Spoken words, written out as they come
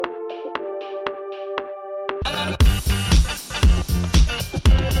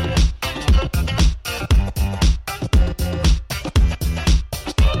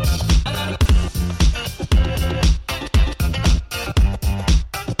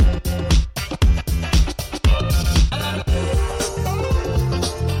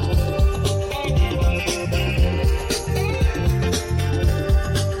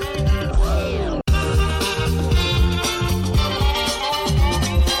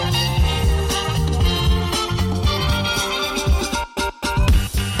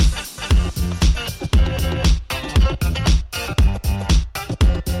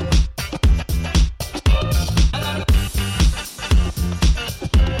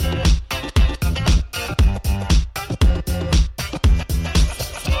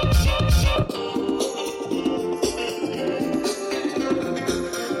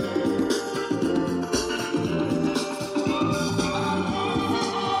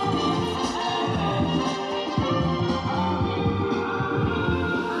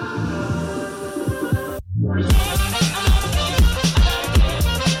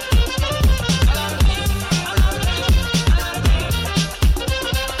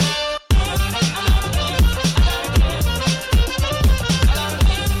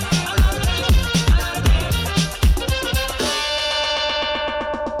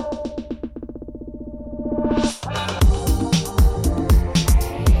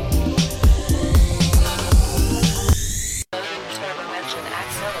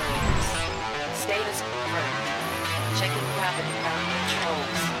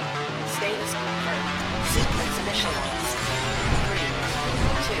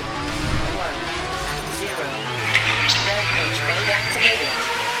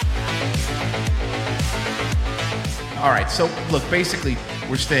All right, so look, basically,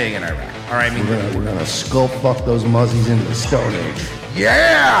 we're staying in Iraq. All right, I mean, We're gonna skull fuck those muzzies into the Stone Age.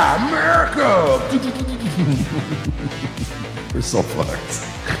 Yeah, America! We're so fucked.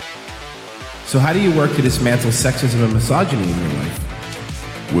 So how do you work to dismantle sexism and misogyny in your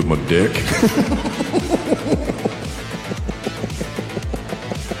life? With my dick.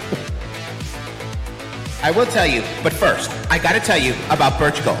 I will tell you, but first, I gotta tell you about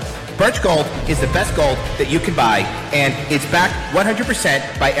Birch Gold. Birch Gold is the best gold that you can buy, and it's backed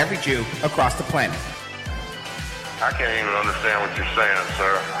 100% by every Jew across the planet. I can't even understand what you're saying,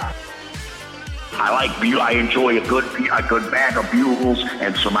 sir. I enjoy a good bag of Bugles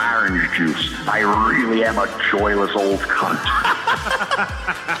and some orange juice. I really am a joyless old cunt.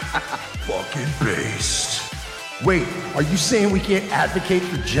 Fucking based. Wait, are you saying we can't advocate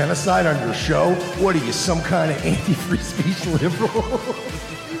for genocide on your show? What are you, some kind of anti-free speech liberal?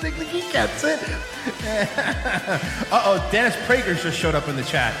 You think he gets it? Uh-oh, Dennis Prager's just showed up in the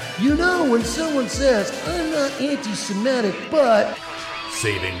chat. You know, when someone says, I'm not anti-Semitic, but...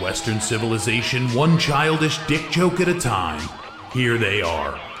 Saving Western civilization one childish dick joke at a time. Here they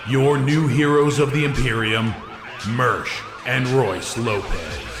are, your new heroes of the Imperium, Mersh and Royce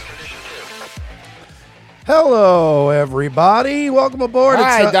Lopez. Hello, everybody. Welcome aboard.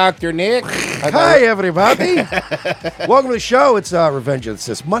 Hi, Dr. Nick. Hi, everybody. Welcome to the show. It's Revenge of the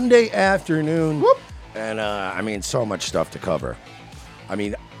Sis, Monday afternoon. Whoop. And, I mean, so much stuff to cover. I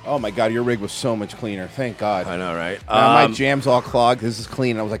mean... Oh, my God, your rig was so much cleaner. Thank God. I know, right? My jam's all clogged. This is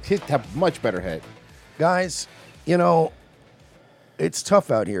clean. I was like, have much better head. Guys, you know, it's tough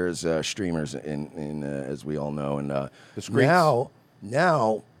out here as streamers, as we all know. And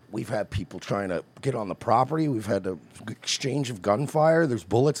now we've had people trying to get on the property. We've had an exchange of gunfire. There's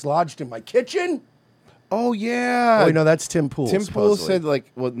bullets lodged in my kitchen. Oh, yeah. Oh, no, that's Tim Pool. Tim Pool said,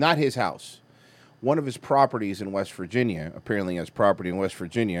 not his house. One of his properties in West Virginia, apparently has property in West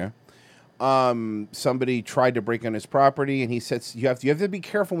Virginia. Somebody tried to break on his property, and he said, you have to be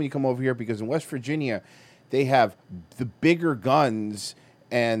careful when you come over here, because in West Virginia, they have the bigger guns,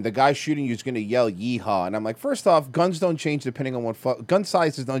 and the guy shooting you is going to yell yeehaw. And I'm like, first off, guns don't change depending on gun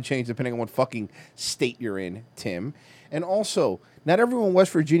sizes don't change depending on what fucking state you're in, Tim. And also, not everyone in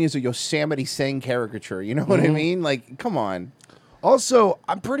West Virginia is a Yosemite Sam caricature. You know what I mean? Like, come on. Also,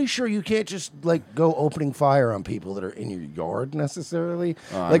 I'm pretty sure you can't just go opening fire on people that are in your yard necessarily.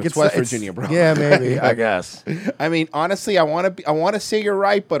 It's West Virginia, bro. Yeah, maybe. I guess. I mean, honestly, I want to say you're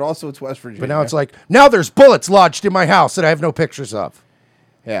right, but also it's West Virginia. But now it's like, now there's bullets lodged in my house that I have no pictures of.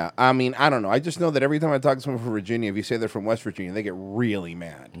 Yeah, I mean, I don't know. I just know that every time I talk to someone from Virginia, if you say they're from West Virginia, they get really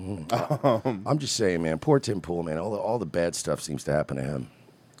mad. I'm just saying, man. Poor Tim Pool, man. All the bad stuff seems to happen to him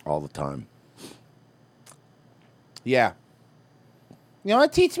all the time. Yeah. You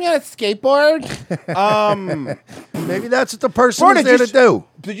want to teach me how to skateboard? Maybe that's what the person was there to do.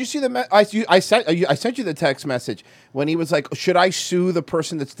 Did you see the I sent you the text message when he was like, should I sue the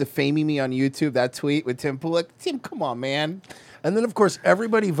person that's defaming me on YouTube? That tweet with Tim Pool. Like, Tim, come on, man. And then, of course,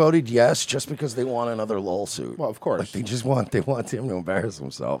 everybody voted yes just because they want another lawsuit. Well, of course. Like they want him to embarrass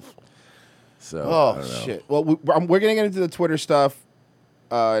himself. So, oh, shit. Well, we're going to get into the Twitter stuff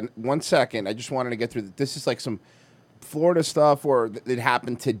in 1 second. I just wanted to get through. This is like some Florida stuff that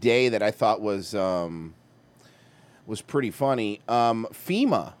happened today that I thought was pretty funny.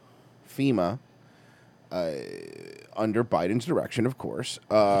 FEMA, under Biden's direction, of course.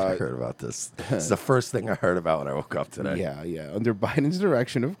 I heard about this. It's the first thing I heard about when I woke up today. Yeah. Under Biden's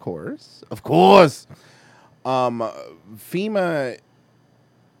direction, of course. FEMA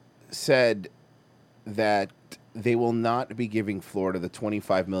said that they will not be giving Florida the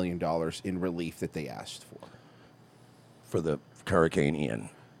 $25 million in relief that they asked for. For the Hurricane Ian.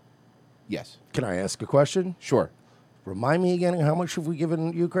 Yes. Can I ask a question? Sure. Remind me again, how much have we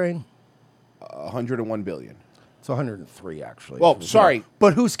given Ukraine? $101 billion. It's 103, actually. Well, sorry.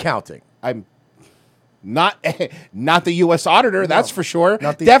 But who's counting? I'm not the U.S. auditor, that's for sure.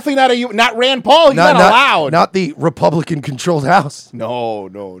 Definitely not Rand Paul. He's not allowed. Not the Republican-controlled House. No.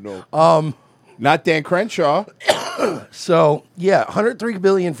 Not Dan Crenshaw. So, yeah, $103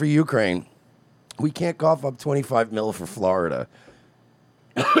 billion for Ukraine. We can't cough up $25 million for Florida.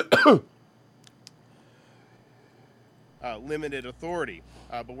 Limited authority.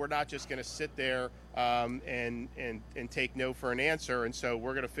 But we're not just going to sit there and take no for an answer. And so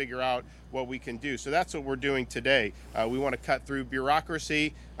we're going to figure out what we can do. So that's what we're doing today. We want to cut through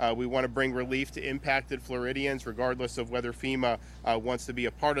bureaucracy. We want to bring relief to impacted Floridians, regardless of whether FEMA wants to be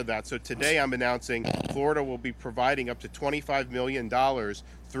a part of that. So today I'm announcing Florida will be providing up to $25 million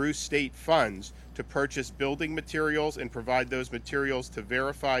through state funds to purchase building materials and provide those materials to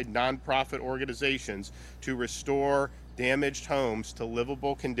verified nonprofit organizations to restore damaged homes to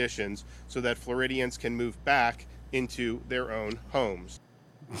livable conditions so that Floridians can move back into their own homes.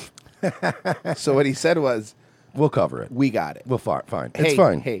 So what he said was, "We'll cover it. We got it. We'll fine. Hey, It's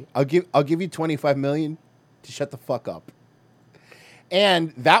fine. Hey, I'll give you $25 million to shut the fuck up."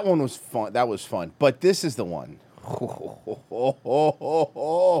 And that one was fun. That was fun. But this is the one.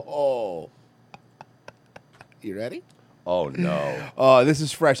 You ready? Oh no. Oh, this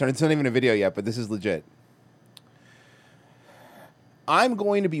is fresh. It's not even a video yet, but this is legit. I'm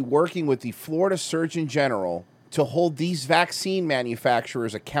going to be working with the Florida Surgeon General to hold these vaccine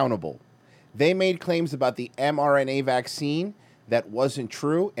manufacturers accountable. They made claims about the mRNA vaccine that wasn't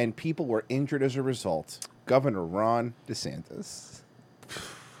true, and people were injured as a result. Governor Ron DeSantis.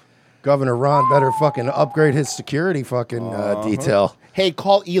 Governor Ron better fucking upgrade his security fucking detail. Hey,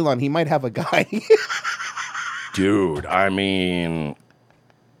 call Elon. He might have a guy. Dude, I mean...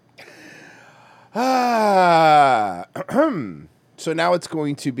 So now it's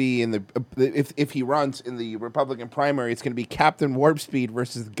going to be in the if he runs in the Republican primary, it's going to be Captain Warp Speed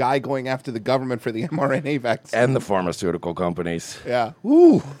versus the guy going after the government for the mRNA vaccine and the pharmaceutical companies. Yeah.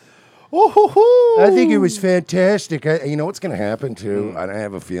 Ooh. Ooh. I think it was fantastic. You know what's going to happen too? And I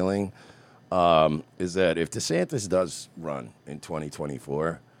have a feeling is that if DeSantis does run in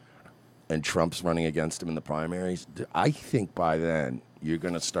 2024 and Trump's running against him in the primaries, I think by then you're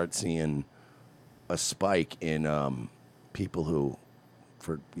going to start seeing a spike in people who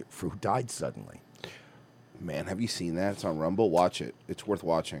died suddenly. Man, have you seen that? It's on Rumble. Watch it. It's worth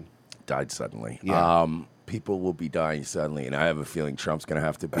watching. Died suddenly. Yeah. People will be dying suddenly, and I have a feeling Trump's going to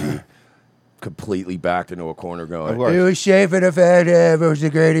have to be completely backed into a corner going, "It was safe and effective. It was the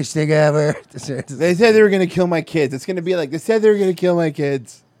greatest thing ever." They said they were going to kill my kids. It's going to be like, they said they were going to kill my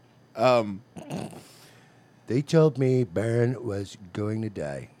kids. They told me Barron was going to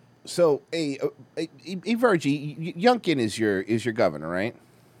die. So, Virgie, Youngkin is your governor, right?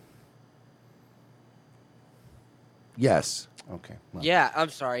 Yes. Okay. Well. Yeah, I'm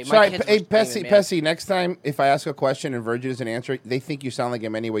sorry. Sorry, hey, Pessy, next time if I ask a question and Virgie doesn't answer it, they think you sound like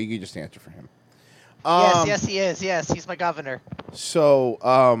him anyway, you just answer for him. Yes, he is. Yes, he's my governor.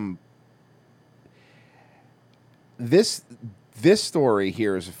 So, this story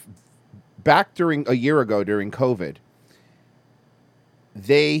here is back a year ago during COVID.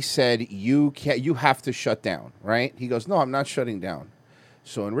 They said you have to shut down, right? He goes, "No, I'm not shutting down."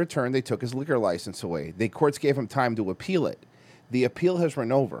 So in return, they took his liquor license away. The courts gave him time to appeal it. The appeal has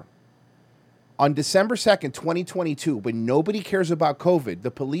run over. On December 2nd, 2022, when nobody cares about COVID,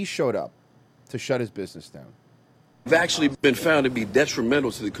 the police showed up to shut his business down. It's actually been found to be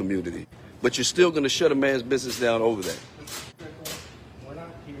detrimental to the community, but you're still going to shut a man's business down over that.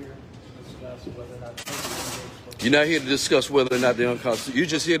 You're not here to discuss whether or not they're unconstitutional. You're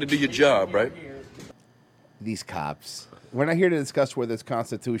just here to do your job, right? These cops. We're not here to discuss whether it's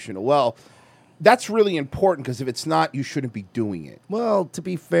constitutional. Well, that's really important because if it's not, you shouldn't be doing it. Well, to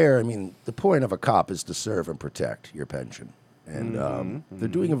be fair, I mean, the point of a cop is to serve and protect your pension. And they're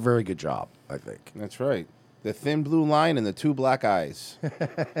doing a very good job, I think. That's right. The thin blue line and the two black eyes.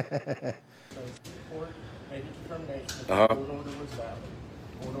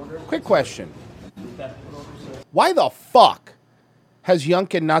 Quick question. Why the fuck has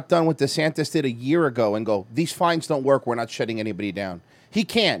Youngkin not done what DeSantis did a year ago and go, these fines don't work, we're not shutting anybody down? He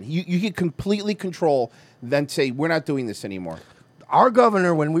can. You can completely control, then say, we're not doing this anymore. Our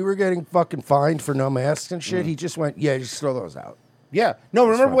governor, when we were getting fucking fined for no masks and shit, he just went, yeah, just throw those out. Yeah. No,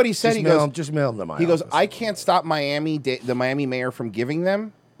 remember what he said? Just mail them to my He goes, office. I can't stop the Miami mayor from giving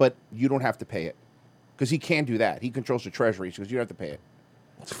them, but you don't have to pay it. Because he can do that. He controls the treasury. He goes, you don't have to pay it.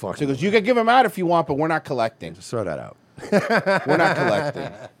 It's fucking. So he goes, you can give them out if you want, but we're not collecting. Just throw that out. We're not collecting.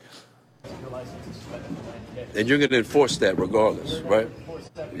 And you're going to enforce that regardless, right?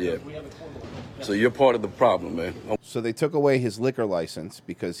 Yeah. So you're part of the problem, man. So they took away his liquor license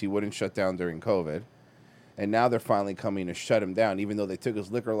because he wouldn't shut down during COVID. And now they're finally coming to shut him down, even though they took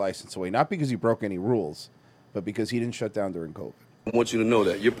his liquor license away. Not because he broke any rules, but because he didn't shut down during COVID. I want you to know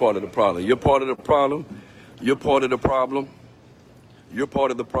that you're part of the problem. You're part of the problem. You're part of the problem. You're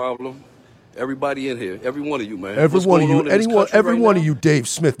part of the problem. Everybody in here, every one of you, man. Every one of you, every one of you Dave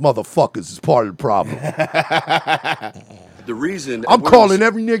Smith motherfuckers is part of the problem. The reason I'm calling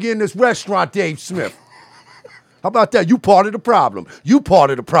every nigga in this restaurant Dave Smith. How about that? You part of the problem. You part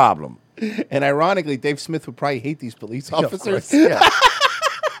of the problem. And ironically, Dave Smith would probably hate these police officers. Yeah.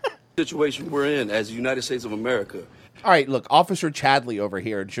 situation we're in as the United States of America. All right, look, Officer Chadley over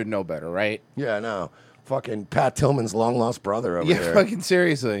here should know better, right? Yeah, no. Fucking Pat Tillman's long-lost brother over Yeah, here. fucking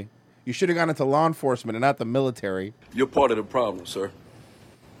seriously. You should have gone into law enforcement and not the military. You're part of the problem, sir.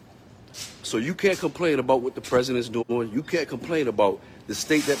 So you can't complain about what the president's doing. You can't complain about the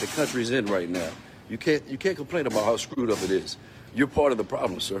state that the country's in right now. You can't complain about how screwed up it is. You're part of the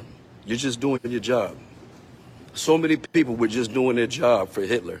problem, sir. You're just doing your job. So many people were just doing their job for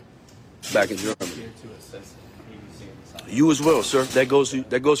Hitler back in Germany. You as well, sir. That goes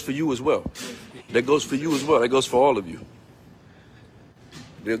for you as well. That goes for you as well. That goes for all of you.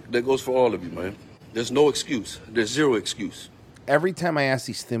 That goes for all of you, man. There's no excuse. There's zero excuse. Every time I ask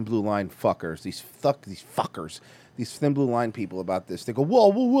these thin blue line fuckers, these thin blue line people about this, they go,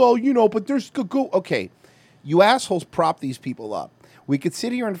 well, you know, but there's go. Okay, you assholes prop these people up. We could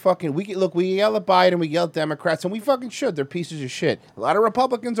sit here and fucking we yell at Biden, we yell at Democrats, and we fucking should. They're pieces of shit. A lot of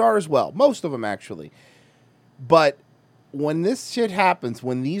Republicans are as well. Most of them actually. But when this shit happens,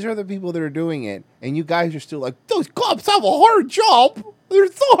 when these are the people that are doing it, and you guys are still like, those cops have a hard job.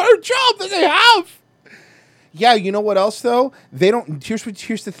 There's so hard job that they have. Yeah, you know what else though? They don't. Here's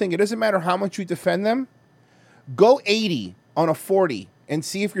the thing. It doesn't matter how much you defend them. Go 80 on a 40 and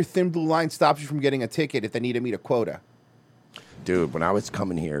see if your thin blue line stops you from getting a ticket if they need to meet a quota. Dude, when I was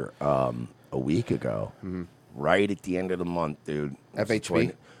coming here a week ago, right at the end of the month, dude.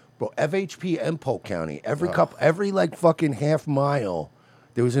 FHP? Bro, FHP and Polk County. Every like fucking half mile,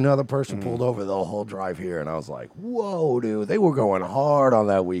 there was another person pulled over the whole drive here. And I was like, whoa, dude. They were going hard on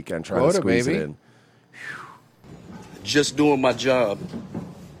that weekend trying to squeeze it in. Just doing my job,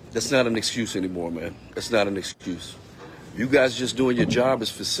 that's not an excuse anymore, man. That's not an excuse. You guys just doing your job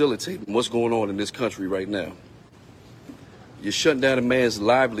is facilitating what's going on in this country right now. You're shutting down a man's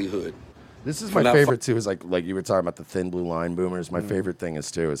livelihood. This is my favorite, too, is like you were talking about the thin blue line boomers. My favorite thing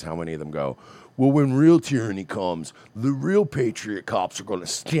is, too, is how many of them go, well, when real tyranny comes, the real patriot cops are going to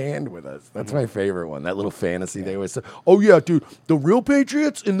stand with us. That's my favorite one, that little fantasy they always say. Oh, yeah, dude, the real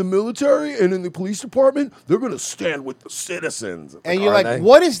patriots in the military and in the police department, they're going to stand with the citizens. And you're like,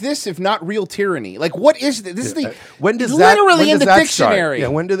 what is this if not real tyranny? Like, what is this? This is the when does literally that, in the dictionary. Start?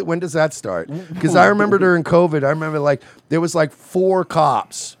 Yeah, when does that start? Because I remember during COVID, I remember like there was like 4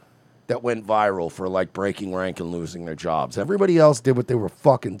 cops that went viral for like breaking rank and losing their jobs. Everybody else did what they were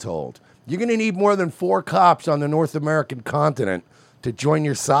fucking told. You're going to need more than 4 cops on the North American continent to join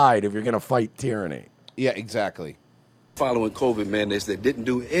your side if you're going to fight tyranny. Yeah, exactly. Following COVID mandates that didn't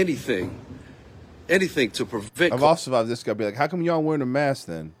do anything to prevent. I've also survived this guy be like, how come y'all wearing a mask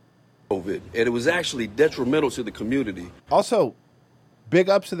then? COVID, and it was actually detrimental to the community. Also, big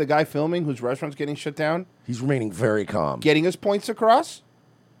ups to the guy filming whose restaurant's getting shut down. He's remaining very calm, getting his points across,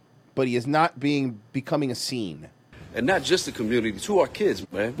 but he is not becoming a scene. And not just the community, to our kids,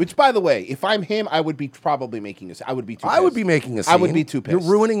 man. Which, by the way, if I'm him, I would be probably making a scene. I would be too pissed. I would be making a scene. I would be too pissed.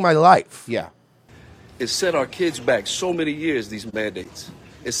 You're ruining my life. Yeah. It set our kids back so many years, these mandates.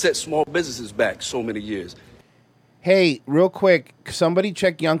 It set small businesses back so many years. Hey, real quick, somebody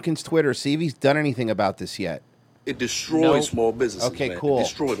check Youngkin's Twitter, see if he's done anything about this yet. It destroyed small businesses, Okay, man. cool. It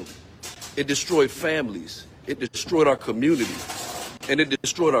destroyed them. It destroyed families. It destroyed our community. And it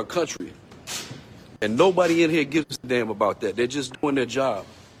destroyed our country. And nobody in here gives a damn about that. They're just doing their job.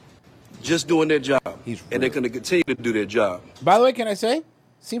 Just doing their job. And they're going to continue to do their job. By the way, can I say?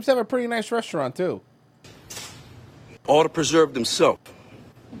 Seems to have a pretty nice restaurant, too. All to preserve themselves.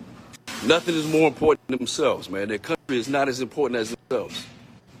 Nothing is more important than themselves, man. Their country is not as important as themselves.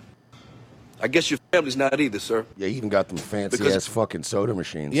 I guess your family's not either, sir. Yeah, you even got them fancy-ass fucking soda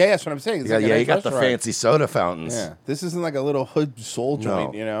machines. Yeah, that's what I'm saying. It's like a you nice got the restaurant. fancy soda fountains. Yeah, this isn't like a little hood soul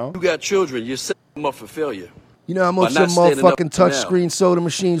joint, you know? You got children, you're setting them up for failure. You know how much By them not standing up motherfucking now. touchscreen soda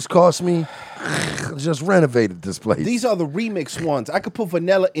machines cost me? I just renovated this place. These are the remix ones. I could put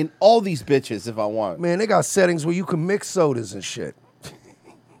vanilla in all these bitches if I want. Man, they got settings where you can mix sodas and shit.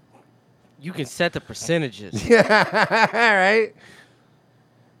 You can set the percentages. Yeah, right?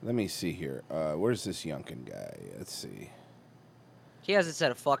 Let me see here. Where's this Youngkin guy? Let's see. He hasn't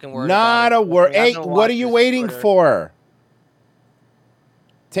said a fucking word. Not about a word. it. I'm Hey, gonna what watch are you his waiting Twitter. for?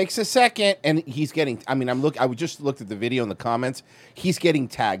 Takes a second, and he's getting. I mean, I just looked at the video in the comments. He's getting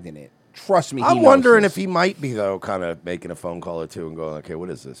tagged in it. Trust me. I'm wondering if he might be, though, kind of making a phone call or two and going, okay, what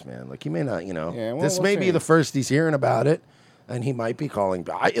is this, man? Like, he may not, you know. Yeah, well, this we'll may see. be the first he's hearing about it, and he might be calling.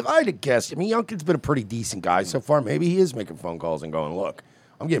 If I had to guess, I mean, Youngkin's been a pretty decent guy so far. Maybe he is making phone calls and going, look,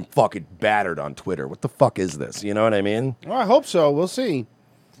 I'm getting fucking battered on Twitter. What the fuck is this? You know what I mean? Well, I hope so. We'll see.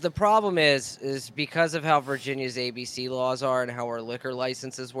 The problem is because of how Virginia's ABC laws are and how our liquor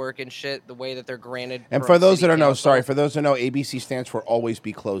licenses work and shit, the way that they're granted. And from for those city that don't know, council- sorry, for those that know, ABC stands for Always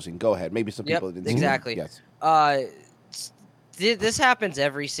Be Closing. Go ahead. Maybe some people didn't see it. exactly. Yes. This happens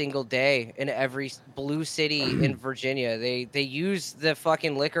every single day in every blue city in Virginia. They use the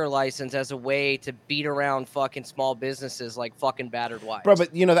fucking liquor license as a way to beat around fucking small businesses like fucking battered wives. Bro,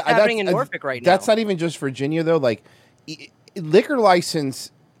 but you know It's happening in that's, Norfolk right now. That's not even just Virginia though. Like, liquor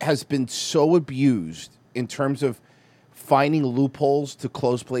license has been so abused in terms of finding loopholes to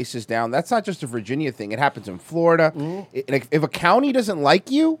close places down. That's not just a Virginia thing. It happens in Florida. If a county doesn't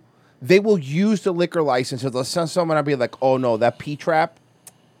like you, they will use the liquor license. They'll send someone and be like, "Oh no, that P trap,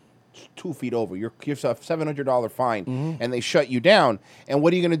 2 feet over. You're yourself $700 fine," and they shut you down. And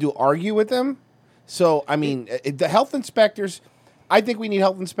what are you going to do? Argue with them? So I mean, the health inspectors. I think we need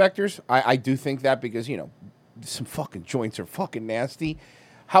health inspectors. I do think that because some fucking joints are fucking nasty.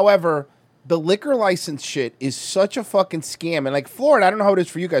 However, the liquor license shit is such a fucking scam. And like Florida, I don't know how it is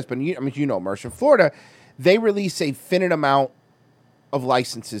for you guys, but Mersh, in Florida, they release a finite amount of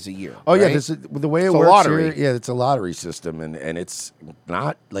licenses a year. Oh, right? yeah. The way it It's a works lottery. here, it's a lottery system. And it's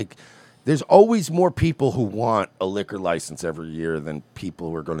not like there's always more people who want a liquor license every year than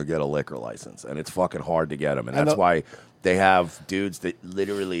people who are going to get a liquor license. And it's fucking hard to get them. And that's why they have dudes that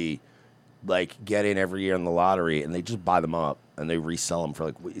literally like get in every year in the lottery and they just buy them up and they resell them for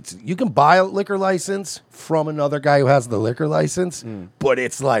like you can buy a liquor license from another guy who has the liquor license, but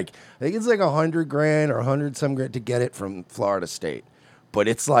it's like I think it's like $100,000 or $100 some grand to get it from Florida State. But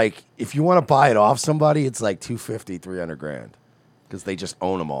it's like if you want to buy it off somebody, it's like $250,000, $300,000 because they just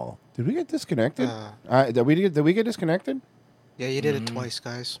own them all. Did we get disconnected? Did we get disconnected? Yeah, you did it twice,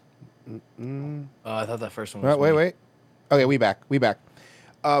 guys. I thought that first one was Wait. Okay, we back.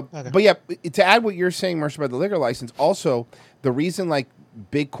 But yeah, to add what you're saying, Mercer, about the liquor license, also the reason like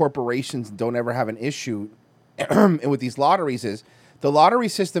big corporations don't ever have an issue with these lotteries is the lottery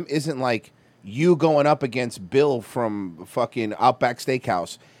system isn't like you going up against Bill from fucking Outback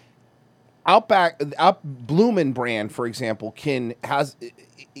Steakhouse. Bloomin' brand, for example,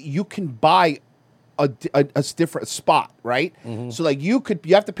 you can buy a different spot, right? So like you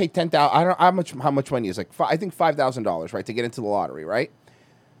have to pay $10,000. I don't know how much money is like I think $5,000, right, to get into the lottery, right?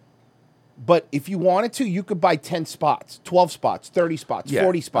 But if you wanted to, you could buy 10 spots, 12 spots, 30 spots,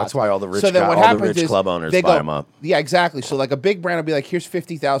 40 spots. That's why all the rich, club owners they buy them up. Yeah, exactly. So like a big brand will be like, here's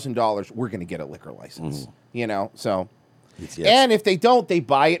 $50,000. We're going to get a liquor license, so. And if they don't, they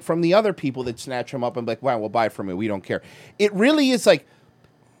buy it from the other people that snatch them up and be like, wow, we'll buy it from you. We don't care. It really is like,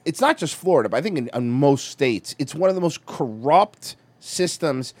 it's not just Florida, but I think in most states, it's one of the most corrupt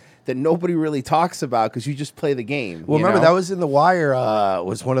systems that nobody really talks about because you just play the game. Well, remember, that was in The Wire,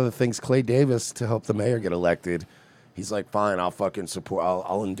 was one of the things Clay Davis, to help the mayor get elected, he's like, fine, I'll fucking support,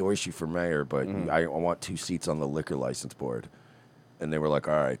 I'll endorse you for mayor, but I want 2 seats on the liquor license board. And they were like,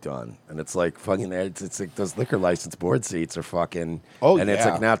 all right, done. And it's like, fucking, it's like those liquor license board seats are fucking, it's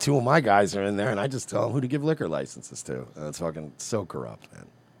like now 2 of my guys are in there and I just tell them who to give liquor licenses to. And it's fucking so corrupt,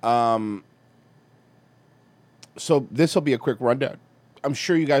 man. So this will be a quick rundown. I'm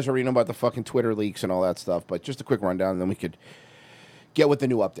sure you guys already know about the fucking Twitter leaks and all that stuff, but just a quick rundown, and then we could get with the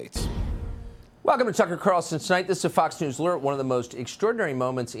new updates. Welcome to Tucker Carlson Tonight. This is a Fox News Alert. One of the most extraordinary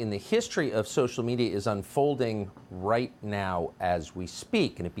moments in the history of social media is unfolding right now as we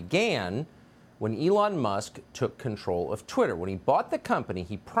speak. And it began when Elon Musk took control of Twitter. When he bought the company,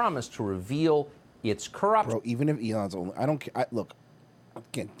 he promised to reveal its corruption. Bro, even if Elon's only, I don't care. Look,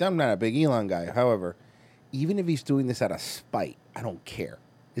 again, I'm not a big Elon guy. However, even if he's doing this out of spite, I don't care.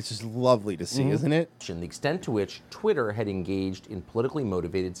 It's just lovely to see, isn't it? The extent to which Twitter had engaged in politically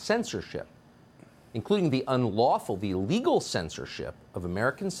motivated censorship, including the unlawful, the illegal censorship of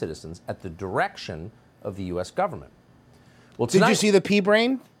American citizens at the direction of the U.S. government. Well, did you see the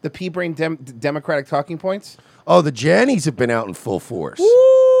P-Brain? The P-Brain Democratic talking points? Oh, the Jannies have been out in full force.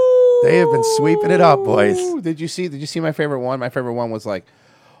 They have been sweeping it up, boys. Did you see my favorite one? My favorite one was like,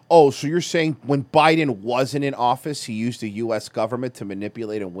 oh, so you're saying when Biden wasn't in office, he used the U.S. government to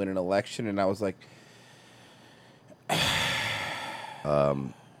manipulate and win an election? And I was like, does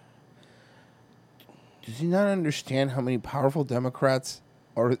he not understand how many powerful Democrats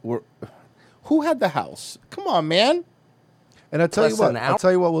were? Who had the House? Come on, man. And I'll tell you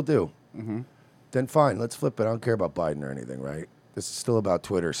what we'll do. Then fine, let's flip it. I don't care about Biden or anything, right? This is still about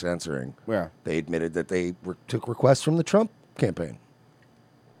Twitter censoring. Yeah. They admitted that they took requests from the Trump campaign.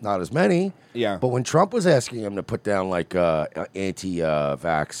 Not as many. Yeah. But when Trump was asking them to put down like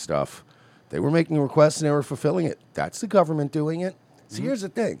anti-vax stuff, they were making requests and they were fulfilling it. That's the government doing it. See, here's the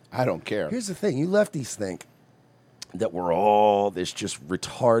thing. I don't care. Here's the thing. You lefties think that we're all this just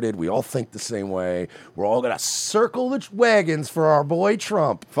retarded. We all think the same way. We're all going to circle the wagons for our boy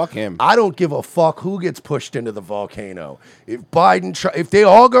Trump. Fuck him. I don't give a fuck who gets pushed into the volcano. If if they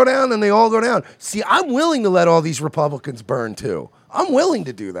all go down, then they all go down. See, I'm willing to let all these Republicans burn too. I'm willing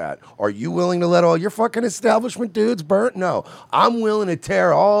to do that. Are you willing to let all your fucking establishment dudes burn? No. I'm willing to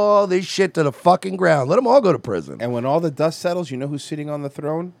tear all this shit to the fucking ground. Let them all go to prison. And when all the dust settles, you know who's sitting on the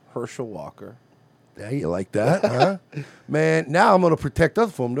throne? Herschel Walker. Yeah, you like that, huh? Man, now I'm going to protect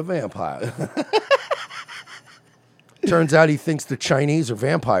us from the vampires. Turns out he thinks the Chinese are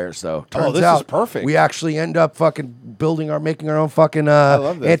vampires, though. Turns this out is perfect. We actually end up fucking making our own fucking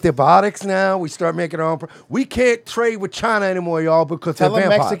love this. antibiotics now. We start making our own. We can't trade with China anymore, y'all, because Tell they're them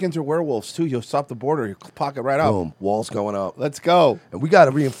vampires. Mexicans are werewolves, too. You'll stop the border. You pocket right up. Boom, walls going up. Let's go. And we got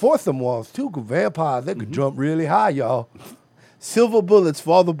to reinforce them walls, too, because vampires, they could jump really high, y'all. Silver bullets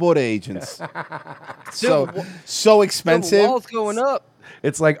for all the border agents. so expensive. The wall's going up.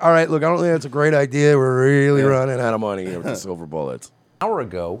 It's like, all right, look, I don't think that's a great idea. We're really running out of money here with the silver bullets. An hour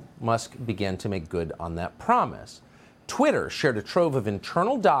ago, Musk began to make good on that promise. Twitter shared a trove of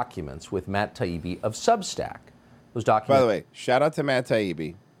internal documents with Matt Taibbi of Substack. Those documents. By the way, shout out to Matt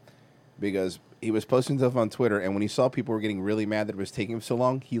Taibbi because he was posting stuff on Twitter, and when he saw people were getting really mad that it was taking him so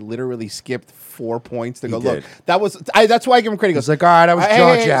long, he literally skipped 4 points to go, look, that was, that's why I give him credit. He goes, like, all right, I was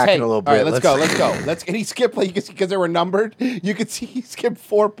jaw-jacking a little bit. All right, let's go. And he skipped, like, because they were numbered. You could see he skipped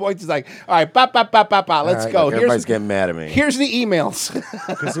 4 points. He's like, all right, let's All go. right, look, everybody's getting mad at me. Here's the emails.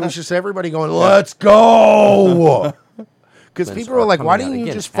 Because it was just everybody going, let's go. Because people were like, why didn't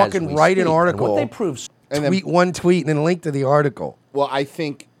you just fucking write an article, what they prove, tweet one tweet, and then link to the article? Well, I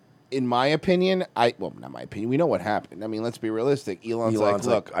think, in my opinion, not my opinion, we know what happened. I mean, let's be realistic. Elon's like,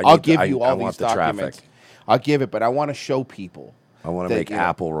 look, I'll give you all these documents. I'll give it, but I want to show people. I want to make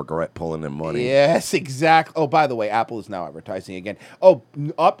Apple regret pulling them money. Yes, exactly. Oh, by the way, Apple is now advertising again. Oh,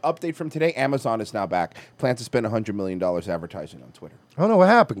 update from today, Amazon is now back. Plan to spend $100 million advertising on Twitter. I don't know what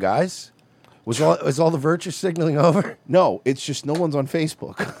happened, guys. Was all the virtue signaling over? No, it's just no one's on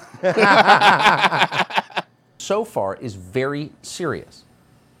Facebook. so far is very serious.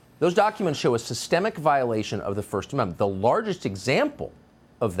 Those documents show a systemic violation of the First Amendment, the largest example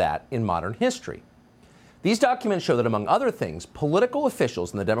of that in modern history. These documents show that, among other things, political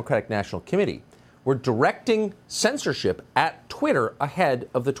officials in the Democratic National Committee were directing censorship at Twitter ahead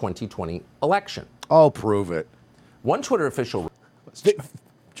of the 2020 election. Oh, prove it. One Twitter official...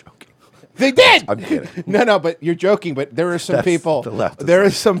 They did. I'm kidding. No, but you're joking. But there are some people. There are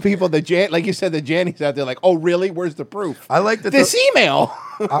some people that like you said, the Jannies out there, like, oh, really? Where's the proof? I like that this email.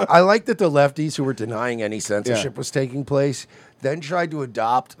 I like that the lefties who were denying any censorship was taking place then tried to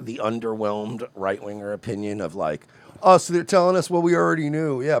adopt the underwhelmed right winger opinion of like, oh, so they're telling us what we already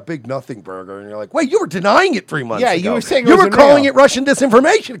knew. Yeah, big nothing burger. And you're like, wait, you were denying it 3 months ago. Yeah, you were saying you were calling it Russian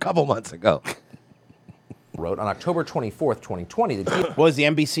disinformation a couple months ago. Wrote on October 24th, 2020. What was the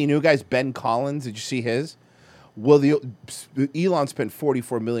NBC News guys? Ben Collins. Did you see his? Well, Elon spent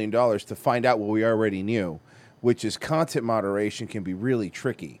 $44 million to find out what we already knew, which is content moderation can be really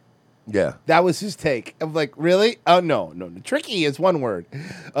tricky. Yeah. That was his take. I'm like, really? Oh, no. Tricky is one word.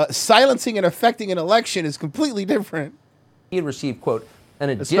 Silencing and affecting an election is completely different. He had received, quote, an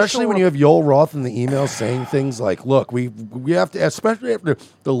additional... Especially when you have Yoel Roth in the email saying things like, look, we have to, especially after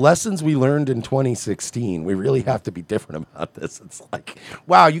the lessons we learned in 2016, we really have to be different about this. It's like,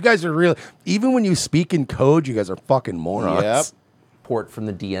 wow, you guys are really, even when you speak in code, you guys are fucking morons. Yep. Report from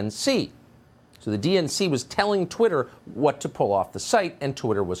the DNC. So the DNC was telling Twitter what to pull off the site, and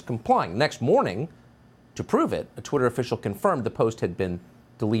Twitter was complying. Next morning, to prove it, a Twitter official confirmed the post had been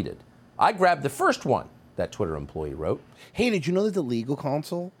deleted. I grabbed the first one, that Twitter employee wrote. Hey, did you know that the legal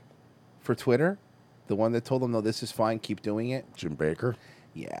counsel for Twitter, the one that told them, no, this is fine, keep doing it? Jim Baker?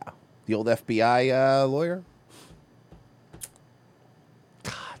 Yeah. The old FBI lawyer?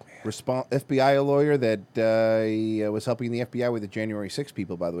 FBI lawyer that was helping the FBI with the January 6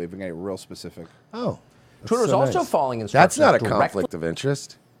 people, by the way, if we're going to get real specific. Oh. Twitter is also following That's instructions not a conflict of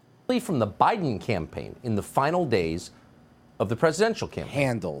interest. From the Biden campaign in the final days of the presidential campaign.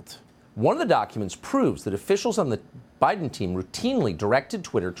 Handled. One of the documents proves that officials on the Biden team routinely directed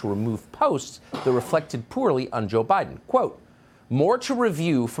Twitter to remove posts that reflected poorly on Joe Biden. Quote, more to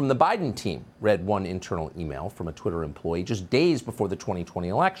review from the Biden team, read one internal email from a Twitter employee just days before the 2020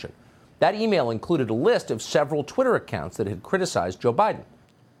 election. That email included a list of several Twitter accounts that had criticized Joe Biden.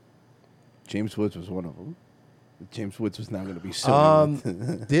 James Woods was one of them. James Woods was now going to be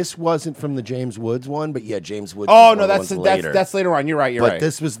suing. This wasn't from the James Woods one, but yeah, James Woods. Oh was no, one of the ones later. that's later on. You're right. You're but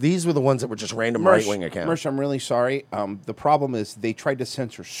right. These were the ones that were just random Mersh, right wing accounts. Mersh, I'm really sorry. The problem is they tried to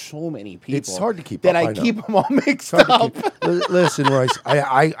censor so many people. It's hard to keep that up. I keep them all mixed It's hard up. to keep- Listen, Royce,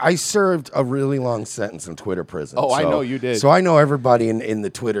 I served a really long sentence in Twitter prison. Oh, I know you did. So I know everybody in the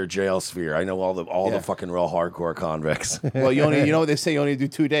Twitter jail sphere. I know all the fucking real hardcore convicts. Well, you know what they say, you only do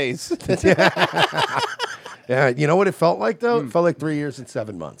 2 days. Yeah, you know what it felt like though? It felt like 3 years and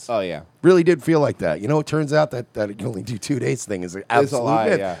 7 months. Oh yeah, really did feel like that. You know, it turns out that you only do 2 days thing is an absolute lie,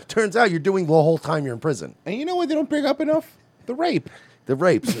 myth. yeah. Turns out you're doing the whole time you're in prison. And you know what they don't bring up enough? The rape. The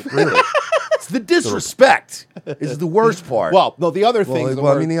rapes, really. It's the disrespect is the worst part. Well, no, the other things.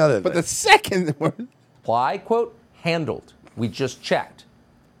 Well, I mean the other. But the second one. Apply, quote, handled. We just checked.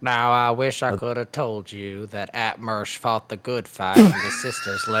 Now, I wish I could have told you that Atmersh fought the good fight and the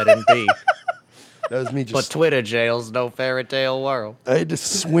sisters let him be. That was me But just. Twitter jail's no fairy tale world. I had to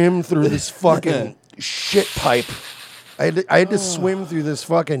swim through this fucking shit pipe. I had to swim through this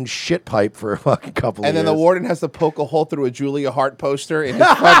fucking shit pipe for a fucking couple of And then the years. warden has to poke a hole through a Julia Hart poster in his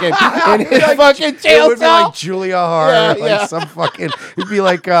fucking fucking jail It would be cell. like Julia Hart, Yeah, like yeah. some fucking. It'd be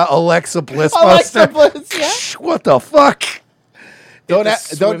like Alexa Bliss Alexa poster. Bliss, yeah. What the fuck? Don't to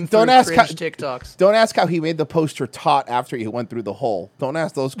ask. swim Don't through ask. How, cringe TikToks. Don't ask how he made the poster taut after he went through the hole. Don't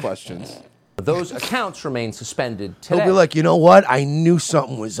ask those questions. Those accounts remain suspended today. He'll be like, you know what? I knew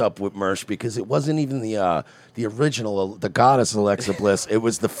something was up with Mersh because it wasn't even the original, the goddess Alexa Bliss. It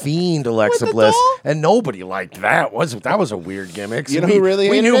was the fiend Alexa Bliss, and nobody liked that. That was a weird gimmick. You know we, who really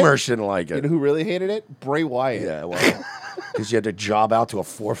we hated knew it? Mersh didn't like it. You know who really hated it? Bray Wyatt. Yeah, well, because you had to job out to a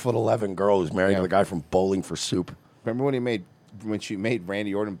 4'11" girl who's married to the guy from Bowling for Soup. Remember when she made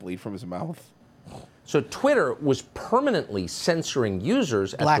Randy Orton bleed from his mouth? So Twitter was permanently censoring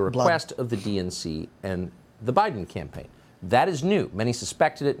users at Black the blood. request of the DNC and the Biden campaign. That is new. Many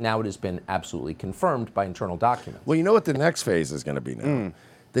suspected it. Now it has been absolutely confirmed by internal documents. Well, you know what the next phase is going to be now?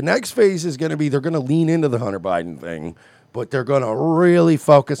 The next phase is going to be they're going to lean into the Hunter Biden thing, but they're going to really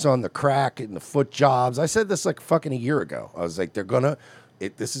focus on the crack and the foot jobs. I said this like fucking a year ago. I was like,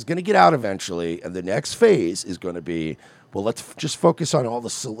 this is going to get out eventually, and the next phase is going to be, well, let's just focus on all the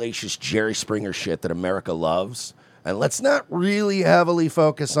salacious Jerry Springer shit that America loves. And let's not really heavily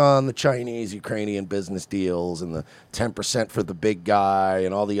focus on the Chinese-Ukrainian business deals and the 10% for the big guy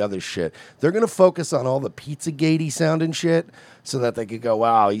and all the other shit. They're going to focus on all the Pizzagate-y sounding shit so that they could go,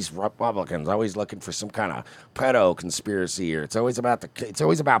 wow, these Republicans always looking for some kind of pedo conspiracy, or it's always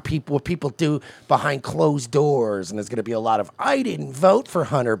about people what people do behind closed doors, and there's going to be a lot of I didn't vote for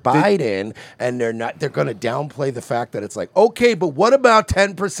Hunter Biden, and they're going to downplay the fact that it's like, okay, but what about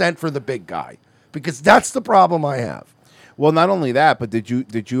 10% for the big guy? Because that's the problem I have. Well, not only that, but did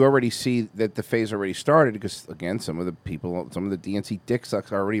you already see that the phase already started? Because again, some of the DNC dick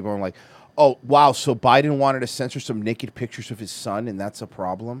sucks are already going like, oh wow, so Biden wanted to censor some naked pictures of his son, and that's a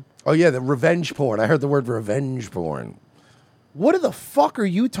problem. Oh yeah, the revenge porn. I heard the word revenge porn. What the fuck are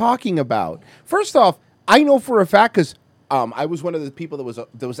you talking about? First off, I know for a fact because I was one of the people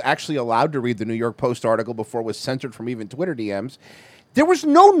that was actually allowed to read the New York Post article before it was censored from even Twitter DMs. There was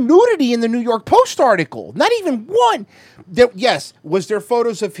no nudity in the New York Post article. Not even one. Yes, was there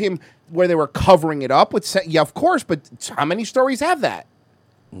photos of him where they were covering it up? Yeah, of course, but how many stories have that?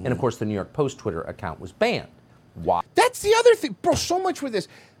 And of course, the New York Post Twitter account was banned. Why? That's the other thing. Bro, so much with this.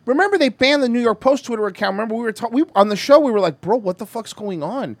 Remember they banned the New York Post Twitter account. Remember we on the show, we were like, bro, what the fuck's going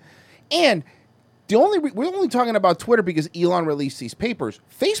on? And we're only talking about Twitter because Elon released these papers.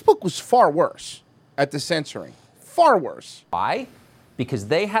 Facebook was far worse at the censoring. Far worse. Why? Because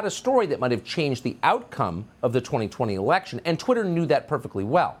they had a story that might have changed the outcome of the 2020 election, and Twitter knew that perfectly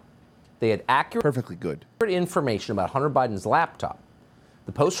well. They had perfectly good information about Hunter Biden's laptop.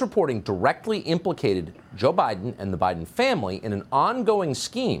 The Post reporting directly implicated Joe Biden and the Biden family in an ongoing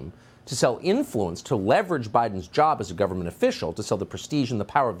scheme to sell influence, to leverage Biden's job as a government official, to sell the prestige and the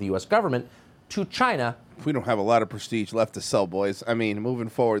power of the U.S. government to China. We don't have a lot of prestige left to sell, boys. I mean, moving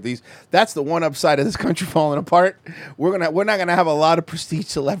forward, that's the one upside of this country falling apart. We're not gonna have a lot of prestige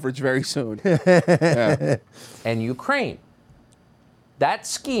to leverage very soon. Yeah. And Ukraine. That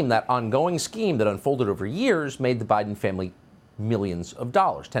scheme, that ongoing scheme that unfolded over years, made the Biden family millions of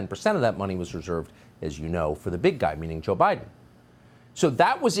dollars. 10% of that money was reserved, as you know, for the big guy, meaning Joe Biden. So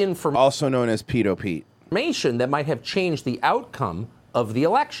that was also known as Pedo Pete. Information that might have changed the outcome of the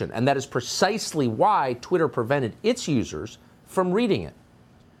election. And that is precisely why Twitter prevented its users from reading it.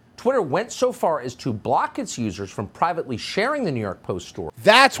 Twitter went so far as to block its users from privately sharing the New York Post story.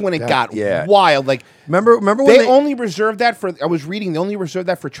 That's when it got wild. Like remember when they only reserved that for, I was reading, they only reserved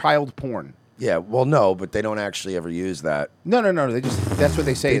that for child porn. Yeah, well, no, but they don't actually ever use that. No. They just that's what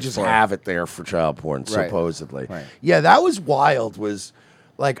they say. They it's just for. have it there for child porn, Right. supposedly. Right. Yeah, that was wild. Was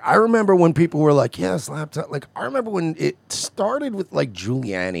like I remember when people were like, "Yeah, this laptop." Like I remember when it started with like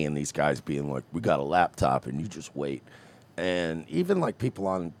Giuliani and these guys being like, "We got a laptop, and you just wait." And even like people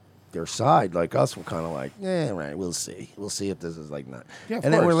on their side, like us, were kind of like, "Yeah, right, we'll see. We'll see if this is like not." Yeah, of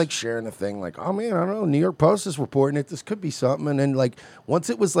and then we're course. like sharing the thing, like, "Oh man, I don't know. New York Post is reporting it. This could be something." And then like once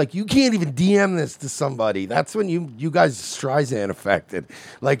it was like, you can't even DM this to somebody. That's when you guys Streisand affected.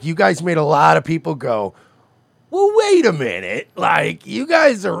 Like you guys made a lot of people go, well, wait a minute. Like, you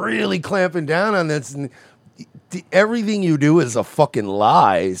guys are really clamping down on this. And everything you do is a fucking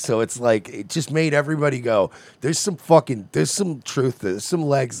lie. So it's like, it just made everybody go, there's some truth, there's some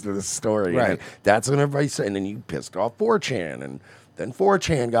legs to this story. Right. And that's when everybody said, and then you pissed off 4chan. And then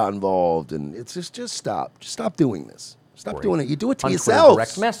 4chan got involved. And it's just stop. Just stop doing this. Stop doing it. You do it to On Twitter yourself.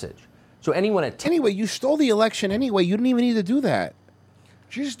 direct message. So anyone Anyway, you stole the election anyway. You didn't even need to do that.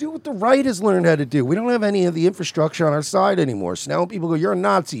 Just do what the right has learned how to do. We don't have any of the infrastructure on our side anymore. So now when people go, you're a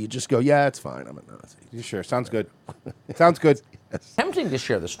Nazi, you just go, yeah, it's fine. I'm a Nazi. You sure? Sounds good. Sounds good. Tempting to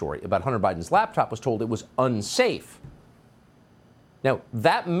share the story about Hunter Biden's laptop was told it was unsafe. Now,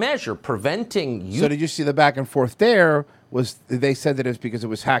 that measure preventing you... So did you see the back and forth there? Was they said that it was because it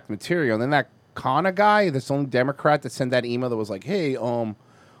was hacked material. And then that Kana guy, this only Democrat that sent that email that was like, hey,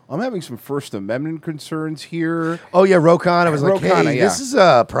 I'm having some First Amendment concerns here. Oh, yeah, Ro Khanna was like, Ro Khanna, hey, yeah. this is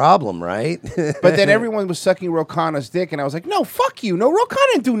a problem, right? But then everyone was sucking Ro Khanna's dick, and I was like, no, fuck you. No, Ro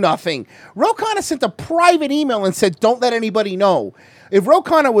Khanna didn't do nothing. Ro Khanna sent a private email and said, don't let anybody know. If Ro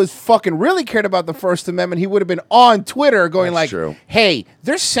Khanna was fucking really cared about the First Amendment, he would have been on Twitter going That's like, true. hey,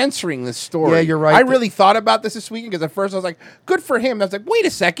 they're censoring this story. Yeah, you're right. I really thought about this weekend because at first I was like, good for him. I was like, wait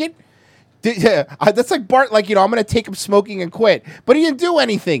a second. That's like Bart, like, I'm going to take him smoking and quit. But he didn't do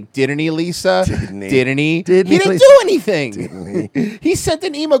anything. Didn't he, Lisa? Didn't he? He didn't do anything. He sent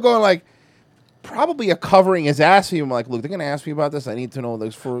an email going like, probably a covering his ass. I'm like, look, they're going to ask me about this. I need to know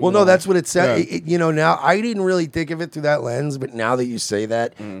this for. Well, no, that's what it said. Yeah. Now I didn't really think of it through that lens, but now that you say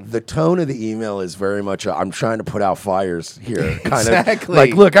that, the tone of the email is very much, I'm trying to put out fires here. Kind Exactly. of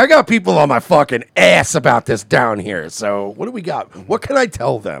like, look, I got people on my fucking ass about this down here. So what do we got? What can I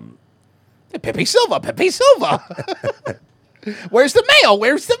tell them? Pepe Silva. Where's the mail?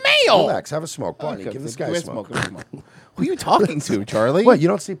 Where's the mail? Relax, have a smoke. Barney, give this guy a smoke. Who are you talking to, Charlie? What, you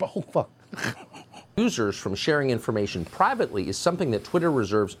don't see? Oh, fuck. Users from sharing information privately is something that Twitter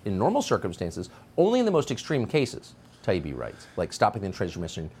reserves in normal circumstances only in the most extreme cases, Taibbi writes, like stopping the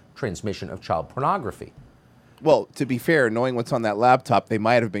transmission of child pornography. Well, to be fair, knowing what's on that laptop, they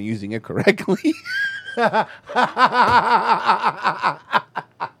might have been using it correctly.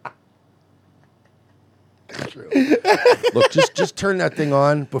 True. Look, just turn that thing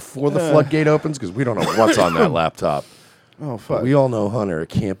on before the floodgate opens because we don't know what's on that laptop. Oh, fuck. But we all know, Hunter, it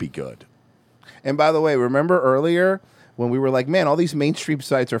can't be good. And by the way, remember earlier when we were like, man, all these mainstream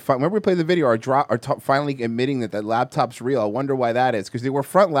sites are fine. Remember we played the video, are finally admitting that laptop's real. I wonder why that is. Because they were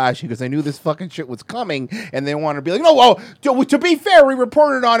front lashing because they knew this fucking shit was coming. And they wanted to be like, no, well, to be fair, we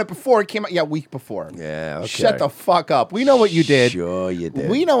reported on it before it came out. Yeah, a week before. Yeah, okay. Shut the fuck up. We know what you did. Sure you did.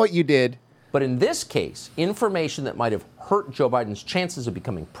 We know what you did. But in this case, information that might have hurt Joe Biden's chances of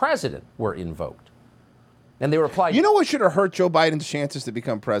becoming president were invoked. And they replied, you know what should have hurt Joe Biden's chances to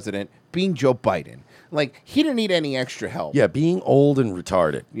become president? Being Joe Biden. Like, he didn't need any extra help. Yeah, being old and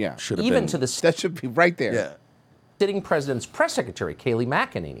retarded. Yeah. Should have even been. to the That should be right there. Yeah. sitting president's press secretary, Kayleigh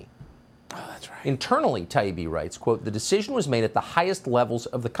McEnany. Oh, that's right. Internally, Taibbi writes, quote, the decision was made at the highest levels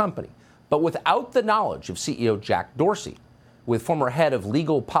of the company, but without the knowledge of CEO Jack Dorsey, with former head of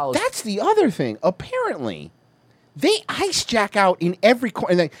legal policy. That's the other thing. Apparently, they ice Jack out in every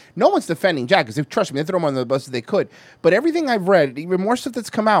corner. No one's defending Jack because, trust me, they throw him on the bus if they could. But everything I've read, even more stuff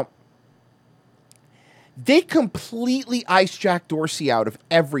that's come out, they completely iced Jack Dorsey out of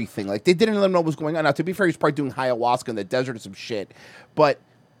everything. Like, they didn't let him know what was going on. Now, to be fair, he's probably doing ayahuasca in the desert or some shit. But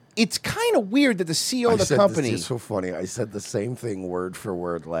it's kind of weird that the CEO of the company... It's so funny. I said the same thing word for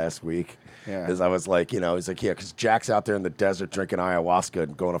word last week. Yeah. Because I was like, he's like, yeah, because Jack's out there in the desert drinking ayahuasca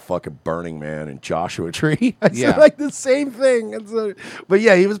and going to fucking Burning Man and Joshua Tree. I said like the same thing. But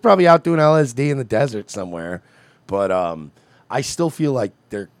yeah, he was probably out doing LSD in the desert somewhere. But I still feel like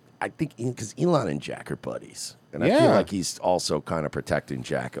I think because Elon and Jack are buddies. And I feel like he's also kind of protecting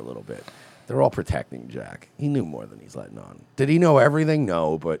Jack a little bit. They're all protecting Jack. He knew more than he's letting on. Did he know everything?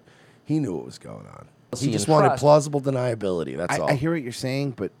 No, but he knew what was going on. He just wanted plausible deniability. That's all. I hear what you're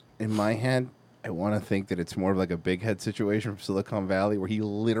saying, but in my head, I want to think that it's more of like a big head situation from Silicon Valley where he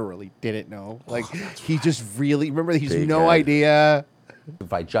literally didn't know. Like, he just really... Remember, he's Big no head. idea.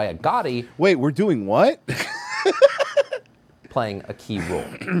 Vijaya Gotti. Wait, we're doing what? Playing a key role.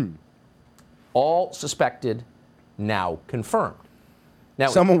 All suspected, now confirmed.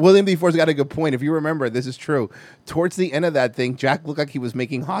 Now, William D. Ford's got a good point. If you remember, this is true. Towards the end of that thing, Jack looked like he was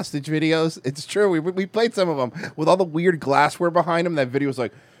making hostage videos. It's true. We played some of them with all the weird glassware behind him. That video was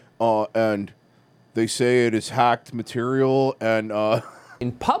like, and they say it is hacked material. And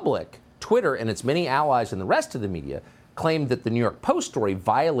in public, Twitter and its many allies and the rest of the media claimed that the New York Post story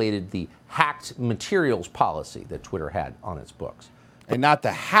violated the hacked materials policy that Twitter had on its books. And not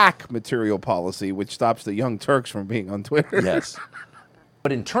the hack material policy, which stops the Young Turks from being on Twitter. Yes.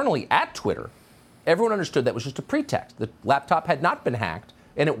 But internally at Twitter, everyone understood that was just a pretext. The laptop had not been hacked,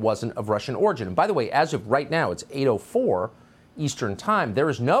 and it wasn't of Russian origin. And by the way, as of right now, it's 8:04 Eastern Time. There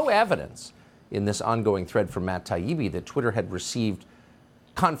is no evidence in this ongoing thread from Matt Taibbi that Twitter had received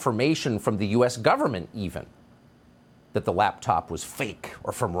confirmation from the U.S. government even that the laptop was fake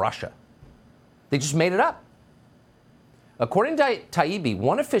or from Russia. They just made it up. According to Taibbi,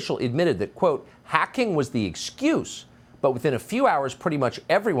 one official admitted that, quote, hacking was the excuse, but within a few hours, pretty much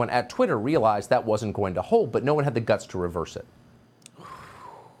everyone at Twitter realized that wasn't going to hold, but no one had the guts to reverse it.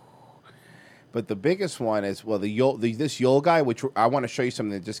 But the biggest one is, well, this Yole guy, which I want to show you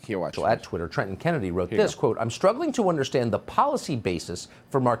something that just here, watch. At Twitter, Trenton Kennedy wrote Here you this, go. quote, I'm struggling to understand the policy basis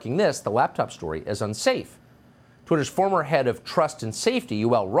for marking this, the laptop story, as unsafe. Twitter's former head of trust and safety,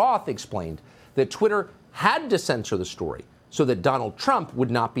 Yoel Roth, explained that Twitter had to censor the story so that Donald Trump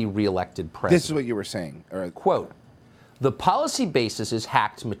would not be reelected president. This is what you were saying. All right. Quote, the policy basis is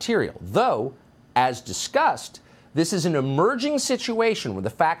hacked material, though, as discussed, this is an emerging situation where the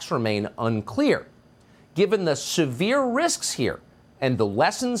facts remain unclear. Given the severe risks here and the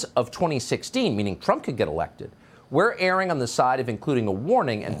lessons of 2016, meaning Trump could get elected, we're erring on the side of including a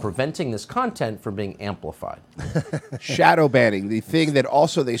warning and preventing this content from being amplified. Shadow banning, the thing that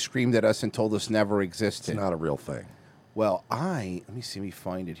also they screamed at us and told us never existed. It's not a real thing. Well, let me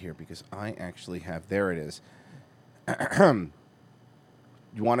find it here because I actually have, there it is.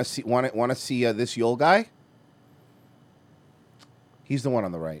 You want to see this Yole guy? He's the one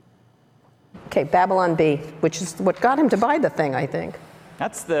on the right. Okay, Babylon Bee, which is what got him to buy the thing, I think.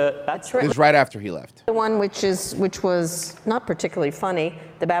 That's right. It was right after he left. The one which was not particularly funny.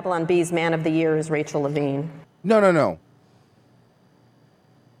 The Babylon Bee's Man of the Year is Rachel Levine. No.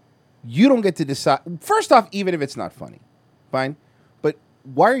 You don't get to decide. First off, even if it's not funny, fine. But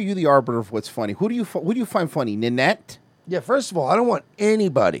why are you the arbiter of what's funny? Who do you find funny? Nanette? Yeah, first of all, I don't want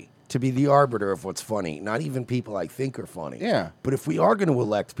anybody to be the arbiter of what's funny, not even people I think are funny. Yeah. But if we are going to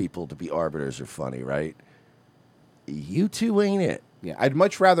elect people to be arbiters of funny, right? You two ain't it. Yeah, I'd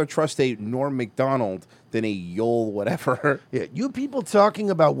much rather trust a Norm Macdonald than a Yole whatever. Yeah, you people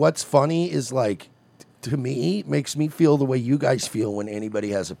talking about what's funny is like, to me, makes me feel the way you guys feel when anybody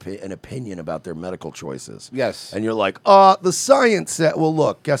has an opinion about their medical choices. Yes. And you're like, the science said, well,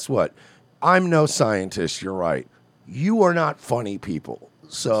 look, guess what? I'm no scientist, you're right. You are not funny people,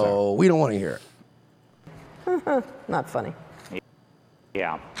 so we don't want to hear it. Not funny.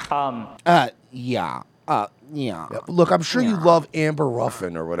 Yeah. Yeah. Look, I'm sure you love Amber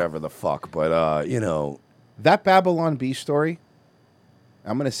Ruffin or whatever the fuck, but that Babylon Bee story.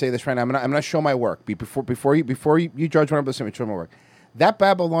 I'm going to say this right now. I'm going to show my work before you judge what I'm listening to. Show my work. That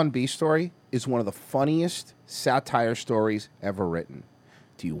Babylon Bee story is one of the funniest satire stories ever written.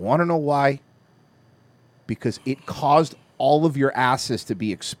 Do you want to know why? Because it caused all of your asses to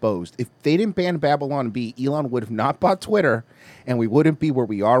be exposed. If they didn't ban Babylon Bee, Elon would have not bought Twitter, and we wouldn't be where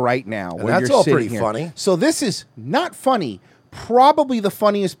we are right now. And that's all pretty funny. So this is not funny. Probably the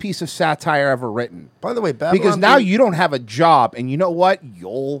funniest piece of satire ever written. By the way, Babylon because now Bee- you don't have a job, and you know what?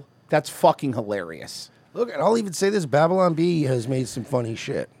 Yole, that's fucking hilarious. Look, and I'll even say this, Babylon Bee has made some funny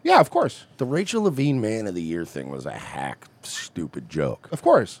shit. Yeah, of course. The Rachel Levine Man of the Year thing was a hack, stupid joke. Of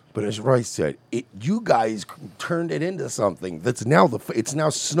course. But as Royce said, you guys turned it into something that's now it's now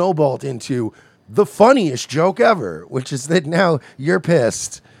snowballed into the funniest joke ever, which is that now you're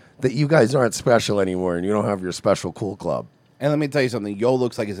pissed that you guys aren't special anymore and you don't have your special cool club. And let me tell you something. Yo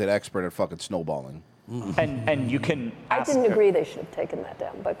looks like he's an expert at fucking snowballing. And you can I didn't agree they should have taken that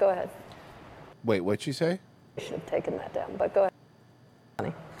down, but go ahead. Wait, what'd she say? They should have taken that down, but go ahead.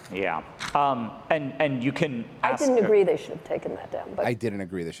 Funny. Yeah. And you can I ask didn't agree they should have taken that down, but I didn't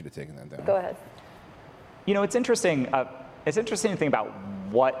agree they should have taken that down. go ahead. You know, it's interesting. It's interesting to think about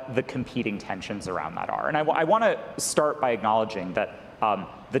what the competing tensions around that are. And I want to start by acknowledging that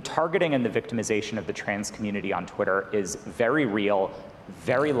the targeting and the victimization of the trans community on Twitter is very real,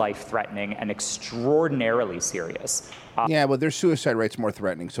 very life-threatening, and extraordinarily serious. Yeah, but their suicide rate's more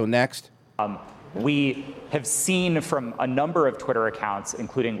threatening. So next. We have seen from a number of Twitter accounts,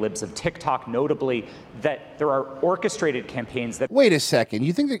 including libs of TikTok notably, that there are orchestrated campaigns that... Wait a second.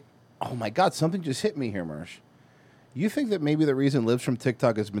 You think that... Oh, my God. Something just hit me here, Mersh. You think that maybe the reason libs from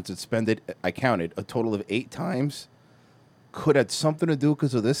TikTok has been suspended, I counted, a total of 8 times, could have something to do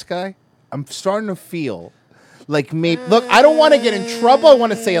because of this guy? I'm starting to feel like maybe... Look, I don't want to get in trouble. I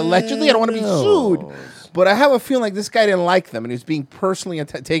want to say allegedly. I don't want to be sued. But I have a feeling like this guy didn't like them, and he was being personally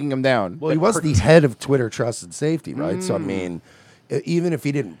taking them down. Well, he was the head of Twitter Trust and Safety, right? So, I mean, even if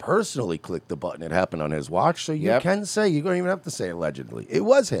he didn't personally click the button, it happened on his watch. So you can say, you don't even have to say allegedly. It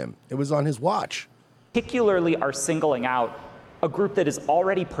was him. It was on his watch. particularly are singling out a group that is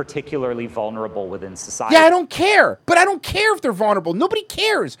already particularly vulnerable within society. Yeah, I don't care. But I don't care if they're vulnerable. Nobody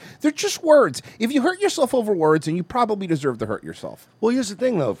cares. They're just words. If you hurt yourself over words, then you probably deserve to hurt yourself. Well, here's the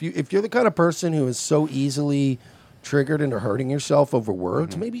thing, though. If you're the kind of person who is so easily triggered into hurting yourself over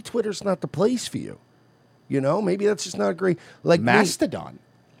words, maybe Twitter's not the place for you. You know, maybe that's just not great. Like Mastodon.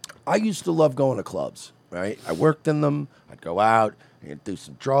 I used to love going to clubs, right? I worked in them. I'd go out and do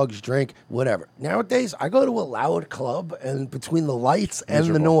some drugs, drink, whatever. Nowadays, I go to a loud club, and between the lights and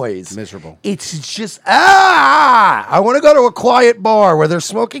the noise, it's just, I want to go to a quiet bar where they're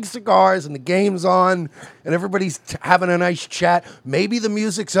smoking cigars and the game's on and everybody's having a nice chat. Maybe the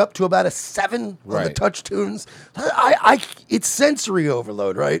music's up to about a 7 on the touch tunes. It's sensory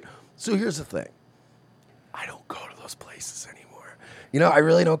overload, right? So here's the thing. I don't go to those places anymore. You know, I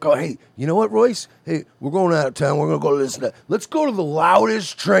really don't go, hey, you know what, Royce? Hey, we're going out of town. We're going to go listen to, let's go to the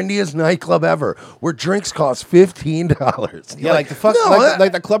loudest, trendiest nightclub ever where drinks cost $15. Yeah, like the fuck,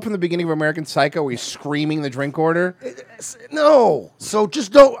 like the club from the beginning of American Psycho where he's screaming the drink order. No. So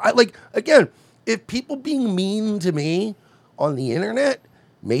just don't, again, if people being mean to me on the internet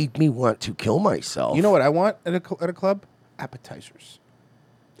made me want to kill myself. You know what I want at a club? Appetizers.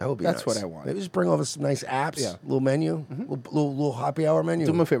 That would be That's nice. what I want. Maybe just bring over some nice apps, little menu, little happy hour menu.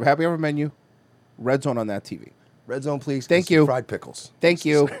 Do me a favor, happy hour menu, Red Zone on that TV. Red Zone, please. Thank you. Fried pickles. Thank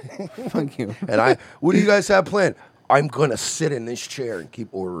you. Thank you. And what do you guys have planned? I'm going to sit in this chair and keep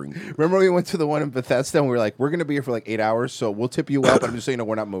ordering. Remember we went to the one in Bethesda and we were like, we're going to be here for like 8 hours, so we'll tip you up, but just so you know,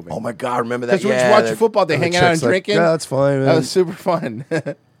 we're not moving. Oh my God, remember that? Because we're just watching football, they hang out and drinking. Yeah, that's fine, man. That was super fun.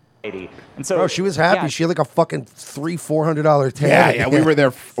 And so, bro, she was happy. yeah. She had like a fucking $300-$400 tab. Yeah, we were there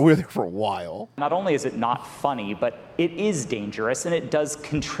for a while. Not only is it not funny, but it is dangerous, and it does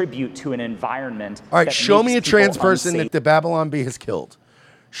contribute to an environment. All right, that show me a makes people trans person unsafe. that the Babylon Bee has killed.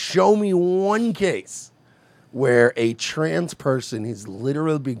 Show me one case where a trans person has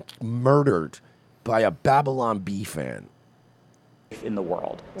literally been murdered by a Babylon Bee fan. In the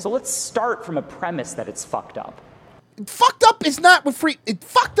world. So let's start from a premise that it's fucked up. Fucked up is not with free. It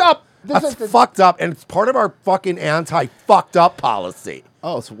fucked up. That's fucked up, and it's part of our fucking anti-fucked up policy.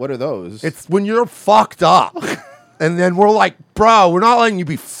 Oh, so what are those? It's when you're fucked up, and then we're like, bro, we're not letting you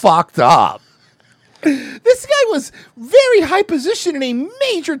be fucked up. This guy was very high position in a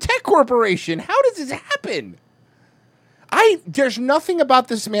major tech corporation. How does this happen? There's nothing about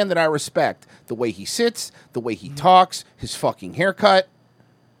this man that I respect. The way he sits, the way he talks, his fucking haircut.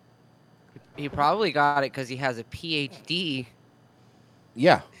 He probably got it because he has a PhD.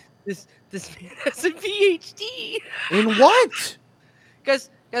 Yeah. This man has a PhD. In what? Guess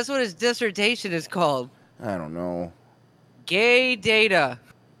what his dissertation is called? I don't know. Gay data.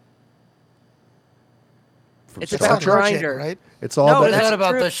 It's Star about Trek, Grindr, right? It's all No, about, is that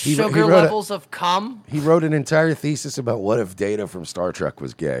about the He sugar wrote levels of cum? He wrote an entire thesis about what if Data from Star Trek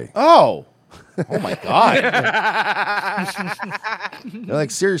was gay. Oh. Oh my God. They're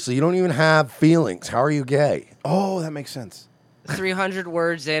like, seriously, you don't even have feelings. How are you gay? Oh, that makes sense. 300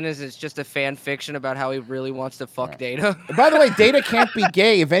 words in is it's just a fan fiction about how he really wants to fuck Data. By the way, Data can't be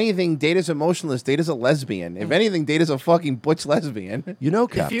gay. If anything, Data's emotionless. Data's a lesbian. If anything, Data's a fucking butch lesbian. You know,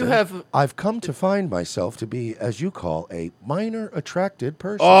 Captain, you have- I've come to find myself to be, as you call, a minor attracted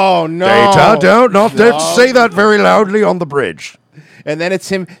person. Oh, no. Data, don't No. say that very loudly on the bridge. And then it's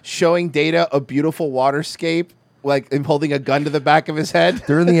him showing Data a beautiful waterscape, like him holding a gun to the back of his head.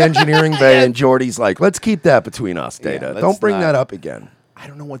 They're in the engineering bay, and Jordy's like, let's keep that between us, Data. let's Don't bring not. that up again. I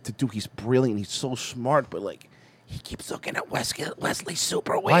don't know what to do. He's brilliant. He's so smart, but like, he keeps looking at Wesley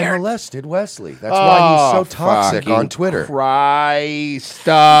super weird. I molested Wesley. That's why he's so toxic fucking on Twitter. Christ.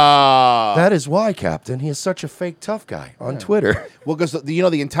 That is why, Captain, he is such a fake tough guy on Twitter. Well, because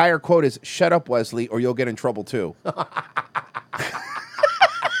the entire quote is "Shut up, Wesley, or you'll get in trouble too."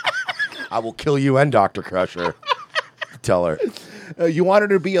 I will kill you and Dr. Crusher. Tell her. You want her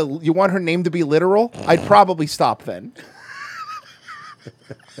to be you want her name to be literal? I'd probably stop then.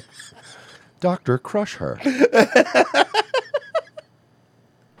 Doctor, crush her.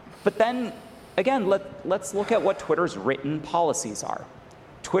 But then, again, let's look at what Twitter's written policies are.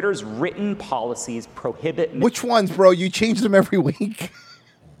 Twitter's written policies prohibit Which ones, bro? You change them every week.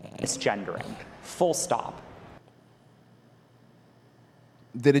 misgendering. Full stop.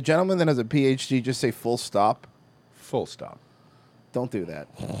 Did a gentleman that has a PhD just say full stop? Full stop. Don't do that.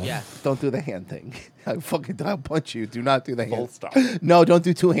 Yeah. Don't do the hand thing. I'll punch you. Do not do the hand. Full stop. No, don't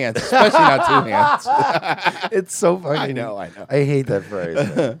do two hands, especially not two hands. It's so funny. I know. I hate that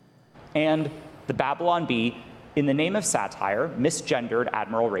phrase. And the Babylon Bee, in the name of satire, misgendered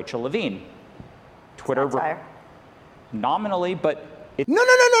Admiral Rachel Levine. Twitter nominally, but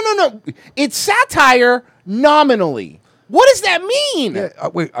No. It's satire nominally. What does that mean?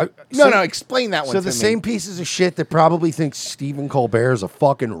 Wait. No, explain that one So to the me. same pieces of shit that probably think Stephen Colbert is a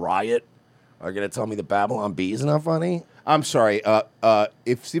fucking riot are going to tell me the Babylon Bee is not funny? I'm sorry.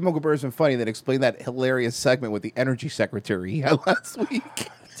 If Stephen Colbert isn't funny, then explain that hilarious segment with the energy secretary he had last week.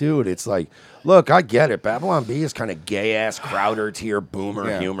 Dude, it's like, look, I get it. Babylon Bee is kind of gay-ass Crowder tier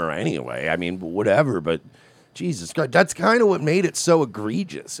boomer humor anyway. I mean, whatever, but Jesus Christ, that's kind of what made it so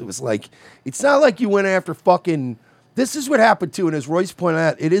egregious. It was like, it's not like you went after fucking... This is what happened too, and as Royce pointed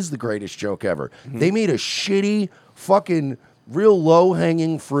out, it is the greatest joke ever. They made a shitty, fucking, real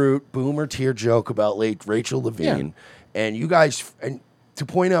low-hanging fruit boomer tier joke about late Rachel Levine, and you guys, and to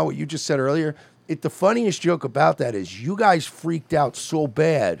point out what you just said earlier, the funniest joke about that is you guys freaked out so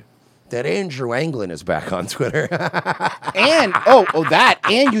bad that Andrew Anglin is back on Twitter. And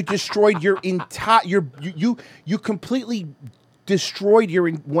and you destroyed your entire you completely destroyed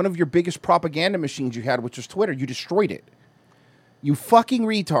one of your biggest propaganda machines you had, which was Twitter. You destroyed it. You fucking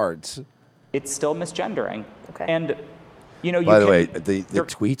retards. it's still misgendering. Okay. And, you know, By the way, the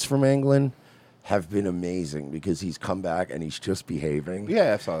tweets from Anglin have been amazing because he's come back and he's just behaving.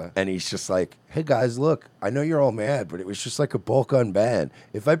 Yeah, I saw that. And he's just like, hey, guys, look, I know you're all mad, but it was just like a bulk gun ban.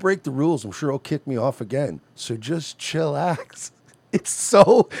 If I break the rules, I'm sure he'll kick me off again. So just chillax. It's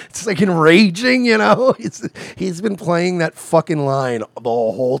like enraging, you know? He's been playing that fucking line the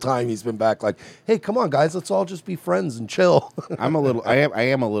whole time he's been back like, hey, come on, guys, let's all just be friends and chill. I am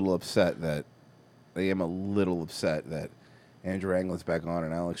a little upset that Andrew Anglin's back on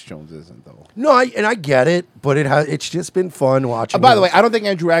and Alex Jones isn't, though. No, I get it, but it's just been fun watching. By the way, I don't think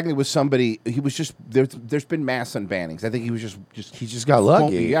Andrew Anglin was somebody. He was just there's been mass unbannings. I think he was just got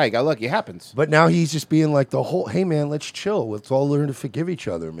lucky. Yeah, he got lucky. It happens. But now he's just being like hey man, let's chill. Let's all learn to forgive each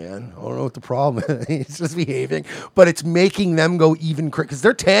other, man. I don't know what the problem is. He's just behaving, but it's making them go even crazy because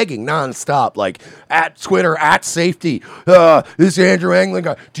they're tagging nonstop, like at Twitter, at safety. This Andrew Anglin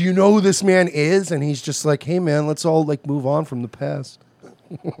guy. Do you know who this man is? And he's just like, hey man, let's all like move on from the past.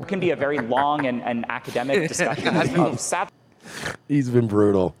 It can be a very long and academic discussion of satire. He's been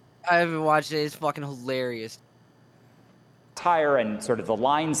brutal. I haven't watched it. It's fucking hilarious. And sort of the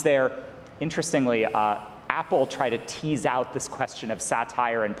lines there. Interestingly, Apple tried to tease out this question of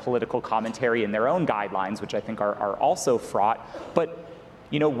satire and political commentary in their own guidelines, which I think are also fraught. But,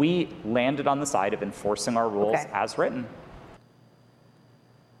 you know, we landed on the side of enforcing our rules as written.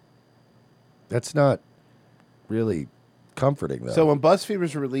 That's not really comforting, though. So when BuzzFeed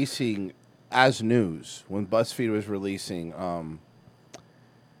was releasing as news,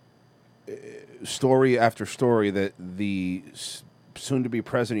 story after story that the soon-to-be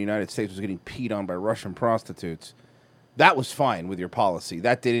president of the United States was getting peed on by Russian prostitutes, that was fine with your policy.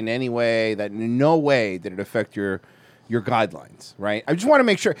 That did in no way did it affect your guidelines, right? I just want to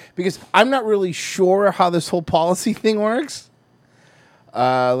make sure, because I'm not really sure how this whole policy thing works.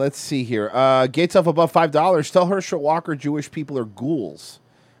 Let's see here. Gates up above $5. Tell Herschel Walker Jewish people are ghouls.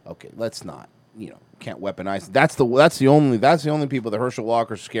 Okay, let's not. Can't weaponize. That's the only people that Herschel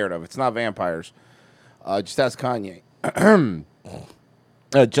Walker's scared of. It's not vampires. Just ask Kanye.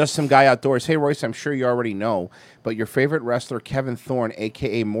 Just some guy outdoors. Hey Royce, I'm sure you already know, but your favorite wrestler Kevin Thorne,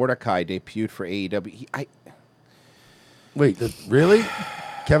 aka Mordecai, debuted for AEW. Wait, really?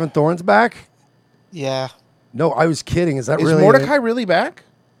 Kevin Thorne's back? Yeah. No, I was kidding. Is Is Mordecai really back?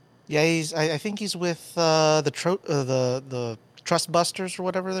 Yeah, I think he's with the Trust Busters or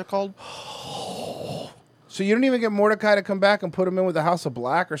whatever they're called. So you don't even get Mordecai to come back and put him in with the House of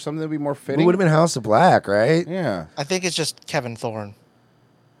Black or something that'd be more fitting? It would have been House of Black, right? Yeah. I think it's just Kevin Thorne.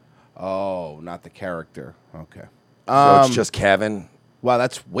 Oh, not the character. Okay. So it's just Kevin? Wow,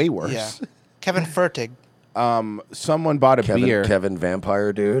 that's way worse. Yeah. Kevin Fertig. Someone bought a beer. Kevin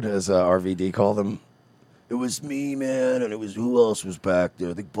Vampire Dude, as RVD called him. It was me, man, and it was who else was back there?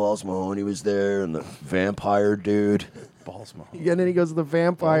 I think Balls Mahoney was there, and the Vampire Dude. Balls Mahoney. Yeah, and then he goes, the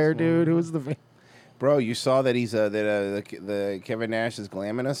Vampire Dude. Who was the Bro, you saw that he's the Kevin Nash is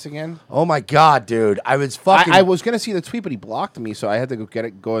glamming us again. Oh my god, dude! I was fucking. I was gonna see the tweet, but he blocked me, so I had to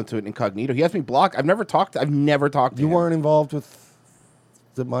go into it incognito. He has me blocked. I've never talked to him. You weren't involved with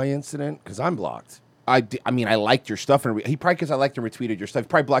my incident because I'm blocked. I mean, I liked your stuff, and he probably because I liked and retweeted your stuff. He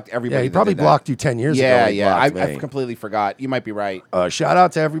probably blocked everybody. Yeah, he that probably did that. blocked you 10 years ago. Yeah, He yeah. blocked I me. completely forgot. You might be right. Shout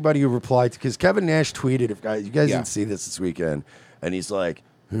out to everybody who replied because Kevin Nash tweeted. If you guys Yeah. didn't see this weekend, and he's like,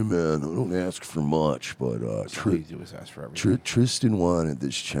 "Hey man, I don't ask for much, but all you do is ask for everything." Tristan wanted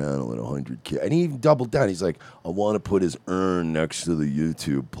this channel at 100K, and he even doubled down. He's like, "I want to put his urn next to the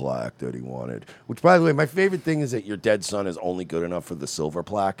YouTube plaque that he wanted." Which, by the way, my favorite thing is that your dead son is only good enough for the silver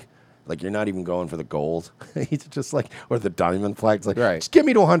plaque. Like you're not even going for the gold. He's just like, or the diamond plaque. It's like, just give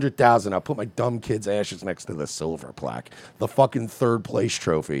me to 100,000. I'll put my dumb kid's ashes next to the silver plaque, the fucking third place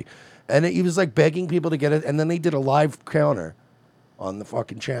trophy. And he was like begging people to get it. And then they did a live counter on the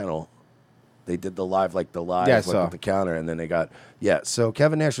fucking channel. They did the live with the counter, and then they got So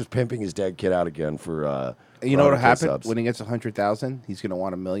Kevin Nash was pimping his dead kid out again for. You know what'll happen subs. when he gets 100,000? He's gonna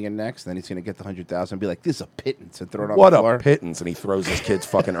want $1 million next. Then he's gonna get the 100,000 and be like, "This is a pittance," and throw it on What the a floor. pittance! And he throws his kid's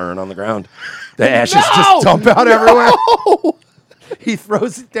fucking urn on the ground. The ashes just dump out everywhere. He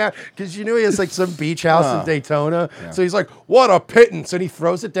throws it down because he has like some beach house in Daytona. Yeah. So he's like, "What a pittance!" And he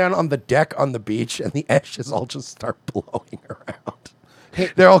throws it down on the deck on the beach, and the ashes all just start blowing around.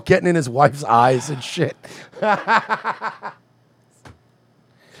 They're all getting in his wife's eyes and shit.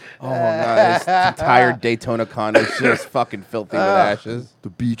 Oh my god, his entire Daytona condo is just fucking filthy with ashes. The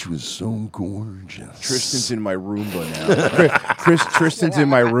beach was so gorgeous. Tristan's in my Roomba now. Tristan's in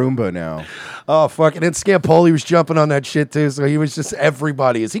my Roomba now. Oh, fuck. And then Scampoli was jumping on that shit, too. So he was just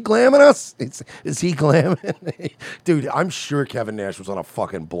everybody. Is he glamming us? Is he glamming? Dude, I'm sure Kevin Nash was on a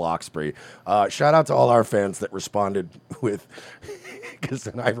fucking block spree. Shout out to all our fans that responded with, because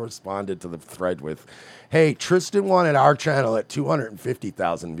then I responded to the thread with, "Hey, Tristan wanted our channel at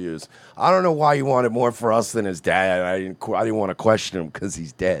 250,000 views. I don't know why he wanted more for us than his dad. I didn't want to question him because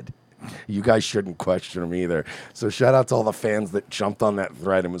he's dead. You guys shouldn't question him either." So shout out to all the fans that jumped on that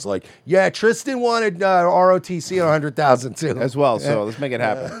thread and was like, "Yeah, Tristan wanted ROTC at 100,000 too." As well, so let's make it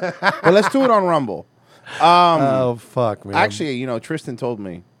happen. But let's do it on Rumble. Oh, fuck, man. Actually, Tristan told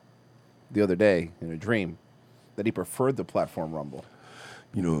me the other day in a dream that he preferred the platform Rumble.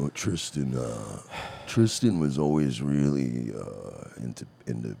 Tristan was always really into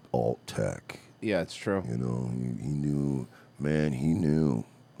alt tech. Yeah, it's true. He knew, man,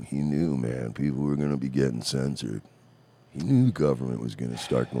 people were going to be getting censored. He knew the government was going to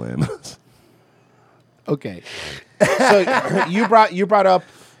start glamming us. Okay. So you brought up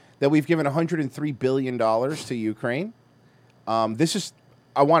that we've given $103 billion to Ukraine. I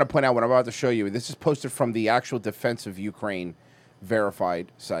want to point out what I'm about to show you. This is posted from the actual Defense of Ukraine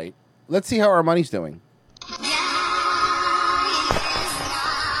verified site. Let's see how our money's doing.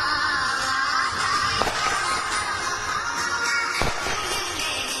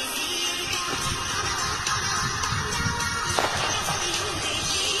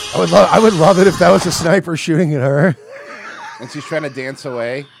 I would love it if that was a sniper shooting at her. And she's trying to dance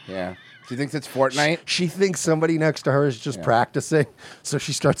away. Yeah. She thinks it's Fortnite. She thinks somebody next to her is just practicing, so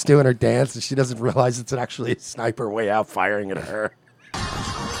she starts doing her dance, and she doesn't realize it's actually a sniper way out firing at her.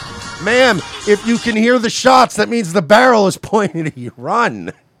 Ma'am, if you can hear the shots, that means the barrel is pointing at you.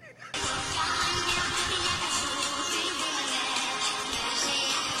 Run.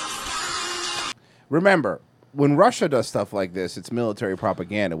 Remember, when Russia does stuff like this, it's military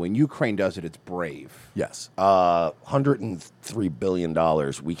propaganda. When Ukraine does it, it's brave. Yes. $103 billion.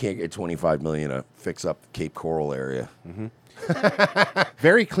 We can't get $25 million to fix up the Cape Coral area. Mm-hmm.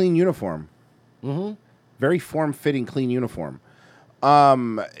 Very clean uniform. Mm-hmm. Very form-fitting, clean uniform.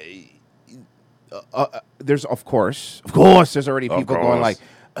 There's, of course, there's already people going like,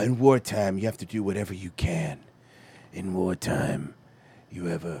 in wartime, you have to do whatever you can. In wartime, you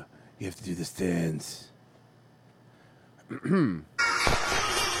have to do this dance.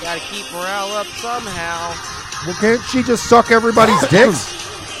 Gotta keep morale up somehow. Well, can't she just suck everybody's dicks?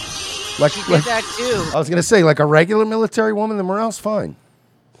 She did that too. I was going to say, like a regular military woman, the morale's fine.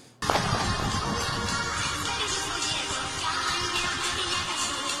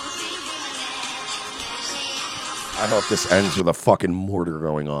 I hope this ends with a fucking mortar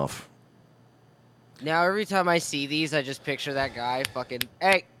going off. Now every time I see these, I just picture that guy fucking,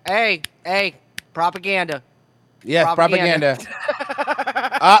 hey, propaganda. Yeah, propaganda.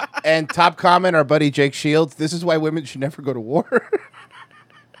 And top comment, our buddy Jake Shields. This is why women should never go to war.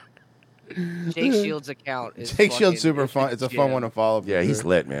 Jake Shields' account is Jake Shields super fun. It's a fun one to follow. Yeah, he's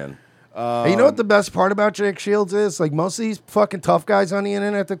lit, man. Hey, you know what the best part about Jake Shields is? Like most of these fucking tough guys on the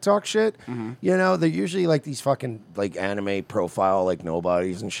internet that talk shit, you know, they're usually like these fucking like anime profile like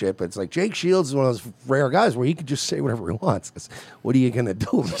nobodies and shit. But it's like Jake Shields is one of those rare guys where he can just say whatever he wants. 'Cause what are you gonna do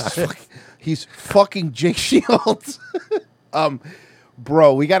about it? He's fucking Jake Shields.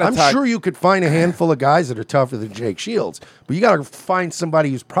 Bro, we gotta. I'm talk. sure you could find a handful of guys that are tougher than Jake Shields, but you gotta find somebody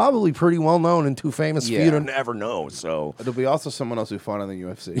who's probably pretty well known and too famous for you to never know. So there'll be also someone else who fought in the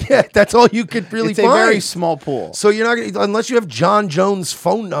UFC. yeah, that's all you could really It's find. a very small pool. So you're not gonna, unless you have John Jones'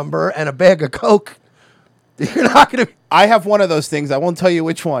 phone number and a bag of coke. You're not gonna. I have one of those things. I won't tell you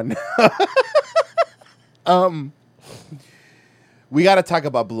which one. We got to talk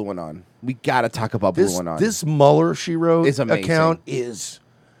about Blue Anon. We got to talk about Blue Anon. This Mueller, she wrote, is amazing. account is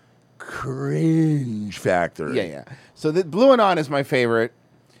cringe factor. Yeah. So the Blue Anon is my favorite.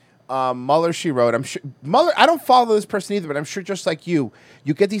 Mueller, she wrote. I'm sure Mueller. I don't follow this person either, but I'm sure just like you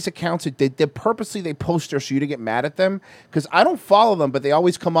get these accounts that they purposely they post there so you to get mad at them because I don't follow them, but they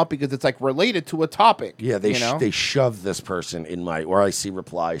always come up because it's like related to a topic. Yeah, they you know? they shove this person in my where I see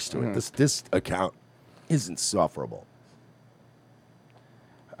replies to it. This account is insufferable.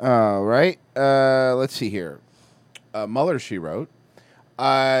 Right. Let's see here. Mueller, she wrote.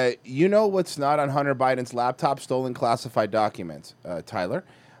 You know what's not on Hunter Biden's laptop? Stolen classified documents, Tyler.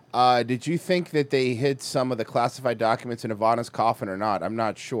 Did you think that they hid some of the classified documents in Ivana's coffin or not? I'm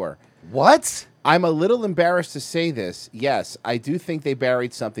not sure. What? I'm a little embarrassed to say this. Yes, I do think they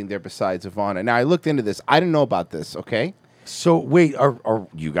buried something there besides Ivana. Now, I looked into this. I didn't know about this, okay? So, wait, are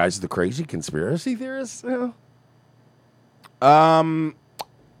you guys the crazy conspiracy theorists?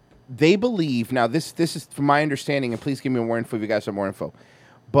 They believe, now this is from my understanding, and please give me more info if you guys have more info,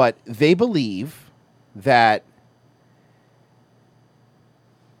 but they believe that,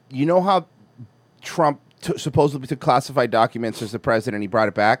 you know how Trump supposedly took classified documents as the president, he brought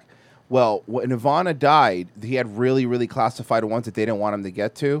it back? Well, when Ivana died, he had really, really classified ones that they didn't want him to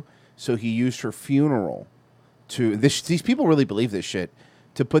get to, so he used her funeral to, these people really believe this shit,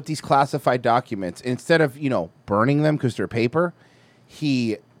 to put these classified documents, instead of, burning them because they're paper,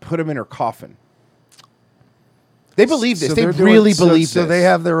 he put them in her coffin. They believe this. So they they're really doing, believe so this. they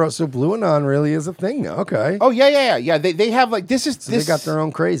have their so Blue Anon really is a thing now. Okay. Oh yeah. They have like this is So this. they got their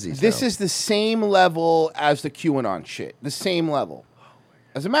own crazies. This now. is the same level as the QAnon shit. The same level.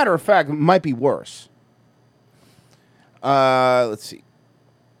 As a matter of fact, it might be worse. Let's see.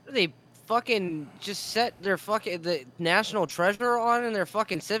 They fucking just set their the national treasure on in their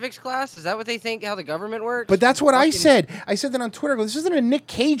fucking civics class? Is that what they think? How the government works? But that's what I Fucking- said. I said that on Twitter. I go, this isn't a Nick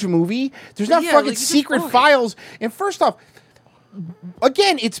Cage movie. There's not Yeah, fucking like, it's just secret fine. files. And first off,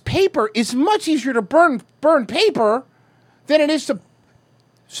 again, it's paper. It's much easier to burn paper than it is to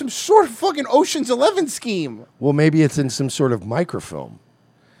some sort of fucking Ocean's 11 scheme. Well, maybe it's in some sort of microfilm.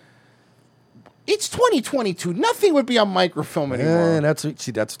 It's 2022. Nothing would be on microfilm anymore. That's what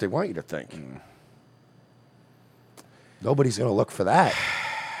they want you to think. Nobody's going to look for that.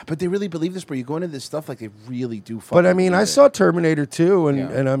 But they really believe this, bro. You go into this stuff like they really do. But I mean, I believe it. saw Terminator 2, and, Yeah.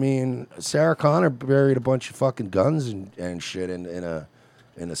 and I mean, Sarah Connor buried a bunch of fucking guns and shit in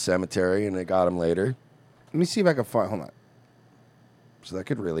a cemetery, and they got him later. Let me see if I can find. Hold on. So that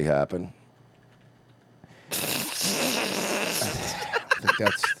could really happen. I think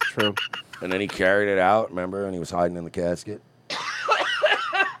that's true. And then he carried it out, remember? And he was hiding in the casket.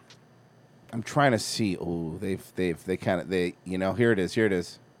 I'm trying to see. Oh, they here it is. Here it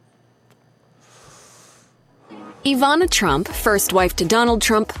is. Ivana Trump, first wife to Donald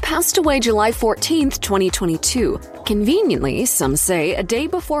Trump, passed away July 14th, 2022. Conveniently, some say, a day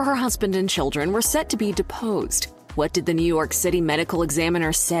before her husband and children were set to be deposed. What did the New York City medical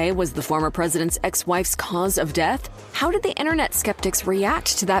examiner say was the former president's ex-wife's cause of death? How did the internet skeptics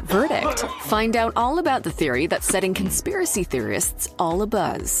react to that verdict? Find out all about the theory that's setting conspiracy theorists all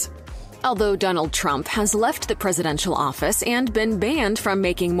abuzz. Although Donald Trump has left the presidential office and been banned from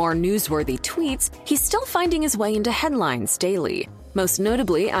making more newsworthy tweets, he's still finding his way into headlines daily. Most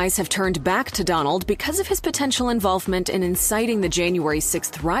notably, eyes have turned back to Donald because of his potential involvement in inciting the January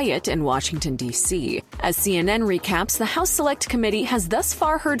 6th riot in Washington, D.C. As CNN recaps, the House Select Committee has thus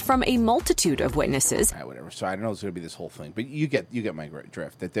far heard from a multitude of witnesses. Whatever. So I don't know it's going to be this whole thing, but you get my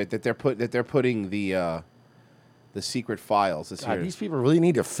drift. That they're putting the secret files. Let's God, hear it. these people really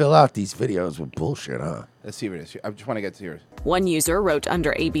need to fill out these videos with bullshit, huh? Let's see what it is. I just want to get to yours. One user wrote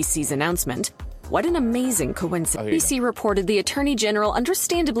under ABC's announcement, "What an amazing coincidence." ABC reported the Attorney General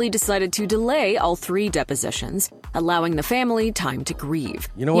understandably decided to delay all 3 depositions, allowing the family time to grieve.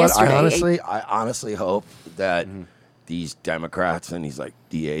 You know what? Yesterday, I honestly hope that these Democrats and these like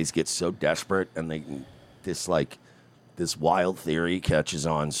DAs get so desperate and this wild theory catches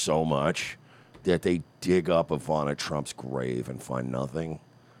on so much that they dig up Ivana Trump's grave and find nothing,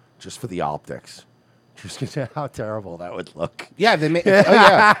 just for the optics. Just how terrible that would look. Yeah, they made. Oh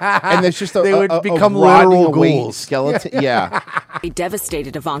yeah, and there's just they would become rotting literal away ghouls. skeleton. Yeah. A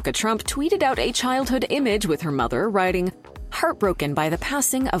devastated Ivanka Trump tweeted out a childhood image with her mother, writing, "Heartbroken by the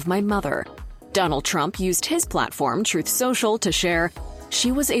passing of my mother." Donald Trump used his platform, Truth Social, to share,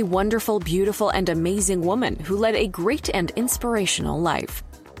 "She was a wonderful, beautiful, and amazing woman who led a great and inspirational life."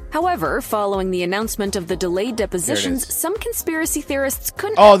 However, following the announcement of the delayed depositions, some conspiracy theorists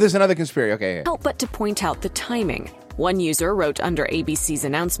couldn't Oh, there's another conspiracy. Okay. help but to point out the timing. One user wrote under ABC's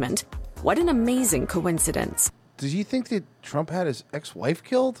announcement, "What an amazing coincidence." Does you think that Trump had his ex-wife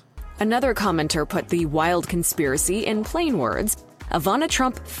killed? Another commenter put the wild conspiracy in plain words. Ivana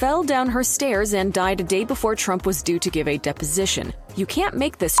Trump fell down her stairs and died a day before Trump was due to give a deposition. You can't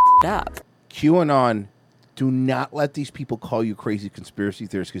make this up. QAnon, do not let these people call you crazy conspiracy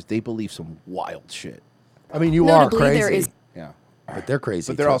theorists because they believe some wild shit. I mean, you Notably, are crazy. there is- Yeah. But they're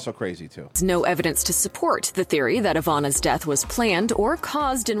crazy. But they're too. also crazy too. There's no evidence to support the theory that Ivana's death was planned or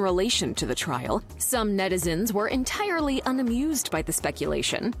caused in relation to the trial. Some netizens were entirely unamused by the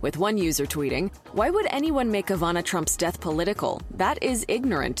speculation, with one user tweeting, "Why would anyone make Ivana Trump's death political? That is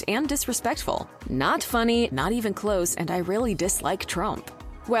ignorant and disrespectful. Not funny, not even close, and I really dislike Trump."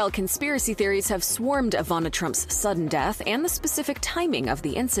 While conspiracy theories have swarmed Ivana Trump's sudden death and the specific timing of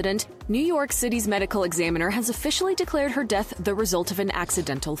the incident, New York City's medical examiner has officially declared her death the result of an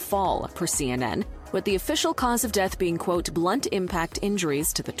accidental fall, per CNN, with the official cause of death being, quote, blunt impact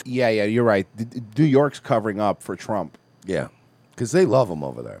injuries to the... Yeah, you're right. New York's covering up for Trump. Yeah, because they love him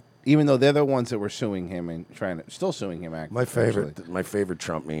over there. Even though they're the ones that were suing him and still suing him. My favorite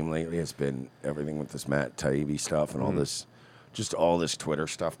Trump meme lately has been everything with this Matt Taibbi stuff and all this. Just all this Twitter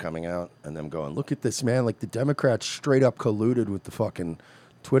stuff coming out and them going, look at this, man. Like the Democrats straight up colluded with the fucking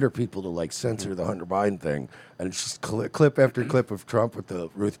Twitter people to like censor the Hunter Biden thing. And it's just clip after clip of Trump with the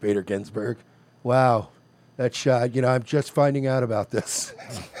Ruth Bader Ginsburg. Wow. That shot, I'm just finding out about this.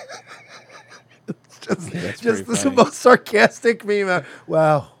 It's just the most sarcastic meme.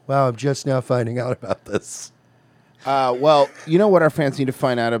 Wow, I'm just now finding out about this. Well, you know what our fans need to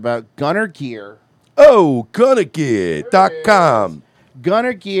find out about? Gunner Gear. Oh, gunnergear.com.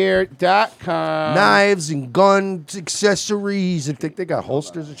 Gunnergear.com. Knives and guns, accessories. I think they got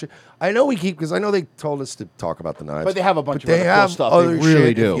holsters and shit. I know because I know they told us to talk about the knives. But they have a bunch of they other cool have stuff. Other They really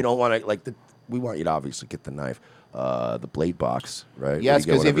shit. do. If you don't want to, we want you to obviously get the knife. The blade box, right? Yes,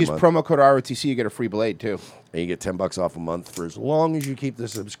 because if you use promo code ROTC, you get a free blade, too. And you get $10 off a month for as long as you keep the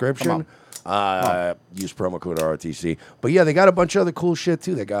subscription. Use promo code ROTC. But yeah, they got a bunch of other cool shit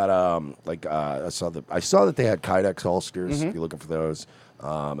too. They got I saw that they had Kydex holsters. If you're looking for those,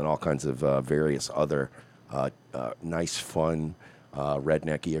 and all kinds of various other nice, fun,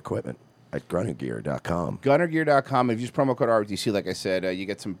 rednecky equipment at gunnergear.com. Gunnergear.com. If you use promo code ROTC, like I said, you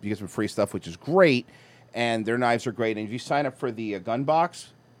get some free stuff, which is great. And their knives are great. And if you sign up for the gun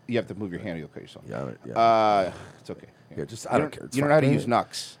box, you have to move your hand. You'll cut yourself. Yeah. It's okay. Yeah, I don't care. You don't know how to use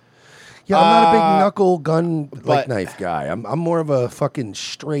knucks. Yeah, I'm not a big knuckle gun knife guy. I'm more of a fucking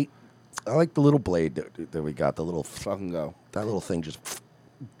straight. I like the little blade that we got. The little fucking go. That little thing just.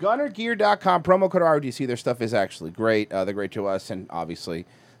 Gunnergear.com. Promo code ROTC. Their stuff is actually great. They're great to us, and obviously,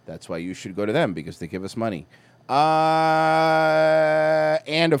 that's why you should go to them because they give us money.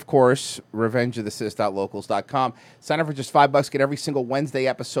 And of course, revengeofthesis.locals.com. Sign up for just $5. Get every single Wednesday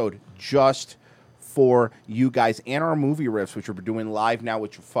episode just for you guys and our movie riffs, which we're doing live now,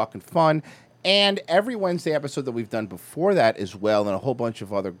 which are fucking fun. And every Wednesday episode that we've done before that as well, and a whole bunch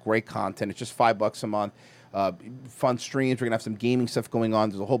of other great content. It's just $5 a month. Fun streams. We're going to have some gaming stuff going on.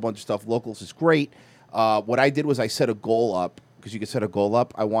 There's a whole bunch of stuff. Locals is great. What I did was I set a goal up, because you can set a goal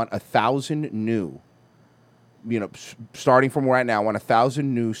up. I want 1,000 new. Starting from right now, I want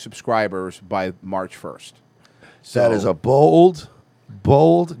 1,000 new subscribers by March 1st. So That is a bold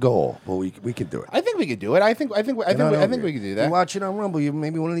goal. But we can do it. I think we could do it. I think we can do that. You watch it on Rumble. You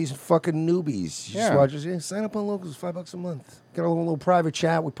maybe one of these fucking newbies. You Yeah. just watch it. Sign up on Locals. $5 a month. Get a little private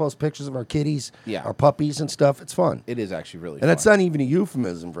chat. We post pictures of our kitties, our puppies and stuff. It's fun. It is actually really And fun. that's not even a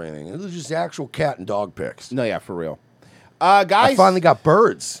euphemism for anything. It's just actual cat and dog pics. No, yeah, for real. Guys, I finally got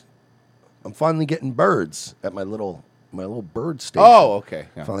birds. I'm finally getting birds at my little bird station. Oh, okay.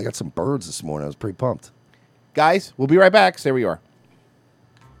 Yeah. Finally got some birds this morning. I was pretty pumped. Guys, we'll be right back. Stay where you are.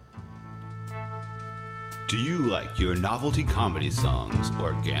 Do you like your novelty comedy songs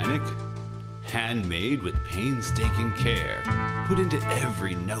organic? Handmade with painstaking care, put into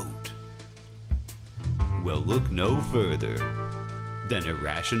every note? Well, look no further than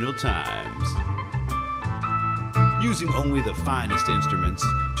Irrational Times. using only the finest instruments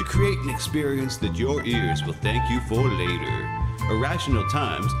to create an experience that your ears will thank you for later. Irrational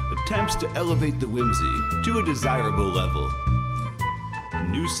Times attempts to elevate the whimsy to a desirable level.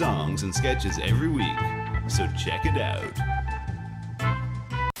 New songs and sketches every week, so check it out.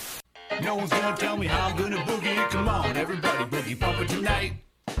 No one's gonna tell me how I'm gonna boogie. Come on, everybody boogie bumper tonight.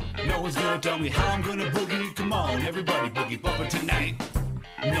 No one's gonna tell me how I'm gonna boogie. Come on, everybody boogie bumper tonight.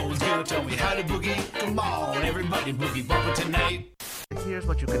 No one's gonna tell me how to boogie. Come on, everybody boogie bumper tonight. Here's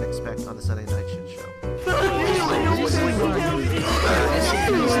what you can expect on the Sunday Night Shit Show.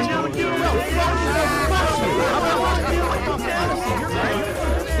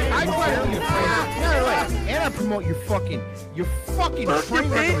 And I promote your fucking train wreck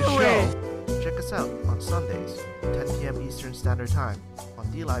of a show. Check us out on Sundays, 10 p.m. Eastern Standard Time on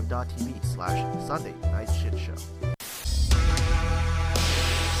DLive.tv/Sunday Night Shit Show.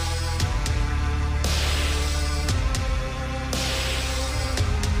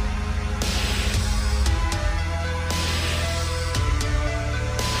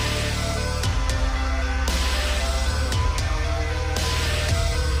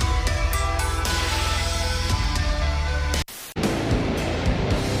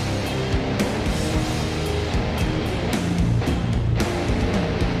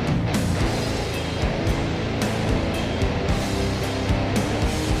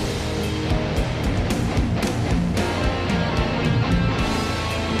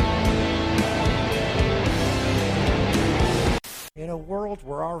 In a world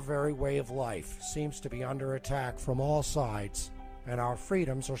where our very way of life seems to be under attack from all sides, and our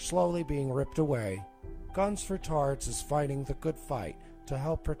freedoms are slowly being ripped away, Guns for Tards is fighting the good fight to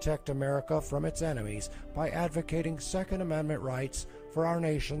help protect America from its enemies by advocating Second Amendment rights for our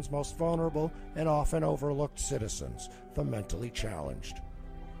nation's most vulnerable and often overlooked citizens, the mentally challenged.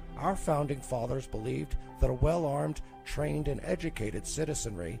 Our founding fathers believed that a well-armed, trained, and educated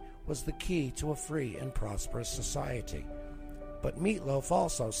citizenry was the key to a free and prosperous society. But Meatloaf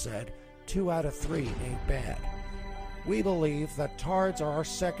also said 2 out of 3 ain't bad. We believe that Tards are our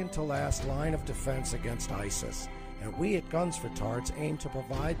second-to-last line of defense against ISIS, and we at Guns for Tards aim to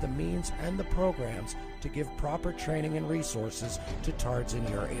provide the means and the programs to give proper training and resources to Tards in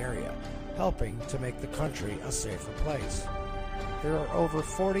your area, helping to make the country a safer place. There are over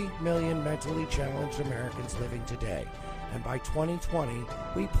 40 million mentally challenged Americans living today, and by 2020,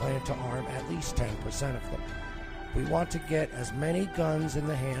 we plan to arm at least 10% of them. We want to get as many guns in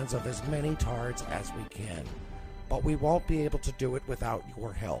the hands of as many Tards as we can, but we won't be able to do it without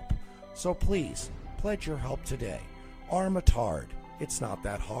your help. So please, pledge your help today. Arm a Tard. It's not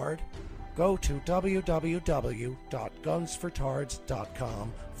that hard. Go to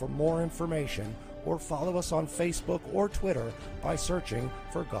www.gunsfortards.com for more information, or follow us on Facebook or Twitter by searching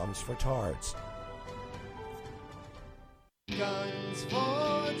for Guns for Tards.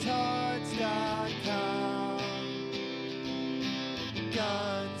 Gunsfortards.com.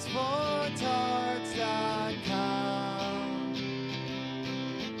 Gunsfortards.com.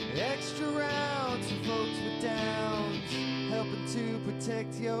 Extra rounds for folks with downs, helping to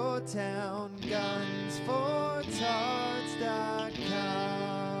protect your town.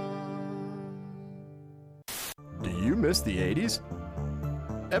 Gunsfortards.com. Do you miss the 80s?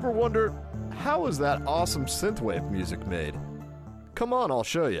 Ever wonder, how is that awesome synthwave music made? Come on, I'll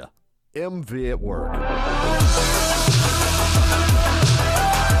show you. MV at Work.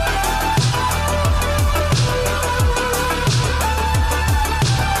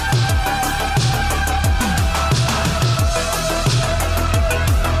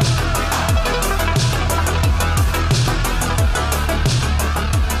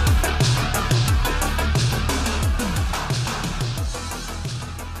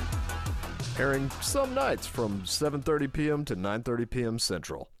 Airing some nights from 7:30 p.m. to 9:30 p.m.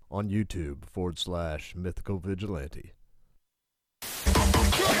 Central on YouTube/Mythical Vigilante.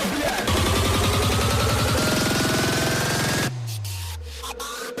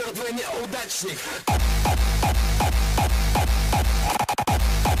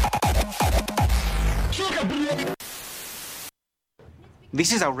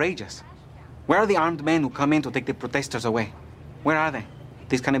 This is outrageous. Where are the armed men who come in to take the protesters away? Where are they?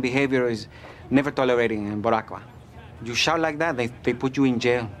 This kind of behavior is never tolerated in Boracua. You shout like that, they put you in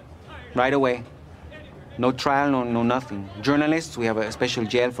jail right away. No trial, no nothing. Journalists, we have a special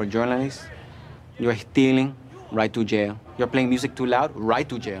jail for journalists. You're stealing, right to jail. You're playing music too loud, right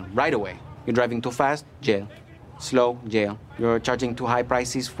to jail, right away. You're driving too fast, jail. Slow, jail. You're charging too high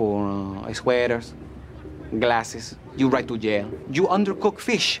prices for sweaters, glasses, you right to jail. You undercook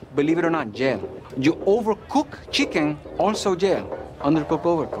fish, believe it or not, jail. You overcook chicken, also jail. Undercook,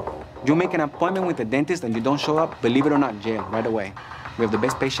 overcook. You make an appointment with the dentist and you don't show up, believe it or not, jail right away. We have the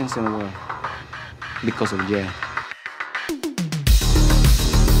best patients in the world because of jail.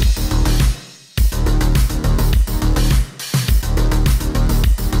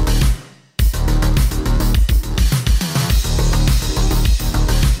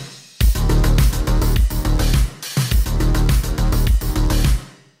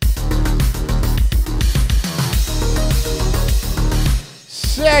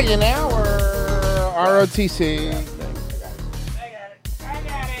 Second hour, ROTC.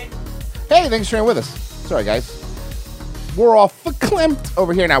 Hey, thanks for staying with us. Sorry, guys. We're all verklempt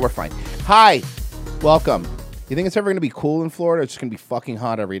over here. Now we're fine. Hi. Welcome. You think it's ever going to be cool in Florida? It's just going to be fucking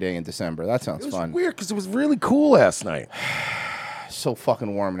hot every day in December. That sounds fun. Weird, because it was really cool last night. So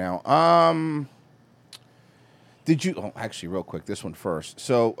fucking warm now. Did you... Oh, actually, real quick, this one first.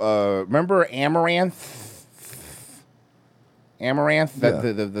 So, remember Amaranth? Amaranth,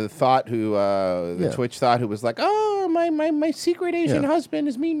 the thought who, Twitch thought who was like, oh, my secret Asian husband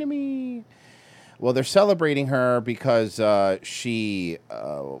is mean to me. Well, they're celebrating her because she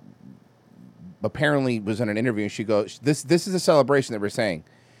apparently was in an interview and she goes, this is a celebration that we're saying.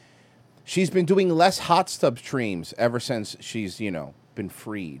 She's been doing less hot tub streams ever since she's, been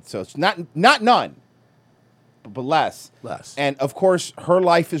freed. So it's not none. But less. And, of course, her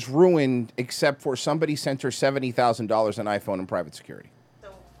life is ruined except for somebody sent her $70,000 an iPhone and private security.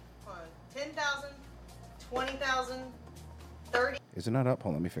 So, 10,000, 20,000, 30. Is it not up?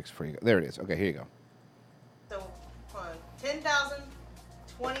 Hold on, let me fix it for you. There it is. Okay, here you go. So, 10,000,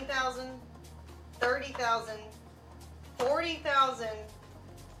 20,000, 30,000, 40,000,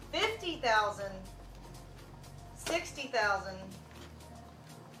 50,000, 60,000.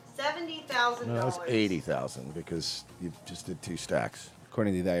 $70,000. No, it's 80,000 because you just did 2 stacks.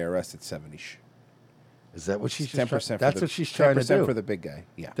 According to the IRS, it's 70. Is that what she's 10%? That's what she's trying to do for the big guy.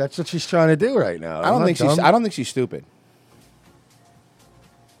 Yeah, that's what she's trying to do right now. I don't think she's stupid.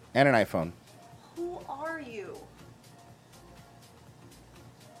 And an iPhone. Who are you?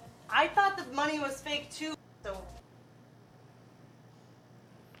 I thought the money was fake too. So.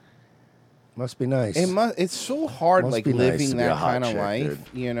 Must be nice. It's so hard, Must like be nice living to be a that hot kind of chick,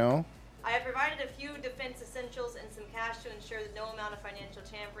 life, dude. I have provided a few defense essentials and some cash to ensure that no amount of financial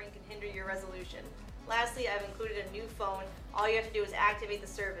tampering can hinder your resolution. Lastly, I've included a new phone. All you have to do is activate the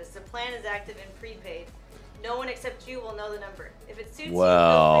service. The plan is active and prepaid. No one except you will know the number. If it suits you,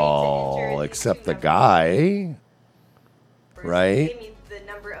 feel free to enter except the guy, right? Gave me the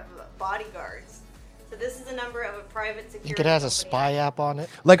number of bodyguards. So this is the number of a private security. You could have a spy app on it.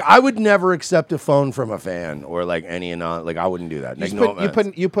 Like, I would never accept a phone from a fan or like any like I wouldn't do that.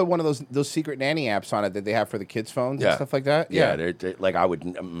 You put one of those secret nanny apps on it that they have for the kids' phones and stuff like that. Yeah, like I would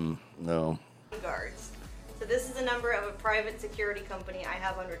no. Guards. So this is the number of a private security company I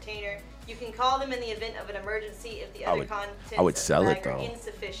have on retainer. You can call them in the event of an emergency if the other contents I would sell of it, the bag are though.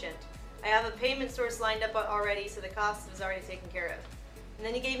 insufficient. I have a payment source lined up already, so the cost is already taken care of. And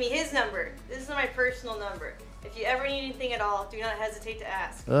then he gave me his number. This is my personal number. If you ever need anything at all, do not hesitate to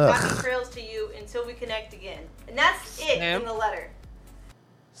ask. Copy trails to you until we connect again. And that's it in the letter.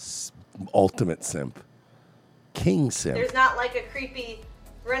 Ultimate simp. King simp. There's not like a creepy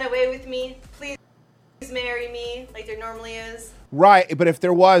run away with me, please marry me, like there normally is. Right, but if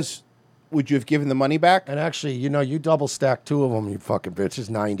there was, would you have given the money back? And actually, you double stack 2 of them, you fucking bitch.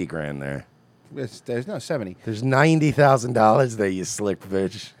 There's 90 grand there. There's no 70. There's $90,000 there, you slick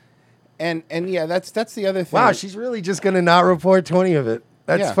bitch. And yeah, that's the other thing. Wow, she's really just gonna not report 20 of it.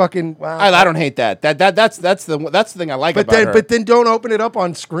 That's fucking wow. I don't hate that. That's the thing I like about her. But then don't open it up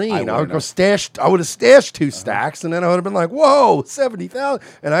on screen. I would have stashed 2 stacks, and then I would have been like, whoa, 70,000,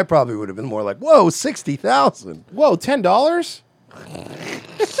 and I probably would have been more like, whoa, 60,000. Whoa, $10.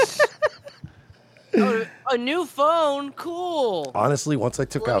 A new phone, cool. Honestly, once I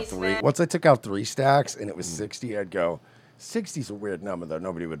took out 3 stacks and it was 60, I'd go, 60's a weird number though.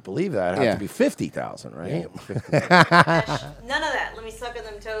 Nobody would believe that. It'd have to be 50,000, right? None of that. Let me suck on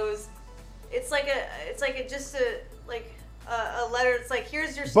them toes. It's like just a letter. It's like,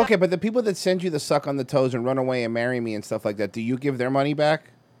 here's your stuff. Okay, but the people that send you the suck on the toes and run away and marry me and stuff like that, do you give their money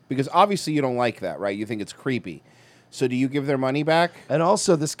back? Because obviously you don't like that, right? You think it's creepy. So do you give their money back? And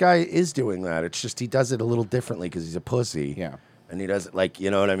also, this guy is doing that. It's just he does it a little differently because he's a pussy. Yeah. And he does it like,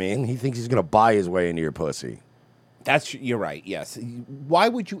 you know what I mean? He thinks he's going to buy his way into your pussy. You're right, yes. Why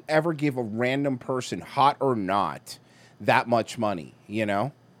would you ever give a random person, hot or not, that much money,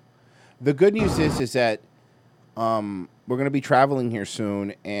 The good news is that we're going to be traveling here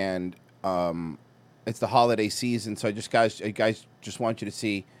soon, and it's the holiday season, so guys just want you to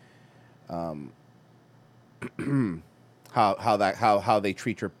see How they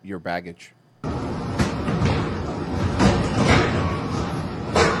treat your baggage.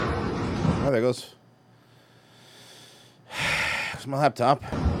 Oh, there goes. There's my laptop.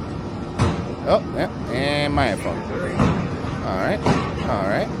 Oh, yeah, and my iPhone. All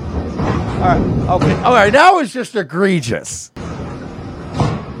right. Okay. All right. That was just egregious.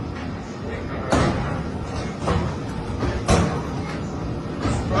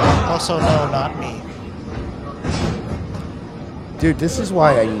 Also, no, not me. Dude, this is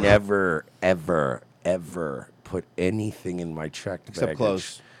why I never, ever, ever put anything in my checked Except baggage.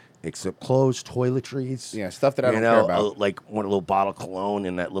 clothes. Except clothes, toiletries. Yeah, stuff that I don't care about. Like one little bottle of cologne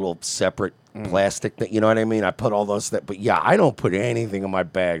in that little separate plastic thing. You know what I mean? I put all those that, but yeah, I don't put anything in my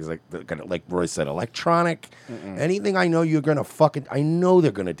bags like Roy said, electronic. Anything I know you're gonna I know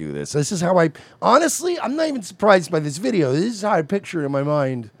they're gonna do this. This is how honestly, I'm not even surprised by this video. This is how I picture it in my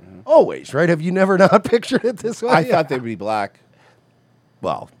mind. Always, right? Have you never not pictured it this way? I thought they'd be black.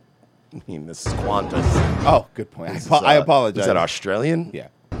 Well, I mean, this is Qantas. Oh, good point. I apologize. Is that Australian? Yeah.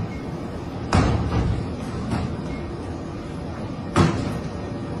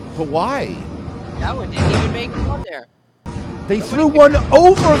 But why? That one didn't even make it on there. They threw one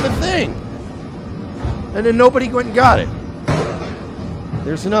over the thing, and then nobody went and got it.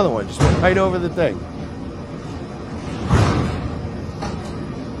 There's another one, just went right over the thing.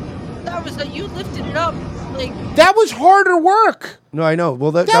 That was you lifted it up. Like, that was harder work. No, I know.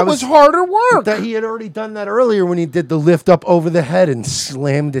 Well, that was harder work. That he had already done that earlier when he did the lift up over the head and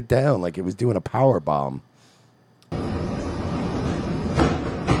slammed it down like it was doing a power bomb.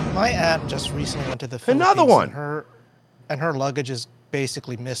 My aunt just recently went to the Philippines. Another one. And her luggage is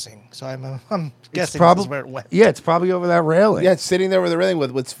basically missing. So I'm guessing probably this is where it went. Yeah, it's probably over that railing. Yeah, it's sitting there over the railing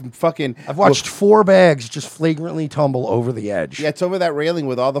with fucking. I've watched 4 bags just flagrantly tumble over the edge. Yeah, it's over that railing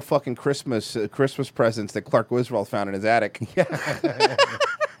with all the fucking Christmas presents that Clark Griswold found in his attic. Yeah.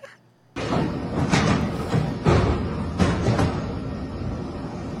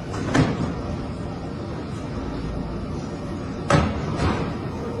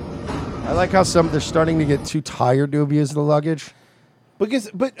 I like how they're starting to get too tired to abuse the luggage.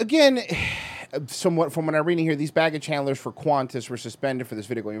 But again, somewhat from what I'm reading here, these baggage handlers for Qantas were suspended for this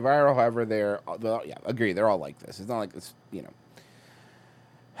video going viral. However, agree, they're all like this. It's not like this, you know.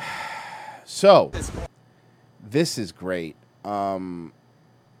 So, this is great. This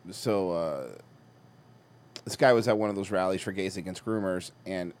guy was at one of those rallies for Gays Against Groomers,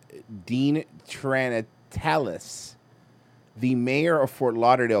 and Dean Tranatalis, the mayor of Fort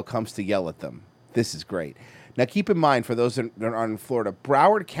Lauderdale, comes to yell at them. This is great. Now, keep in mind, for those that are in Florida,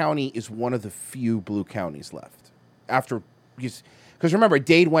 Broward County is one of the few blue counties left. Because remember,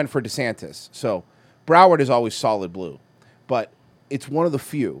 Dade went for DeSantis, so Broward is always solid blue. But it's one of the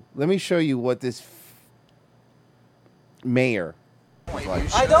few. Let me show you what this mayor is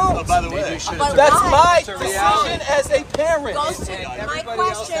like. I don't. Oh, by the way, that's my decision as a parent. My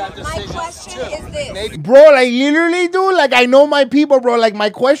question is this. Bro, like literally, dude, like I know my people, bro. Like my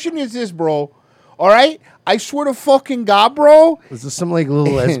question is this, bro. All right? I swear to fucking God, bro. Was this some like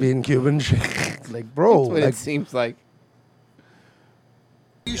little lesbian Cuban shit? Like, bro. That's what it seems like.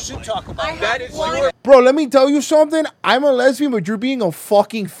 You should talk about that. Is your Bro, let me tell you something. I'm a lesbian, but you're being a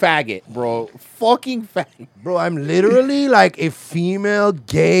fucking faggot, bro. Fucking faggot. Bro, I'm literally like a female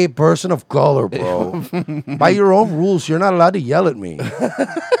gay person of color, bro. By your own rules, you're not allowed to yell at me.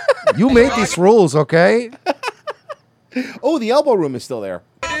 You made these rules, okay? Oh, the elbow room is still there.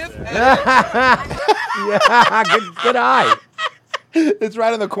 Yeah, good eye. It's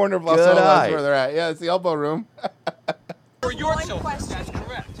right in the corner of Los Good Angeles eye. where they're at. Yeah, it's the elbow room. for your children. That's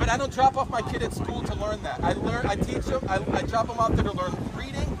correct. But I don't drop off my kid at school to learn that. I teach them. I drop them out there to learn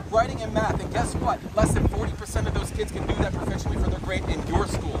reading, writing, and math. And guess what? Less than 40% of those kids can do that professionally for their grade in your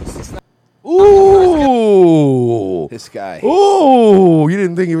schools. It's not Ooh. This guy. Ooh. You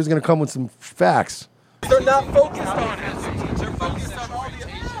didn't think he was going to come with some facts. They're not focused on it. They're focused on all the.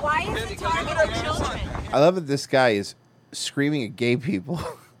 Why is the target our children? I love that this guy is screaming at gay people.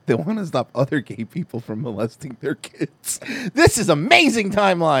 They want to stop other gay people from molesting their kids. This is amazing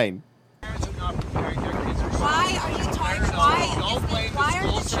timeline. Why are you targeting? Why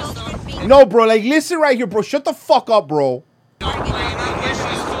are the children being? No, bro. Like, listen right here, bro. Shut the fuck up, bro.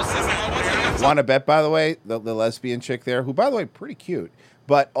 Want to bet, by the way, the lesbian chick there, who, by the way, pretty cute,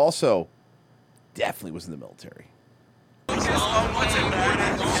 but also definitely was in the military.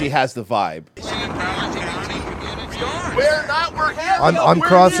 She has the vibe. We're not. We're here. I'm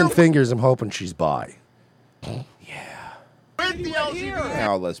crossing fingers. I'm hoping she's bi. Yeah,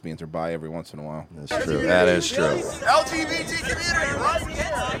 all lesbians are bi every once in a while. That's true. That is true. LGBT community, right?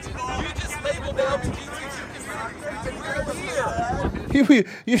 You just labeled the LGBT community.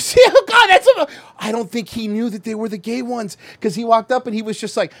 You see? Oh God, that's. I don't think he knew that they were the gay ones because he walked up and he was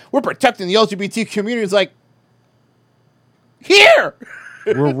just like, "We're protecting the LGBT community." It's like, here.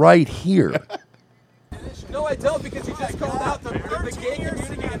 We're right here. No, I don't, because you just called out the gay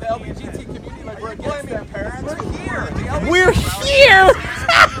community and the LGBT community like we're against them. We're here.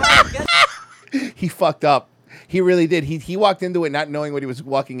 He fucked up. He really did. He walked into it not knowing what he was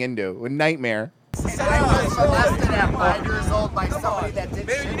walking into. A nightmare. I was molested at 5 years old by somebody that did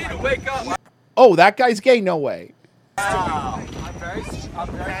shit. You need to wake up. Oh, that guy's gay? No way.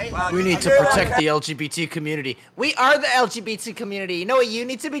 We need to protect the LGBT community. We are the LGBT community. You know what you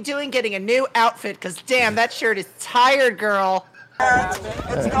need to be doing? Getting a new outfit, because damn, that shirt is tired, girl.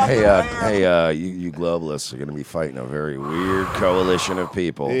 Hey, you globalists are going to be fighting a very weird coalition of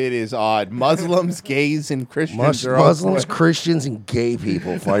people. It is odd. Muslims, gays, and Christians are all Muslims, Christians, and gay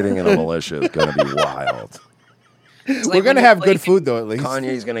people fighting in a militia is going to be wild. We're going to have good food, though, at least.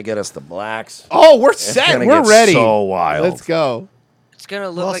 Kanye's going to get us the blacks. Oh, we're It's set. gonna We're get ready. So wild. Let's go. It's gonna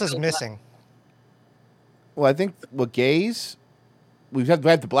Who look else like is the missing? Well, I think gays. We have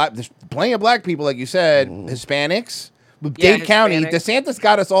the black. There's plenty of black people, like you said. Hispanics. Yeah, Dade County. Hispanics. DeSantis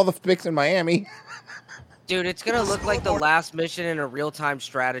got us all the fix in Miami. Dude, it's gonna look like the last mission in a real-time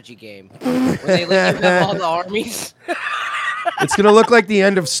strategy game, where they let you have all the armies. It's going to look like the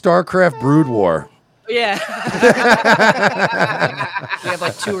end of StarCraft Brood War. Yeah. We have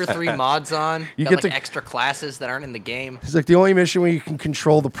like 2 or 3 mods on. You Got, get like to- extra classes that aren't in the game. It's like the only mission where you can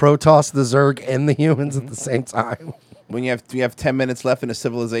control the Protoss, the Zerg, and the humans at the same time. When you have 10 minutes left in a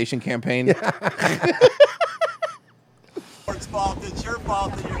civilization campaign. It's your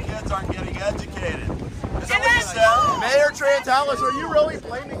fault that your kids aren't getting educated. Is that what you said? Mayor Trantalis, are you really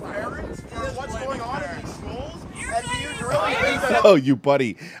blaming parents for what's going on in these schools? And do you really think that... Oh, you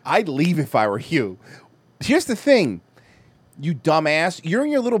buddy. I'd leave if I were you. Here's the thing. You dumbass. You're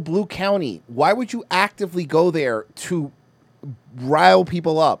in your little blue county. Why would you actively go there to rile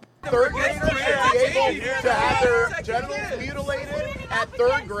people up? Third graders should be able to have their genitals mutilated at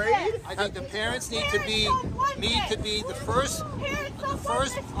third grade? I think the parents need to be the first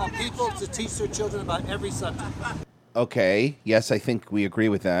people to teach their children about every subject. Okay. Yes, I think we agree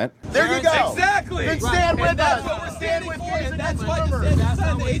with that. There you go. Exactly. Then stand Right. with That's us. what we're Stand standing with for, gays and and that's why consumers. DeSantis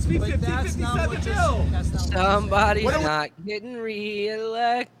signed the HB 5057 bill. Somebody's not getting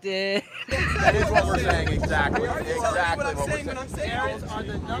reelected. That is what we're saying, exactly. Exactly Exactly what I'm saying. When I'm saying Parents are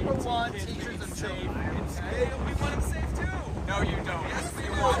the #1 teachers of change. we want them safe too. No, you don't. Yes, we do.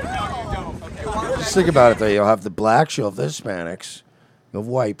 No, you don't. Okay. Just think about it, though. You'll have the blacks, you'll have the Hispanics, you have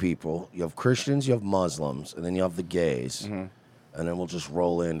white people, you have Christians, you have Muslims, and then you have the gays. Mm-hmm. And then we'll just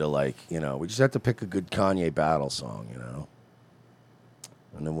roll into, like, we just have to pick a good Kanye battle song,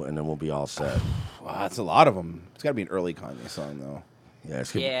 And then we'll be all set. Wow, that's a lot of them. It's got to be an early Kanye song, though. Yeah,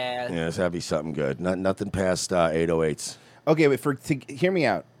 it's Yeah. got to be something good. Nothing past 808s. Okay, but hear me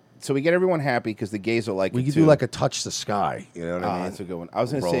out. So we get everyone happy because the gays are like We it could too. do like a Touch the Sky. You know what I mean? That's a good one. I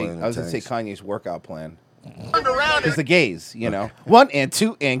was gonna Roll say in the say tanks. Kanye's workout plan. Turned around Because the gays, 1 and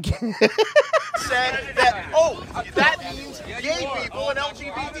 2 and. said that, that means gay people and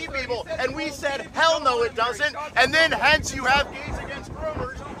LGBT people. And we said, hell no, it doesn't. And then hence you have Gays Against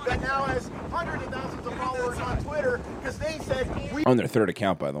Groomers that now has hundreds of thousands of followers on Twitter because they said, On their third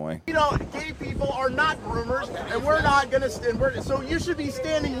account, by the way. gay people are not groomers and we're not going to stand. So you should be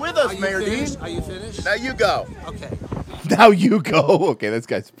standing with us, Mayor Dean. Are you finished? Now you go. Okay. Now you go. Okay, this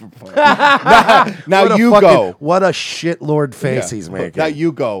guy's. now What a you fucking- go. What a shitlord face Yeah. he's making. Now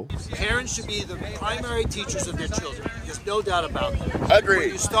you go. Parents should be the primary teachers of their children. There's no doubt about that. Agreed. When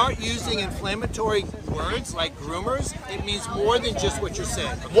you start using inflammatory words like groomers, it means more than just what you're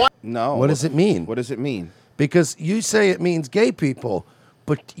saying. No. What does it mean? What does it mean? Because you say it means gay people,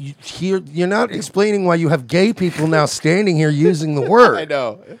 but you're not explaining why you have gay people now standing here using the word. I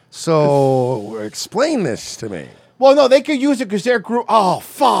know. So explain this to me. Well, no, they could use it because they're group. Oh,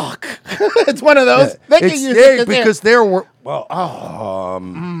 fuck. It's one of those. They could It's use they, it because they're well.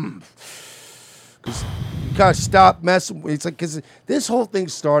 Because you gotta stop messing. It's like because this whole thing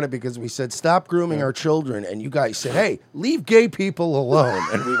started because we said stop grooming our children, and you guys said, "Hey, leave gay people alone,"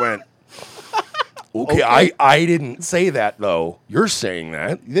 and we went. Okay, I didn't say that though. You're saying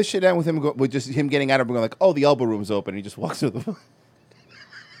that. This should end with just him getting out of it and going like, "Oh, the elbow room's open." He just walks through the.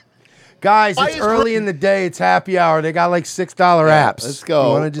 Guys, it's early in the day. It's happy hour. They got like $6 apps. Let's go.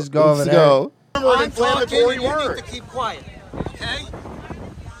 You want to just go over there? Go. I'm talking, you need to keep quiet. Okay?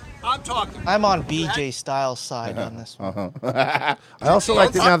 I'm talking. I'm on BJ Styles' side on this one. I also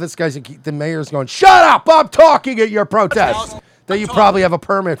like that now this guy's the mayor's going, shut up, I'm talking at your protest that you probably have a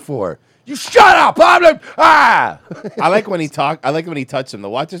permit for. You shut up! Ah! I like when he talked. I like when he touched him.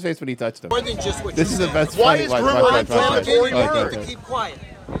 Watch his face when he touched him. More than just what This you is the did. best. Why funny- is watch, Bruno watch, I'm watch, watch, talking? watch, You watch, need watch, to watch. keep quiet,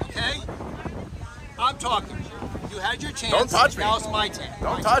 okay? I'm talking. You had your chance. Don't touch me. Now it's my turn.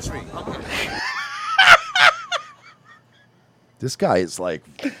 Don't touch me. Okay. This guy is like,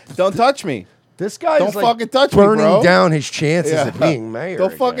 don't touch me. This guy Don't is like fucking touch me, burning bro. down his chances of being mayor.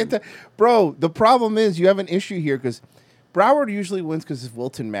 Don't again. fucking, bro. The problem is you have an issue here because Broward usually wins because of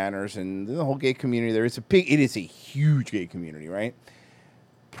Wilton Manors and the whole gay community. It is a huge gay community, right?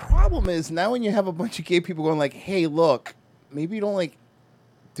 Problem is now when you have a bunch of gay people going like, "Hey, look, maybe you don't like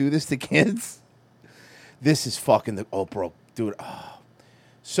do this to kids." This is fucking bro, dude. Oh.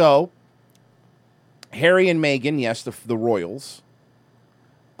 So Harry and Meghan, yes, the royals.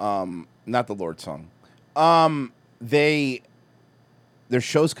 Not the Lord song. Their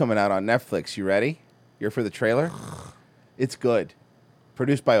show's coming out on Netflix. You ready? You here for the trailer? It's good.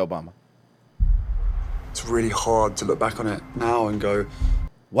 Produced by Obama. It's really hard to look back on it now and go,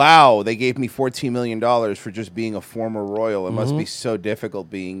 wow, they gave me $14 million for just being a former royal. It must Mhm. be so difficult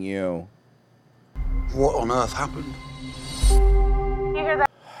being you. what on earth happened? You hear that?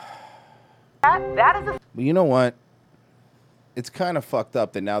 That is a But you know what? It's kind of fucked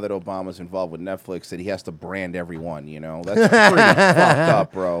up that now that Obama's involved with Netflix that he has to brand everyone, you know? That's pretty fucked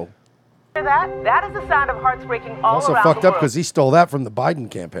up, bro. hear that? That is the sound of hearts breaking all Also around fucked the up world. because he stole that from the Biden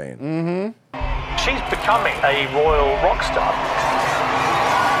campaign. Mm-hmm. She's becoming a royal rock star.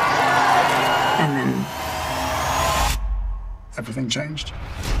 And then everything changed.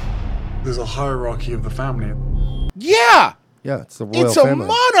 There's a hierarchy of the family. Yeah! Yeah, it's the royal It's a family.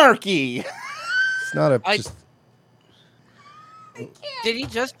 monarchy! It's not a just. Did he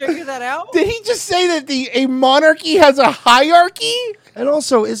just figure that out? Did he just say that a monarchy has a hierarchy? And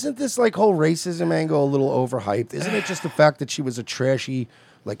also, isn't this like whole racism angle a little overhyped? Isn't it just the fact that she was a trashy,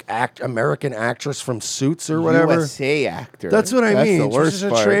 like American actress from Suits or whatever? USA actor. That's what I That's mean. the She was worst just a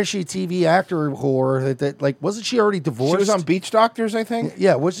part. trashy TV actor whore. That like wasn't she already divorced? She was on Beach Doctors, I think.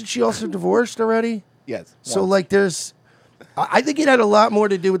 Yeah, wasn't she also divorced already? Yes. So once. like, there's. I think it had a lot more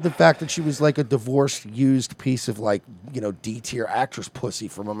to do with the fact that she was like a divorced, used piece of like D-tier actress pussy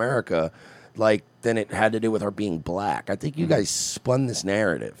from America, like than it had to do with her being black. I think you guys spun this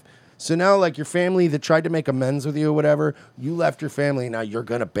narrative. So now, like your family that tried to make amends with you or whatever, you left your family. Now you're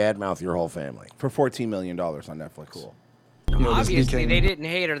gonna badmouth your whole family for $14 million on Netflix. Cool. Obviously, they didn't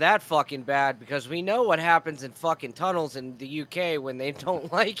hate her that fucking bad because we know what happens in fucking tunnels in the UK when they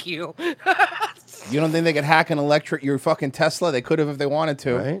don't like you. You don't think they could hack and electric your fucking Tesla? They could have if they wanted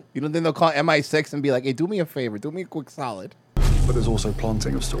to. Right. You don't think they'll call MI6 and be like, hey, do me a favor. Do me a quick solid. But there's also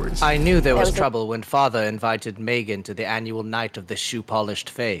planting of stories. I knew there was trouble when father invited Megan to the annual night of the shoe-polished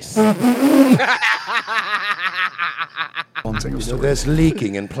face. Planting of stories. There's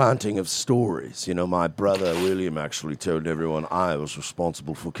leaking and planting of stories. My brother William actually told everyone I was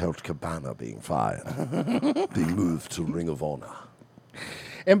responsible for Colt Cabana being fired, being moved to Ring of Honor.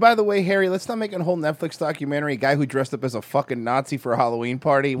 And by the way, Harry, let's not make a whole Netflix documentary. A guy who dressed up as a fucking Nazi for a Halloween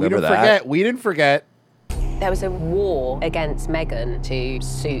party. We Remember didn't that? forget. We didn't forget. There was a war against Meghan to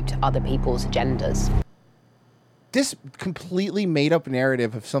suit other people's agendas. This completely made up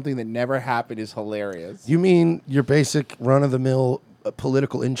narrative of something that never happened is hilarious. You mean your basic run-of-the-mill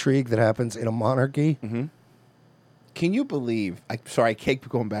political intrigue that happens in a monarchy? Mm-hmm. Can you believe? I keep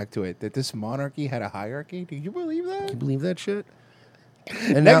going back to it. That this monarchy had a hierarchy. Do you believe that? Can you believe that shit?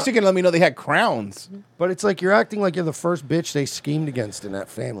 And next you're gonna let me know they had crowns. But it's like you're acting like you're the first bitch they schemed against in that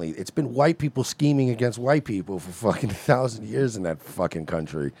family. It's been white people scheming against white people for fucking 1,000 years in that fucking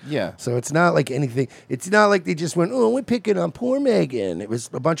country. Yeah. So it's not like anything. It's not like they just went, oh, we're picking on poor Megan. It was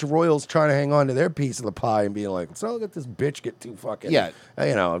a bunch of royals trying to hang on to their piece of the pie and being like, let's not let this bitch get too fucking,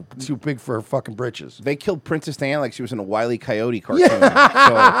 too big for her fucking britches. They killed Princess Diana like she was in a Wile E. Coyote cartoon.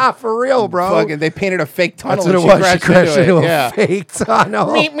 Yeah, for real, bro. Fucking, they painted a fake tunnel. That's what and it was. She crashed into into it. a Yeah. fake tunnel.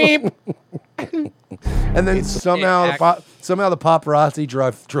 Meep meep. And then somehow the paparazzi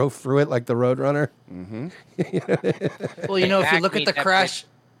drove through it like the Roadrunner. Mm-hmm. Well, if you look at the Netflix. crash.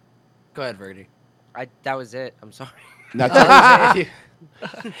 Go ahead, Verdi. That was it. I'm sorry.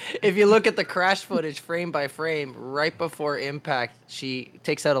 If you look at the crash footage frame by frame, right before impact, she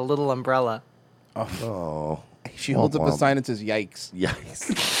takes out a little umbrella. Oh. She holds up a sign that says "Yikes."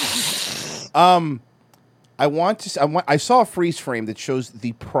 Yikes. I saw a freeze frame that shows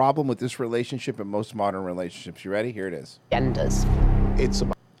the problem with this relationship and most modern relationships. You ready? Here it is. Genders. It's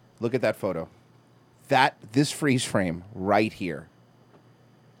about. Look at that photo. This freeze frame right here.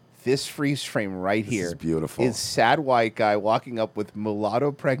 This freeze frame right here is beautiful. Is sad white guy walking up with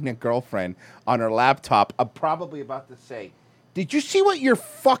mulatto pregnant girlfriend on her laptop, probably about to say, Did you see what your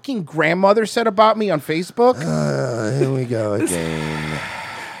fucking grandmother said about me on Facebook? Here we go again.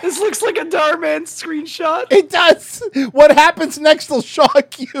 This looks like a Darman screenshot. It does. What happens next will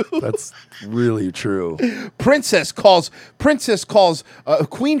shock you. That's really true. Queen calls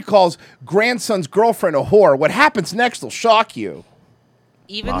grandson's girlfriend a whore. What happens next will shock you.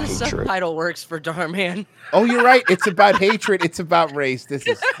 Even the subtitle works for Darman. Oh, you're right. It's about hatred. It's about race.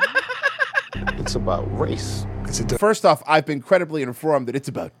 It's about race. First off, I've been credibly informed that it's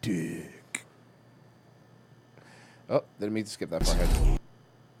about dick. Oh, didn't mean to skip that far ahead.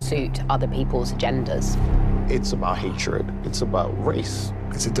 Suit other people's agendas. It's about hatred. It's about race.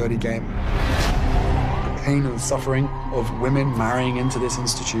 It's a dirty game. The pain and suffering of women marrying into this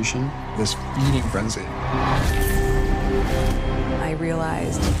institution, this feeding frenzy. I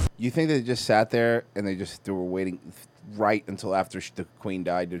realized. You think they just sat there and they were waiting right until after the Queen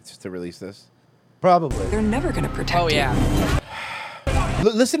died to release this? Probably. They're never going to protect you. Oh, yeah.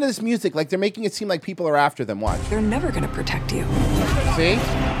 Listen to this music. Like, they're making it seem like people are after them. Watch. They're never going to protect you. See?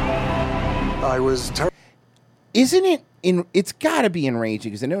 I was Isn't it it's got to be enraging,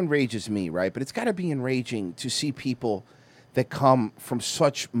 because I know it enrages me, right? But it's got to be enraging to see people that come from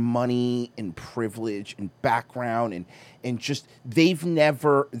such money and privilege and background and just they don't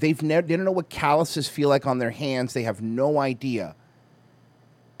know what calluses feel like on their hands. They have no idea.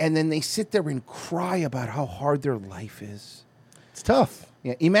 And then they sit there and cry about how hard their life is. It's tough.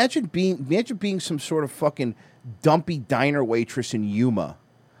 Yeah, imagine being some sort of fucking dumpy diner waitress in Yuma,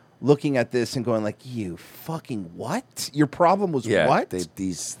 looking at this and going like, "You fucking what? Your problem was what?"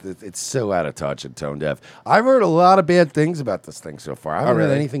 It's so out of touch and tone deaf. I've heard a lot of bad things about this thing so far. I haven't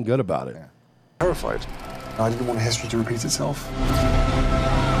heard anything good about it. Yeah. Terrified. I didn't want history to repeat itself.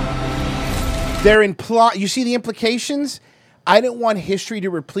 You see the implications? I didn't want history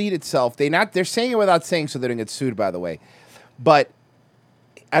to repeat itself. They're saying it without saying, so they don't get sued, by the way. But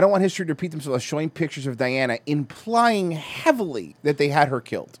I don't want history to repeat themselves, showing pictures of Diana, implying heavily that they had her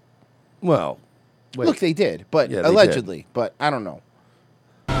killed. Well, look, they did, but Yeah, they allegedly. But I don't know.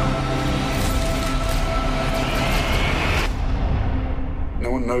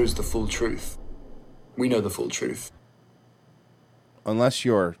 No one knows the full truth. We know the full truth. Unless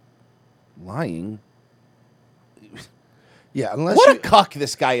you're lying. Yeah, unless what a cuck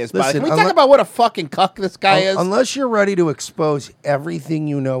this guy is. Listen, Can we talk about what a fucking cuck this guy is? Unless you're ready to expose everything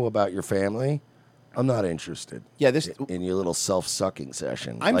you know about your family, I'm not interested. Yeah, in your little self-sucking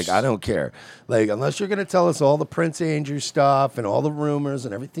session. I'm I don't care. Like, unless you're gonna tell us all the Prince Andrew stuff and all the rumors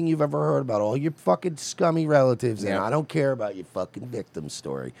and everything you've ever heard about all your fucking scummy relatives, and Yeah. I don't care about your fucking victim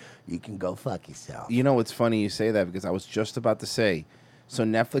story. You can go fuck yourself. You know, it's funny you say that, because I was just about to say, so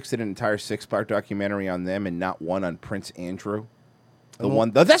Netflix did an entire 6-part documentary on them and not one on Prince Andrew.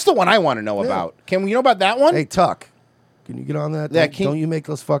 That's the one I want to know about. Can we know about that one? Hey, Tuck, can you get on that? Yeah, Don't you make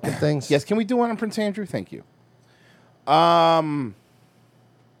those fucking things? Yes, can we do one on Prince Andrew? Thank you.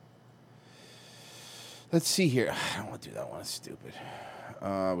 Let's see here. I don't want to do that one. It's stupid.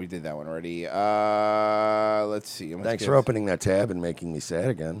 We did that one already. Let's see. Thanks for opening that tab and making me sad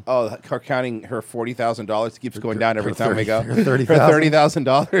again. Oh, her counting her $40,000 keeps going down every her time we go. Her Her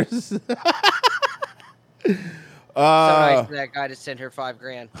 $30,000. So nice for that guy to send her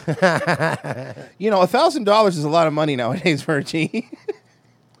 $5,000. You know, $1,000 is a lot of money nowadays, Virgie.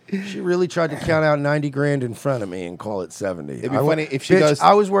 She really tried to count out 90 grand in front of me and call it 70. It'd be funny if she goes.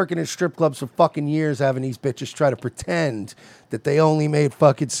 I was working in strip clubs for fucking years, having these bitches try to pretend that they only made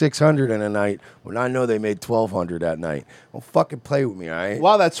fucking 600 in a night when I know they made 1,200 that night. Don't fucking play with me, all right?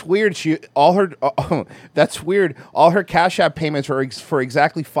 Wow, that's weird. That's weird. All her Cash App payments are for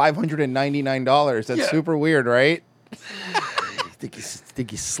exactly $599. That's super weird, right?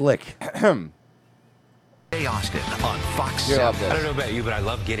 think you're slick. Jay Austen on Fox You 7. love this. I don't know about you, but I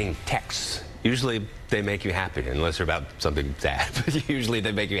love getting texts. Usually they make you happy, unless they're about something sad. But usually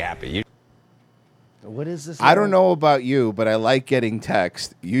they make you happy. What is this? I don't know about you, but I like getting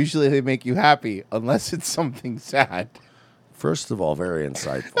text. Usually they make you happy, unless it's something sad. First of all, very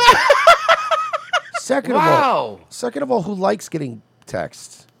insightful. Second Wow. of all, who likes getting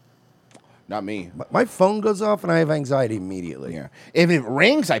texts? Not me. My phone goes off and I have anxiety immediately. Yeah. If it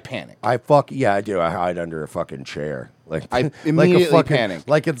rings, I panic. I do. I hide under a fucking chair. Like I immediately panic.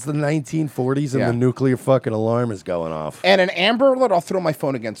 Like it's the 1940s and Yeah. the nuclear fucking alarm is going off. And an Amber Alert, I'll throw my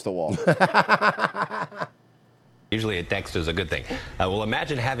phone against the wall. Usually a text is a good thing. Well,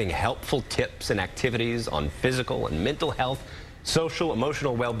 imagine having helpful tips and activities on physical and mental health, social,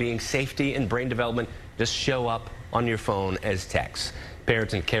 emotional well-being, safety, and brain development just show up on your phone as text.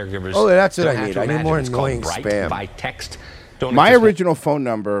 Parents and caregivers. Oh, that's what don't I have need. to I need imagine. more It's called annoying Right spam. by text. Don't My just- original phone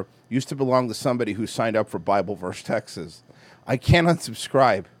number used to belong to somebody who signed up for Bible verse texts. I can't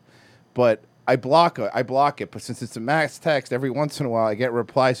unsubscribe, but I block it. But since it's a mass text, every once in a while I get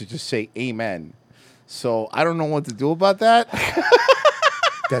replies that just say amen. So I don't know what to do about that.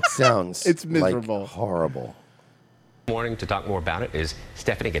 That sounds it's miserable. Like horrible. Morning to talk more about it is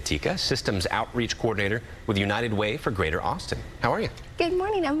Stephanie Gatica, Systems Outreach Coordinator with United Way for Greater Austin. How are you? Good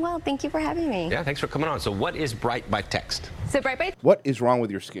morning. I'm well. Thank you for having me. Yeah, thanks for coming on. So what is Bright by Text? So Bright by What is wrong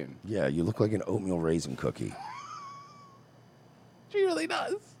with your skin? Yeah, you look like an oatmeal raisin cookie. She really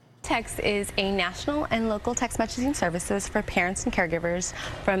does. Text is a national and local text messaging services for parents and caregivers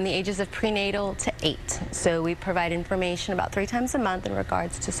from the ages of prenatal to 8. So we provide information about 3 times a month in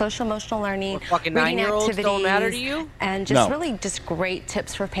regards to social emotional learning, fucking reading 9-year-olds activities, don't matter to you? and just really just great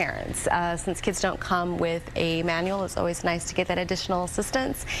tips for parents. Since kids don't come with a manual, it's always nice to get that additional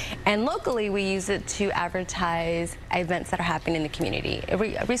assistance. And locally, we use it to advertise events that are happening in the community.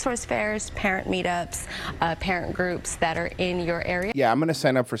 Resource fairs, parent meetups, parent groups that are in your area. Yeah, I'm going to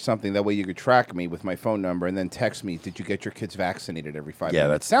sign up for something. That way you could track me with my phone number and then text me, did you get your kids vaccinated every 5 minutes? Yeah,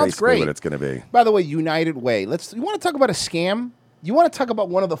 that's Sounds basically great. what it's going to be. By the way, United Way. You want to talk about a scam? You want to talk about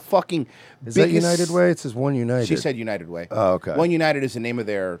one of the fucking Is biggest... that United Way? It says One United. She said United Way. Oh, okay. One United is the name of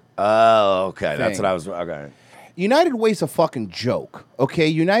their... Oh, okay. That's thing. what I was... Okay. United Way's a fucking joke, okay?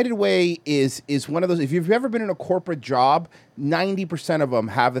 United Way is one of those... If you've ever been in a corporate job, 90% of them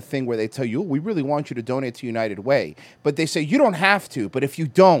have a thing where they tell you, we really want you to donate to United Way. But they say, you don't have to, but if you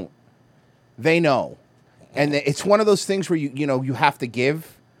don't, they know. And it's one of those things where you have to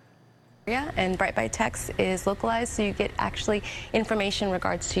give. Yeah, and Bright by Text is localized, so you get actually information in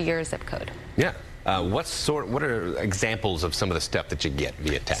regards to your zip code. Yeah. What are examples of some of the stuff that you get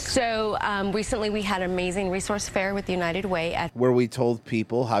via text? So recently we had an amazing resource fair with United Way at Where we told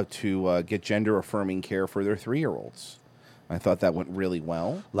people how to get gender-affirming care for their 3-year-olds. I thought that went really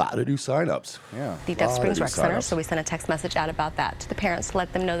well. A lot of new signups. Yeah. the Deaf Springs Rec Center, so we sent a text message out about that to the parents to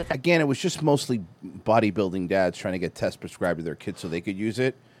let them know that. Again, it was just mostly bodybuilding dads trying to get tests prescribed to their kids so they could use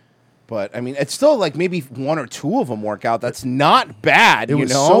it. But, I mean, it's still like maybe 1 or 2 of them work out. That's not bad, It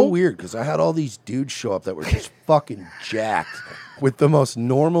was so weird because I had all these dudes show up that were just fucking jacked with the most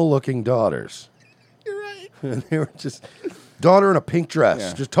normal-looking daughters. You're right. And they were just... Daughter in a pink dress,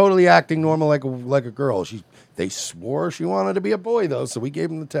 Yeah. just totally acting normal like a girl. They swore she wanted to be a boy, though, so we gave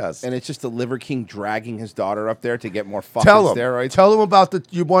him the test. And it's just the Liver King dragging his daughter up there to get more fucking steroids. Tell him about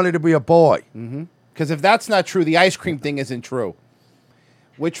you wanted to be a boy. Mm-hmm. Because if that's not true, the ice cream thing isn't true.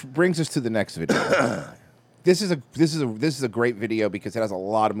 Which brings us to the next video. This is a great video because it has a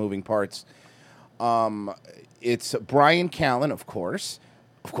lot of moving parts. It's Brian Callen, of course.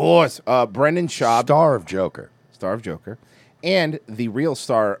 Brendan Schaub, star of Joker, and the real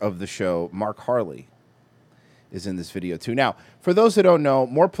star of the show, Mark Harley, is in this video too. Now, for those that don't know,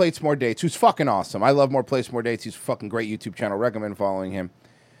 More Plates, More Dates, who's fucking awesome. I love More Plates, More Dates. He's a fucking great YouTube channel. Recommend following him.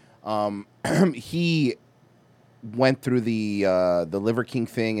 He went through the Liver King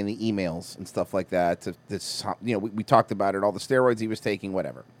thing and the emails and stuff like that. We talked about it, all the steroids he was taking,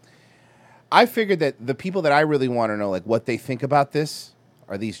 whatever. I figured that the people that I really want to know, like, what they think about this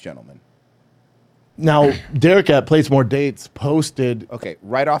are these gentlemen. Now, Derek at Plates More Dates posted. Okay,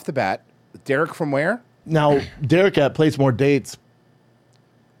 right off the bat, Derek from where? Now, Derek at Plates More Dates.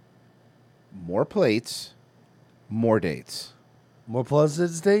 More plates, more dates. More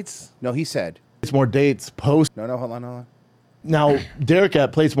Pleasant dates? No, he said. Plates More Dates post. No, hold on. Now, Derek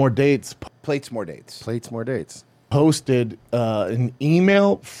at Plates More Dates. Plates More Dates. Plates More Dates. Posted an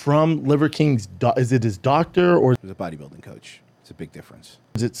email from Liver King's. Is it his doctor or? He's a bodybuilding coach. It's a big difference.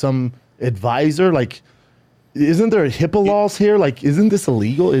 Is it some advisor? Like, isn't there HIPAA laws here? Like, isn't this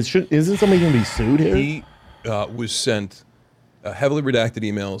illegal? Isn't somebody going to be sued here? He was sent heavily redacted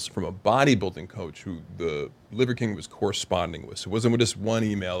emails from a bodybuilding coach who the Liver King was corresponding with. So it wasn't just one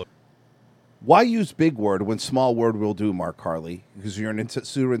email. Why use big word when small word will do, Mark Harley? Because you're an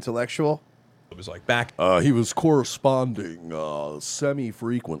super intellectual? It was like back. He was corresponding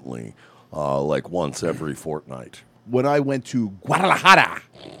semi-frequently, like once every fortnight. When I went to Guadalajara.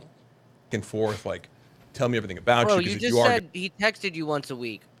 Back and forth, like, tell me everything about Bro, you. you Because just you are said he texted you once a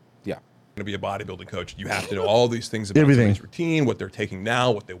week. Yeah. Going to be a bodybuilding coach. You have to know all these things about Everything. somebody's routine, what they're taking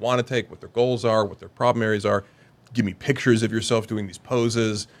now, what they want to take, what their goals are, what their problem areas are. Give me pictures of yourself doing these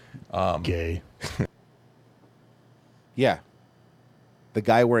poses. Gay. Yeah. The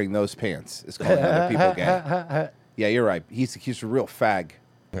guy wearing those pants is calling other people gay. Yeah, you're right. He's a real fag.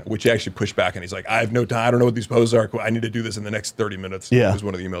 Which he actually pushed back, and he's like, I have no time. I don't know what these poses are. I need to do this in the next 30 minutes. Yeah. It was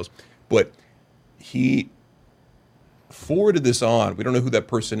one of the emails. But he forwarded this on. We don't know who that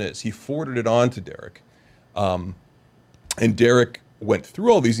person is. He forwarded it on to Derek. And Derek went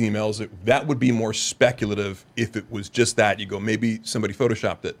through all these emails, that would be more speculative if it was just that. You go, maybe somebody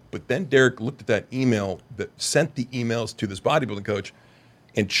photoshopped it. But then Derek looked at that email that sent the emails to this bodybuilding coach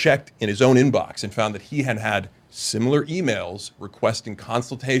and checked in his own inbox and found that he had similar emails requesting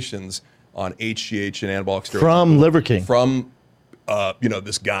consultations on HGH and anabolic steroids. From Liver King. From,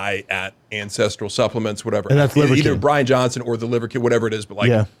 this guy at Ancestral Supplements, whatever. And that's Liver Either King. Brian Johnson or the Liver King, whatever it is.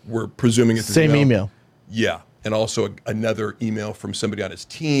 But we're presuming it's his Same email. Yeah. And also another email from somebody on his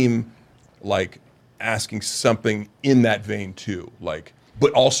team, asking something in that vein too.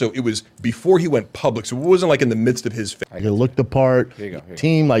 But also it was before he went public, so it wasn't in the midst of his. I looked the part.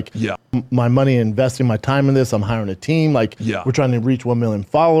 Team, my money, investing my time in this. I'm hiring a team. We're trying to reach 1 million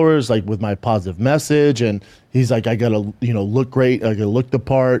followers. With my positive message, and he's like, I gotta, look great. I gotta look the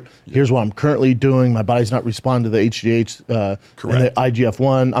part. Here's what I'm currently doing. My body's not responding to the HGH and the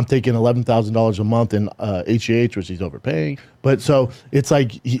IGF-1. I'm taking $11,000 a month in HGH, which he's overpaying. But so it's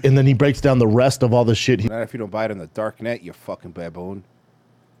and then he breaks down the rest of all the shit Not if you don't buy it on the dark net, you fucking baboon.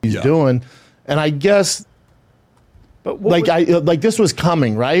 he's doing, and I guess, but this was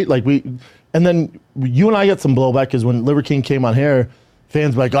coming, right? And then you and I got some blowback because when Liver King came on here,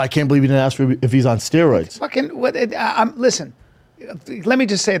 fans were like, "Oh, I can't believe he didn't ask for if he's on steroids." Listen, let me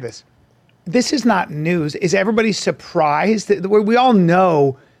just say this: this is not news. Is everybody surprised? We all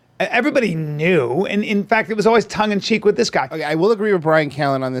know. Everybody knew, and in fact, it was always tongue in cheek with this guy. Okay, I will agree with Brian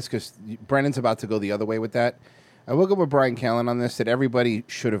Callen on this because Brennan's about to go the other way with that. I will go with Brian Callen on this that everybody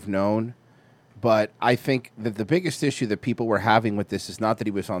should have known, but I think that the biggest issue that people were having with this is not that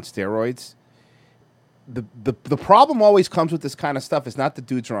he was on steroids. The problem always comes with this kind of stuff is not that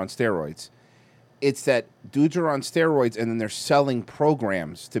dudes are on steroids. It's that dudes are on steroids and then they're selling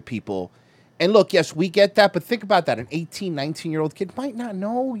programs to people. And look, yes, we get that, but think about that. An 18, 19-year-old kid might not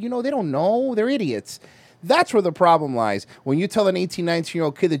know. They don't know. They're idiots. That's where the problem lies. When you tell an 18,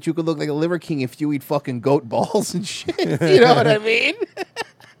 19-year-old kid that you could look like a Liver King if you eat fucking goat balls and shit. You know what I mean?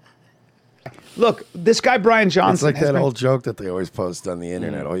 Look, this guy, Brian Johnson. It's like that old joke that they always post on the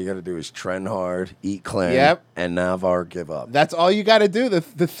internet. All you got to do is trend hard, eat clean, and Navar give up. That's all you got to do, the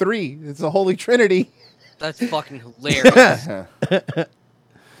three. It's the Holy Trinity. That's fucking hilarious.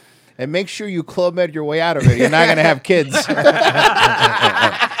 And make sure you Club Med your way out of it. You're not going to have kids.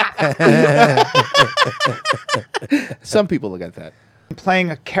 Some people look at that. Playing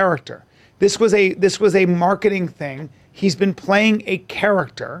a character. This was a marketing thing. He's been playing a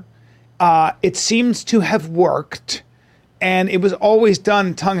character. It seems to have worked, and it was always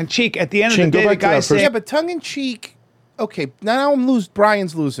done tongue in cheek. At the end of the day, the guy said, "Yeah, but tongue in cheek." Okay, now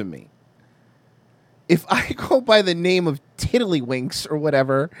Brian's losing me. If I go by the name of Tiddlywinks or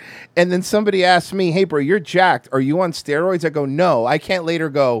whatever, and then somebody asks me, "Hey, bro, you're jacked. Are you on steroids?" I go, "No." I can't later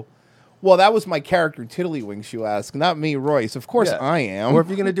go, "Well, that was my character, Tiddlywinks." You ask, not me, Royce. Of course, I am. Or if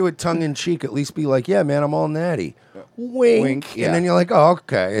you're gonna do it tongue in cheek, at least be like, "Yeah, man, I'm all natty." Wink, Wink, yeah. And then you're like, "Oh,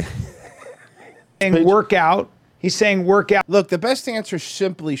 okay." saying workout. He's saying workout. Look, the best answer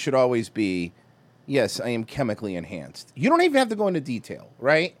simply should always be, "Yes, I am chemically enhanced." You don't even have to go into detail,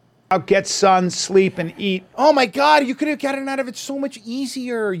 right? Get sun, sleep, and eat. Oh my God, you could have gotten out of it so much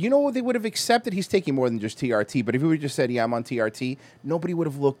easier. You know what they would have accepted? He's taking more than just TRT. But if he would have just said, "Yeah, I'm on TRT," nobody would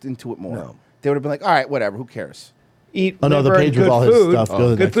have looked into it more. No. They would have been like, "All right, whatever, who cares?" Eat the liver page and with all good his food, stuff. Go to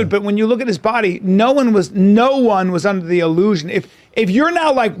the good next food. one. But when you look at his body, no one was under the illusion. If you're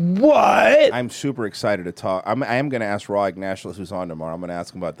now like, what? I'm super excited to talk. I am going to ask Raw Ignatius, who's on tomorrow. I'm going to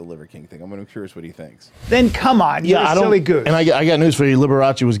ask him about the Liver King thing. I'm curious what he thinks. Then come on, you're a silly goose. And I got news for you.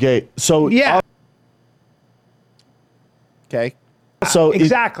 Liberace was gay. So yeah. Okay. So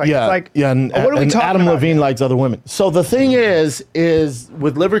exactly. Yeah. It's like, and, what are we and talking Adam about Levine here? likes other women. So the thing is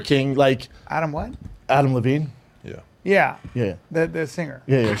with Liver King, Adam what? Adam Levine. Yeah. Yeah. The singer.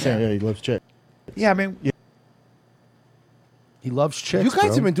 Yeah, he loves chicks. Yeah, I mean. Yeah. He loves chicks. You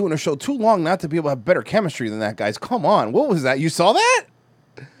guys have been doing a show too long not to be able to have better chemistry than that, guys. Come on. What was that? You saw that?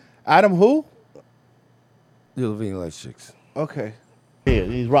 Adam who? Levine likes chicks. Okay. Yeah,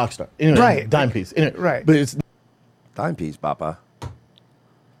 he's a rock star. Anyway, Right. Dime piece. Anyway, Right. But it's Dime piece, Papa.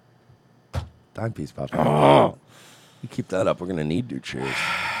 Dime piece, Papa. Oh. You keep that up. We're gonna need new chairs.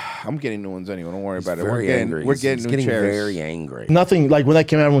 I'm getting new ones anyway. Don't worry about it. Very angry. We're He's getting new getting chairs. very angry. nothing like when that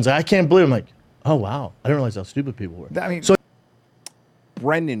came out, everyone's like, I can't believe it. I'm like, oh wow. I didn't realize how stupid people were. I mean, so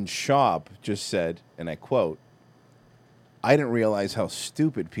Brendan Schaub just said, and I quote, "I didn't realize how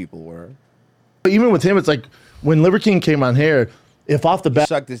stupid people were." but even with him, it's like when Liver King came on here, if off the bat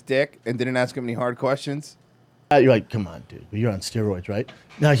Sucked his dick and didn't ask him any hard questions. you're like, come on, dude, you're on steroids, right?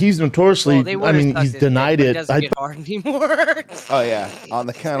 Now he's notoriously, Well, they I would've mean, sucked he's his denied dick, but it. It doesn't get hard anymore. Oh yeah, on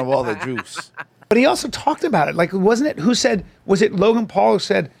the count of all the juice. But he also talked about it. Like, wasn't it? Who said? Was it Logan Paul who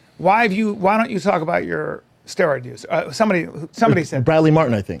said, Why don't you talk about your steroid use?" Somebody said. Bradley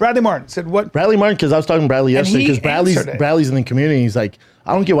Martin, I think. Bradley Martin said what? Bradley Martin, because I was talking to Bradley And yesterday, he because answered it. Bradley's in the community. He's like,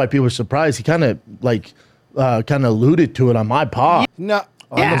 I don't get why people are surprised. He kind of alluded to it on my pod. No.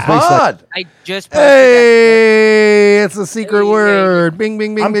 Pod. I just Hey, it's a secret word. Bing,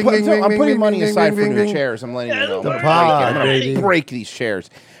 bing, bing, I'm bing, putting, bing, bing, I'm putting bing, money bing, aside bing, for new bing. chairs. I'm letting you know. The I'm pod, gonna baby. break these chairs.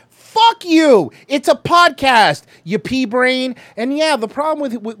 Fuck you! It's a podcast, you pea brain. And yeah, the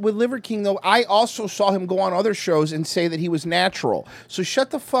problem with Liver King though, I also saw him go on other shows and say that he was natural. So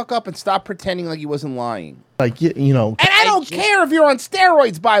shut the fuck up and stop pretending like he wasn't lying. Like you know. And I don't care if you're on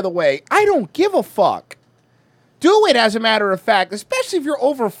steroids, by the way. I don't give a fuck. Do it, as a matter of fact, especially if you're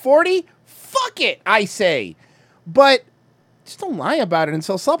over 40. Fuck it, I say. But just don't lie about it and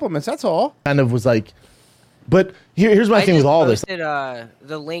sell supplements. That's all. Kind of was like, but here's my thing with all this. I posted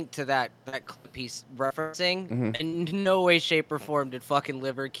the link to that clip he's referencing, Mhm. and in no way, shape, or form did fucking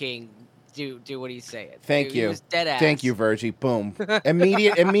Liver King do what he's saying. Thank He you. was dead ass. Thank you, Virgie. Boom.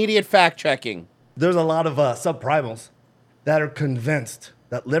 Immediate fact checking. There's a lot of subprimals that are convinced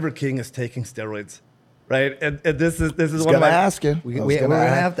that Liver King is taking steroids, right? And this is He's one of gonna my ask you. We're We're gonna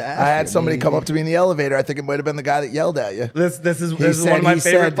have to ask. I had him. somebody come up to me in the elevator. I think it might have been the guy that yelled at you. This is He one said- of my he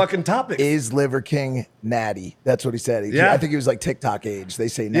favorite said, fucking topics. Is Liver King natty? That's what he said. Yeah. I think he was like TikTok age. They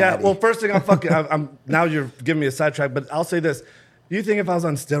say natty. Yeah. Well, first thing I'm now you're giving me a sidetrack, but I'll say this. Do you think if I was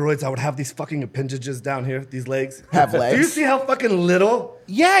on steroids, I would have these fucking appendages down here, these legs? Have legs? Do you see how fucking little?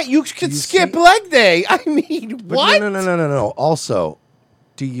 Yeah, you could skip leg day. I mean, But what? No. Also,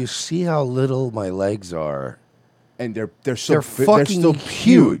 do you see how little my legs are? And they're they're they're fucking still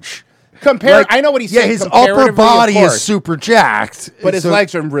huge. Compare. Like, I know what he's yeah, saying. his upper comparatively, of body is course. super jacked, but his So-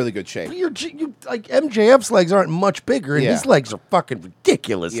 legs are in really good shape. You like MJF's legs aren't much bigger, and Yeah. his legs are fucking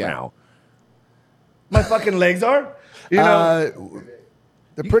ridiculous Yeah. now. My fucking legs are? You know?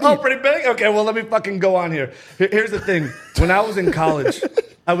 They're pretty. Oh, pretty big? Okay, well, let me fucking go on here. Here's the thing. When I was in college,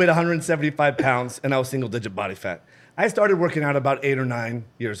 I weighed 175 pounds, and I was single-digit body fat. I started working out about 8 or 9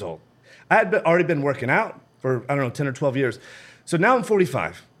 years old. I had already been working out for, 10 or 12 years. So now I'm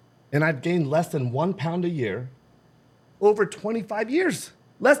 45, and I've gained less than 1 pound a year over 25 years.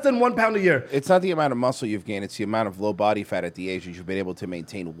 Less than 1 pound a year. It's not the amount of muscle you've gained; it's the amount of low body fat at the age that you've been able to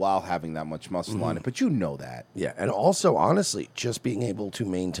maintain while having that much muscle on it. But you know that. Yeah, and also, honestly, just being able to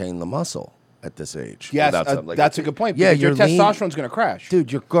maintain the muscle at this age. Yes, without something like that's that. a good point. Yeah, because your lean- testosterone's going to crash.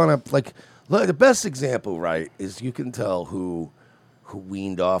 Dude, you're gonna like look, the best example, right, is you can tell who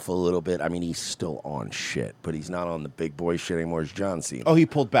weaned off a little bit. I mean, he's still on shit, but he's not on the big boy shit anymore. Is John Cena? Oh, he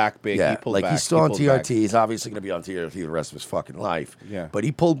pulled back big. Yeah, He pulled like back. he's still He on pulled TRT. back. He's obviously going to be on TRT the rest of his fucking life. Yeah. But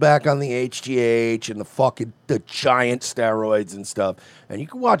he pulled back on the HGH and the giant steroids and stuff. And you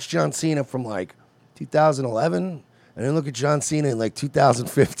can watch John Cena from like 2011 and then look at John Cena in like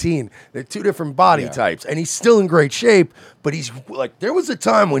 2015. They're two different body types, and he's still in great shape. But he's like, there was a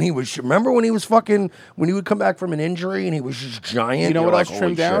time when he was. Remember when he was fucking when he would come back from an injury and he was just giant. You know You're what like, else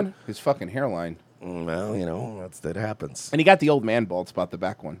trimmed "Holy shit." down? His fucking hairline. Well, you know that happens. And he got the old man bald spot, the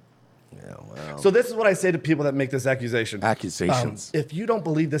back one. Yeah, well. So this is what I say to people that make this accusation. Accusations. If you don't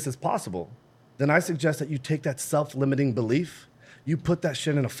believe this is possible, then I suggest that you take that self-limiting belief, you put that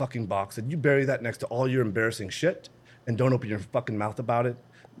shit in a fucking box, and you bury that next to all your embarrassing shit, and don't open your fucking mouth about it.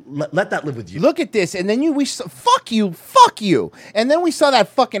 Let that live with you. Look at this, and then fuck you, and then we saw that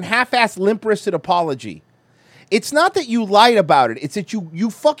fucking half-assed, limp-wristed apology. It's not that you lied about it; it's that you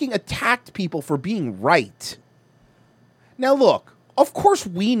fucking attacked people for being right. Now look, of course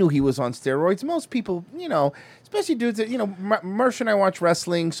we knew he was on steroids. Most people, especially dudes that Mersh and I watch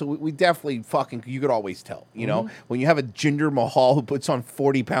wrestling, so we definitely fucking you could always tell. When you have a Jinder Mahal who puts on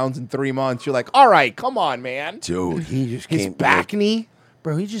 40 pounds in 3 months, you're like, all right, come on, man, dude. He just his came back knee.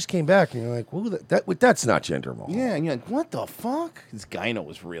 Bro, he just came back, and you're like, "Whoa, that's not Jinder Mahal." Yeah, and you're like, what the fuck? His gyno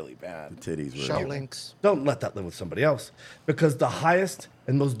was really bad. The titties were. Shout links. Don't let that live with somebody else, because the highest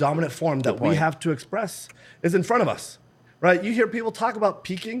and most dominant form that we point. have to express is in front of us, right? You hear people talk about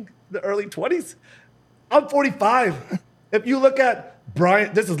peaking the early 20s. I'm 45. If you look at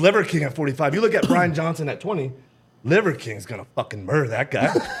Brian, this is Liver King at 45. You look at Brian Johnson at 20. Liver King's gonna fucking murder that guy.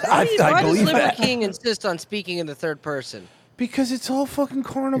 Why does Liver King insist on speaking in the third person? Because it's all fucking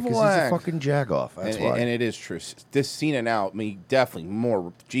carnival Because he's a act. fucking jagoff. That's and, why. and it is true. This Cena now, I mean, definitely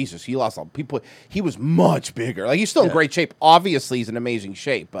more. Jesus, he lost all people. He was much bigger. Like he's still in great shape. Obviously, he's in amazing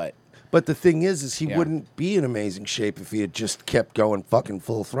shape, but the thing is he wouldn't be in amazing shape if he had just kept going fucking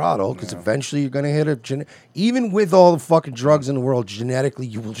full throttle. Because eventually you're going to hit a even with all the fucking drugs in the world, genetically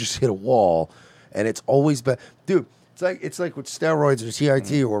you will just hit a wall, and it's always been, dude. It's like with steroids or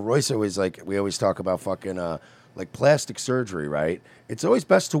CIT or Royce always we always talk about fucking like plastic surgery, right? It's always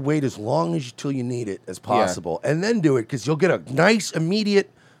best to wait as long as till you need it as possible and then do it because you'll get a nice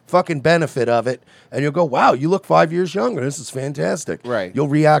immediate fucking benefit of it and you'll go, wow, you look 5 years younger. This is fantastic. Right. You'll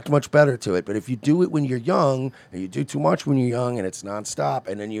react much better to it. But if you do it when you're young and you do too much when you're young and it's nonstop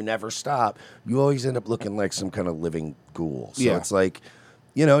and then you never stop, you always end up looking like some kind of living ghoul. So it's like,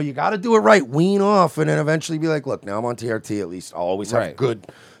 you know, you got to do it right, wean off, and then eventually be like, look, now I'm on TRT. At least I'll always have good,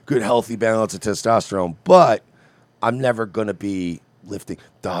 healthy balance of testosterone. But I'm never gonna be lifting.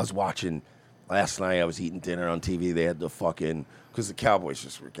 I was watching last night. I was eating dinner on TV. They had the fucking because the Cowboys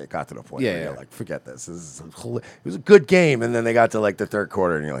just got to the point where you're like, forget this. It was a good game, and then they got to like the third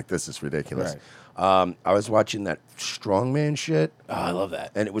quarter, and you're like, this is ridiculous. I was watching that strongman shit. Oh, I love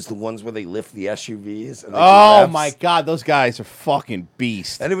that. And it was the ones where they lift the SUVs. And Oh my God, those guys are fucking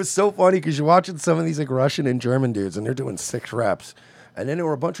beasts. And it was so funny because you're watching some of these like Russian and German dudes, and they're doing 6 reps. And then there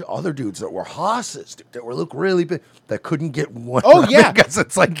were a bunch of other dudes that were hosses, dude, that were look really big, that couldn't get one. Oh yeah, because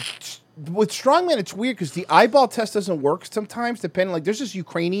it's like with strongman, it's weird because the eyeball test doesn't work sometimes. Depending, like there's this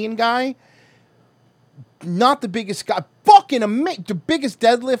Ukrainian guy, not the biggest guy, fucking amazing, the biggest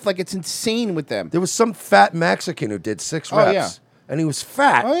deadlift. Like it's insane with them. There was some fat Mexican who did 6 reps. Oh, yeah. And he was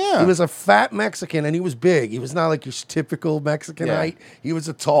fat. Oh, yeah. He was a fat Mexican, and he was big. He was not like your typical Mexican height. He was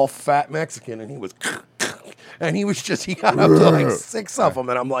a tall, fat Mexican, and he was... And he got up to like 6 of them,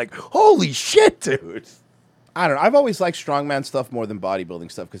 and I'm like, holy shit, dude. I don't know. I've always liked strongman stuff more than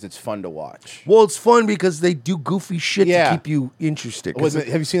bodybuilding stuff because it's fun to watch. Well, it's fun because they do goofy shit to keep you interested. Have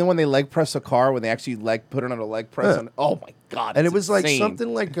you seen the one they leg press a car when they actually put it on a leg press? Oh my God. And it was insane. like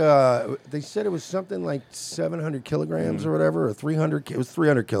something like, they said it was something like 700 kilograms or whatever, or 300, it was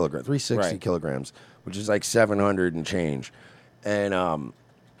 300 kilograms, 360 kilograms, which is like 700 and change. And,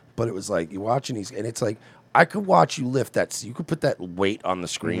 but it was like, you're watching these, and it's like, I could watch you lift that, you could put that weight on the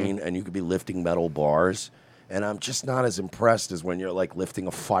screen and you could be lifting metal bars. And I'm just not as impressed as when you're like lifting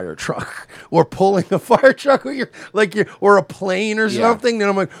a fire truck or pulling a fire truck or a plane or something. Then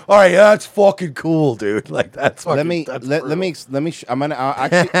I'm like, all right, that's fucking cool, dude. Like that's fucking. I'm gonna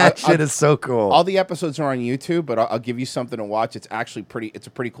actually. That shit is so cool. All the episodes are on YouTube, but I'll give you something to watch. It's actually pretty. It's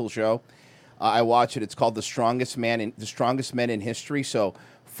a pretty cool show. I watch it. It's called The Strongest Men in History. So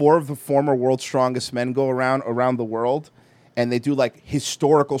 4 of the former world's strongest men go around the world, and they do like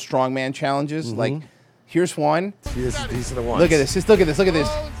historical strongman challenges, like. Here's one. These are the ones. Look at this. Look at this.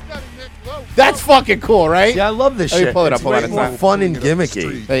 That's fucking cool, right? Yeah, I love this shit. Let me pull it it's up. way more fun and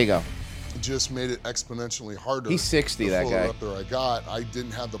gimmicky. There you go. It just made it exponentially harder. He's 60, the that fuller guy. Up there I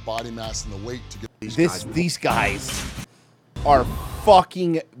didn't have the body mass and the weight to get These guys are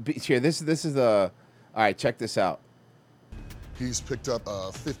fucking. Here, this is the. All right, check this out. He's picked up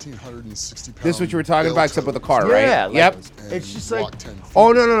 1,560 pounds. This is what you were talking about, except with the car, right? Yeah, yep. It's just like,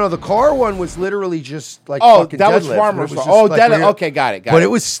 no. The car one was literally just like fucking that was deadlift. farmer's. Like deadlift. Okay, got it. But it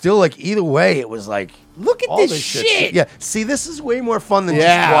was still like either way, it was like look at all this shit. Yeah, see, this is way more fun than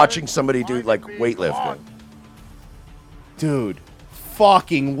just watching somebody do like weightlifting. Dude,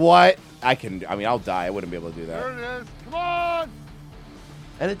 fucking what? I'll die. I wouldn't be able to do that. There it is. Come on.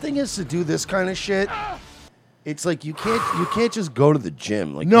 And the thing is, to do this kind of shit, it's like you can't just go to the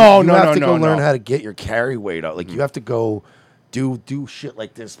gym. Like you have to go learn how to get your carry weight up. Like you have to go do shit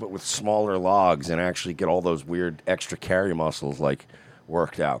like this, but with smaller logs, and actually get all those weird extra carry muscles like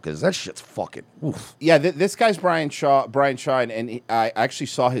worked out, because that shit's fucking oof. Yeah, this guy's Brian Shaw, and I actually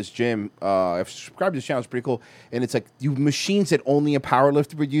saw his gym. I've subscribed to his channel. It's pretty cool. And it's like you machines that only a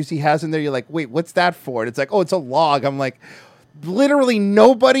powerlifter would use. He has in there. You're like, wait, what's that for? And it's like, oh, it's a log. I'm like. Literally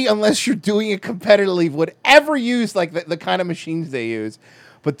nobody, unless you're doing it competitively, would ever use like the kind of machines they use.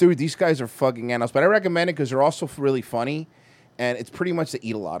 But dude, these guys are fucking animals. But I recommend it because they're also really funny, and it's pretty much they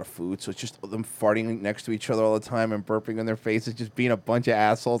eat a lot of food. So it's just them farting next to each other all the time and burping in their faces, just being a bunch of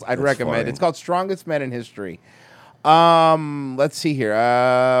assholes. I'd recommend it. It's called Strongest Men in History. Let's see here.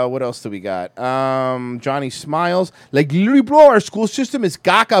 What else do we got? Johnny smiles like, literally, bro. Our school system is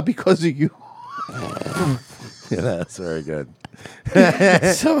gaga because of you. Yeah, that's very good.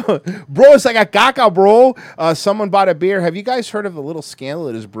 Bro, it's like a caca, bro. Someone bought a beer. Have you guys heard of the little scandal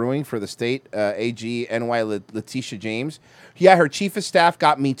that is brewing for the state AG NY Letitia James? Yeah, her chief of staff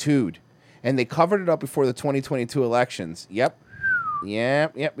got Me Too'd, and they covered it up before the 2022 elections. Yep.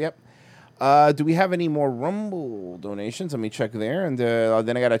 Do we have any more Rumble donations? Let me check there, and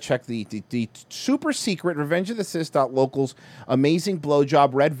then I gotta check the super secret Revenge of the Sis.locals amazing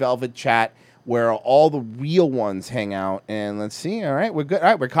blowjob red velvet chat, where all the real ones hang out. And let's see. All right, we're good. All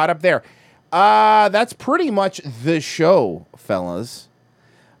right, we're caught up there. That's pretty much the show, fellas.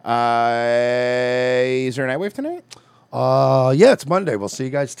 Is there a Nightwave tonight? Yeah, it's Monday. We'll see you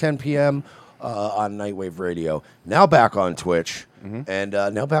guys 10 p.m. On Nightwave Radio. Now back on Twitch and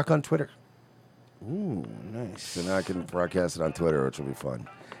now back on Twitter. Ooh, nice. So now I can broadcast it on Twitter, which will be fun.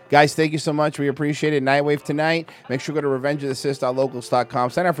 Guys, thank you so much. We appreciate it. Nightwave tonight. Make sure you go to revengeofthesist.locals.com.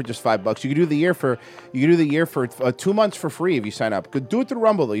 Sign up for just $5. You can do the year for 2 months for free if you sign up. Do it through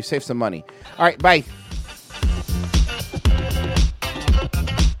Rumble though. You save some money. All right, bye.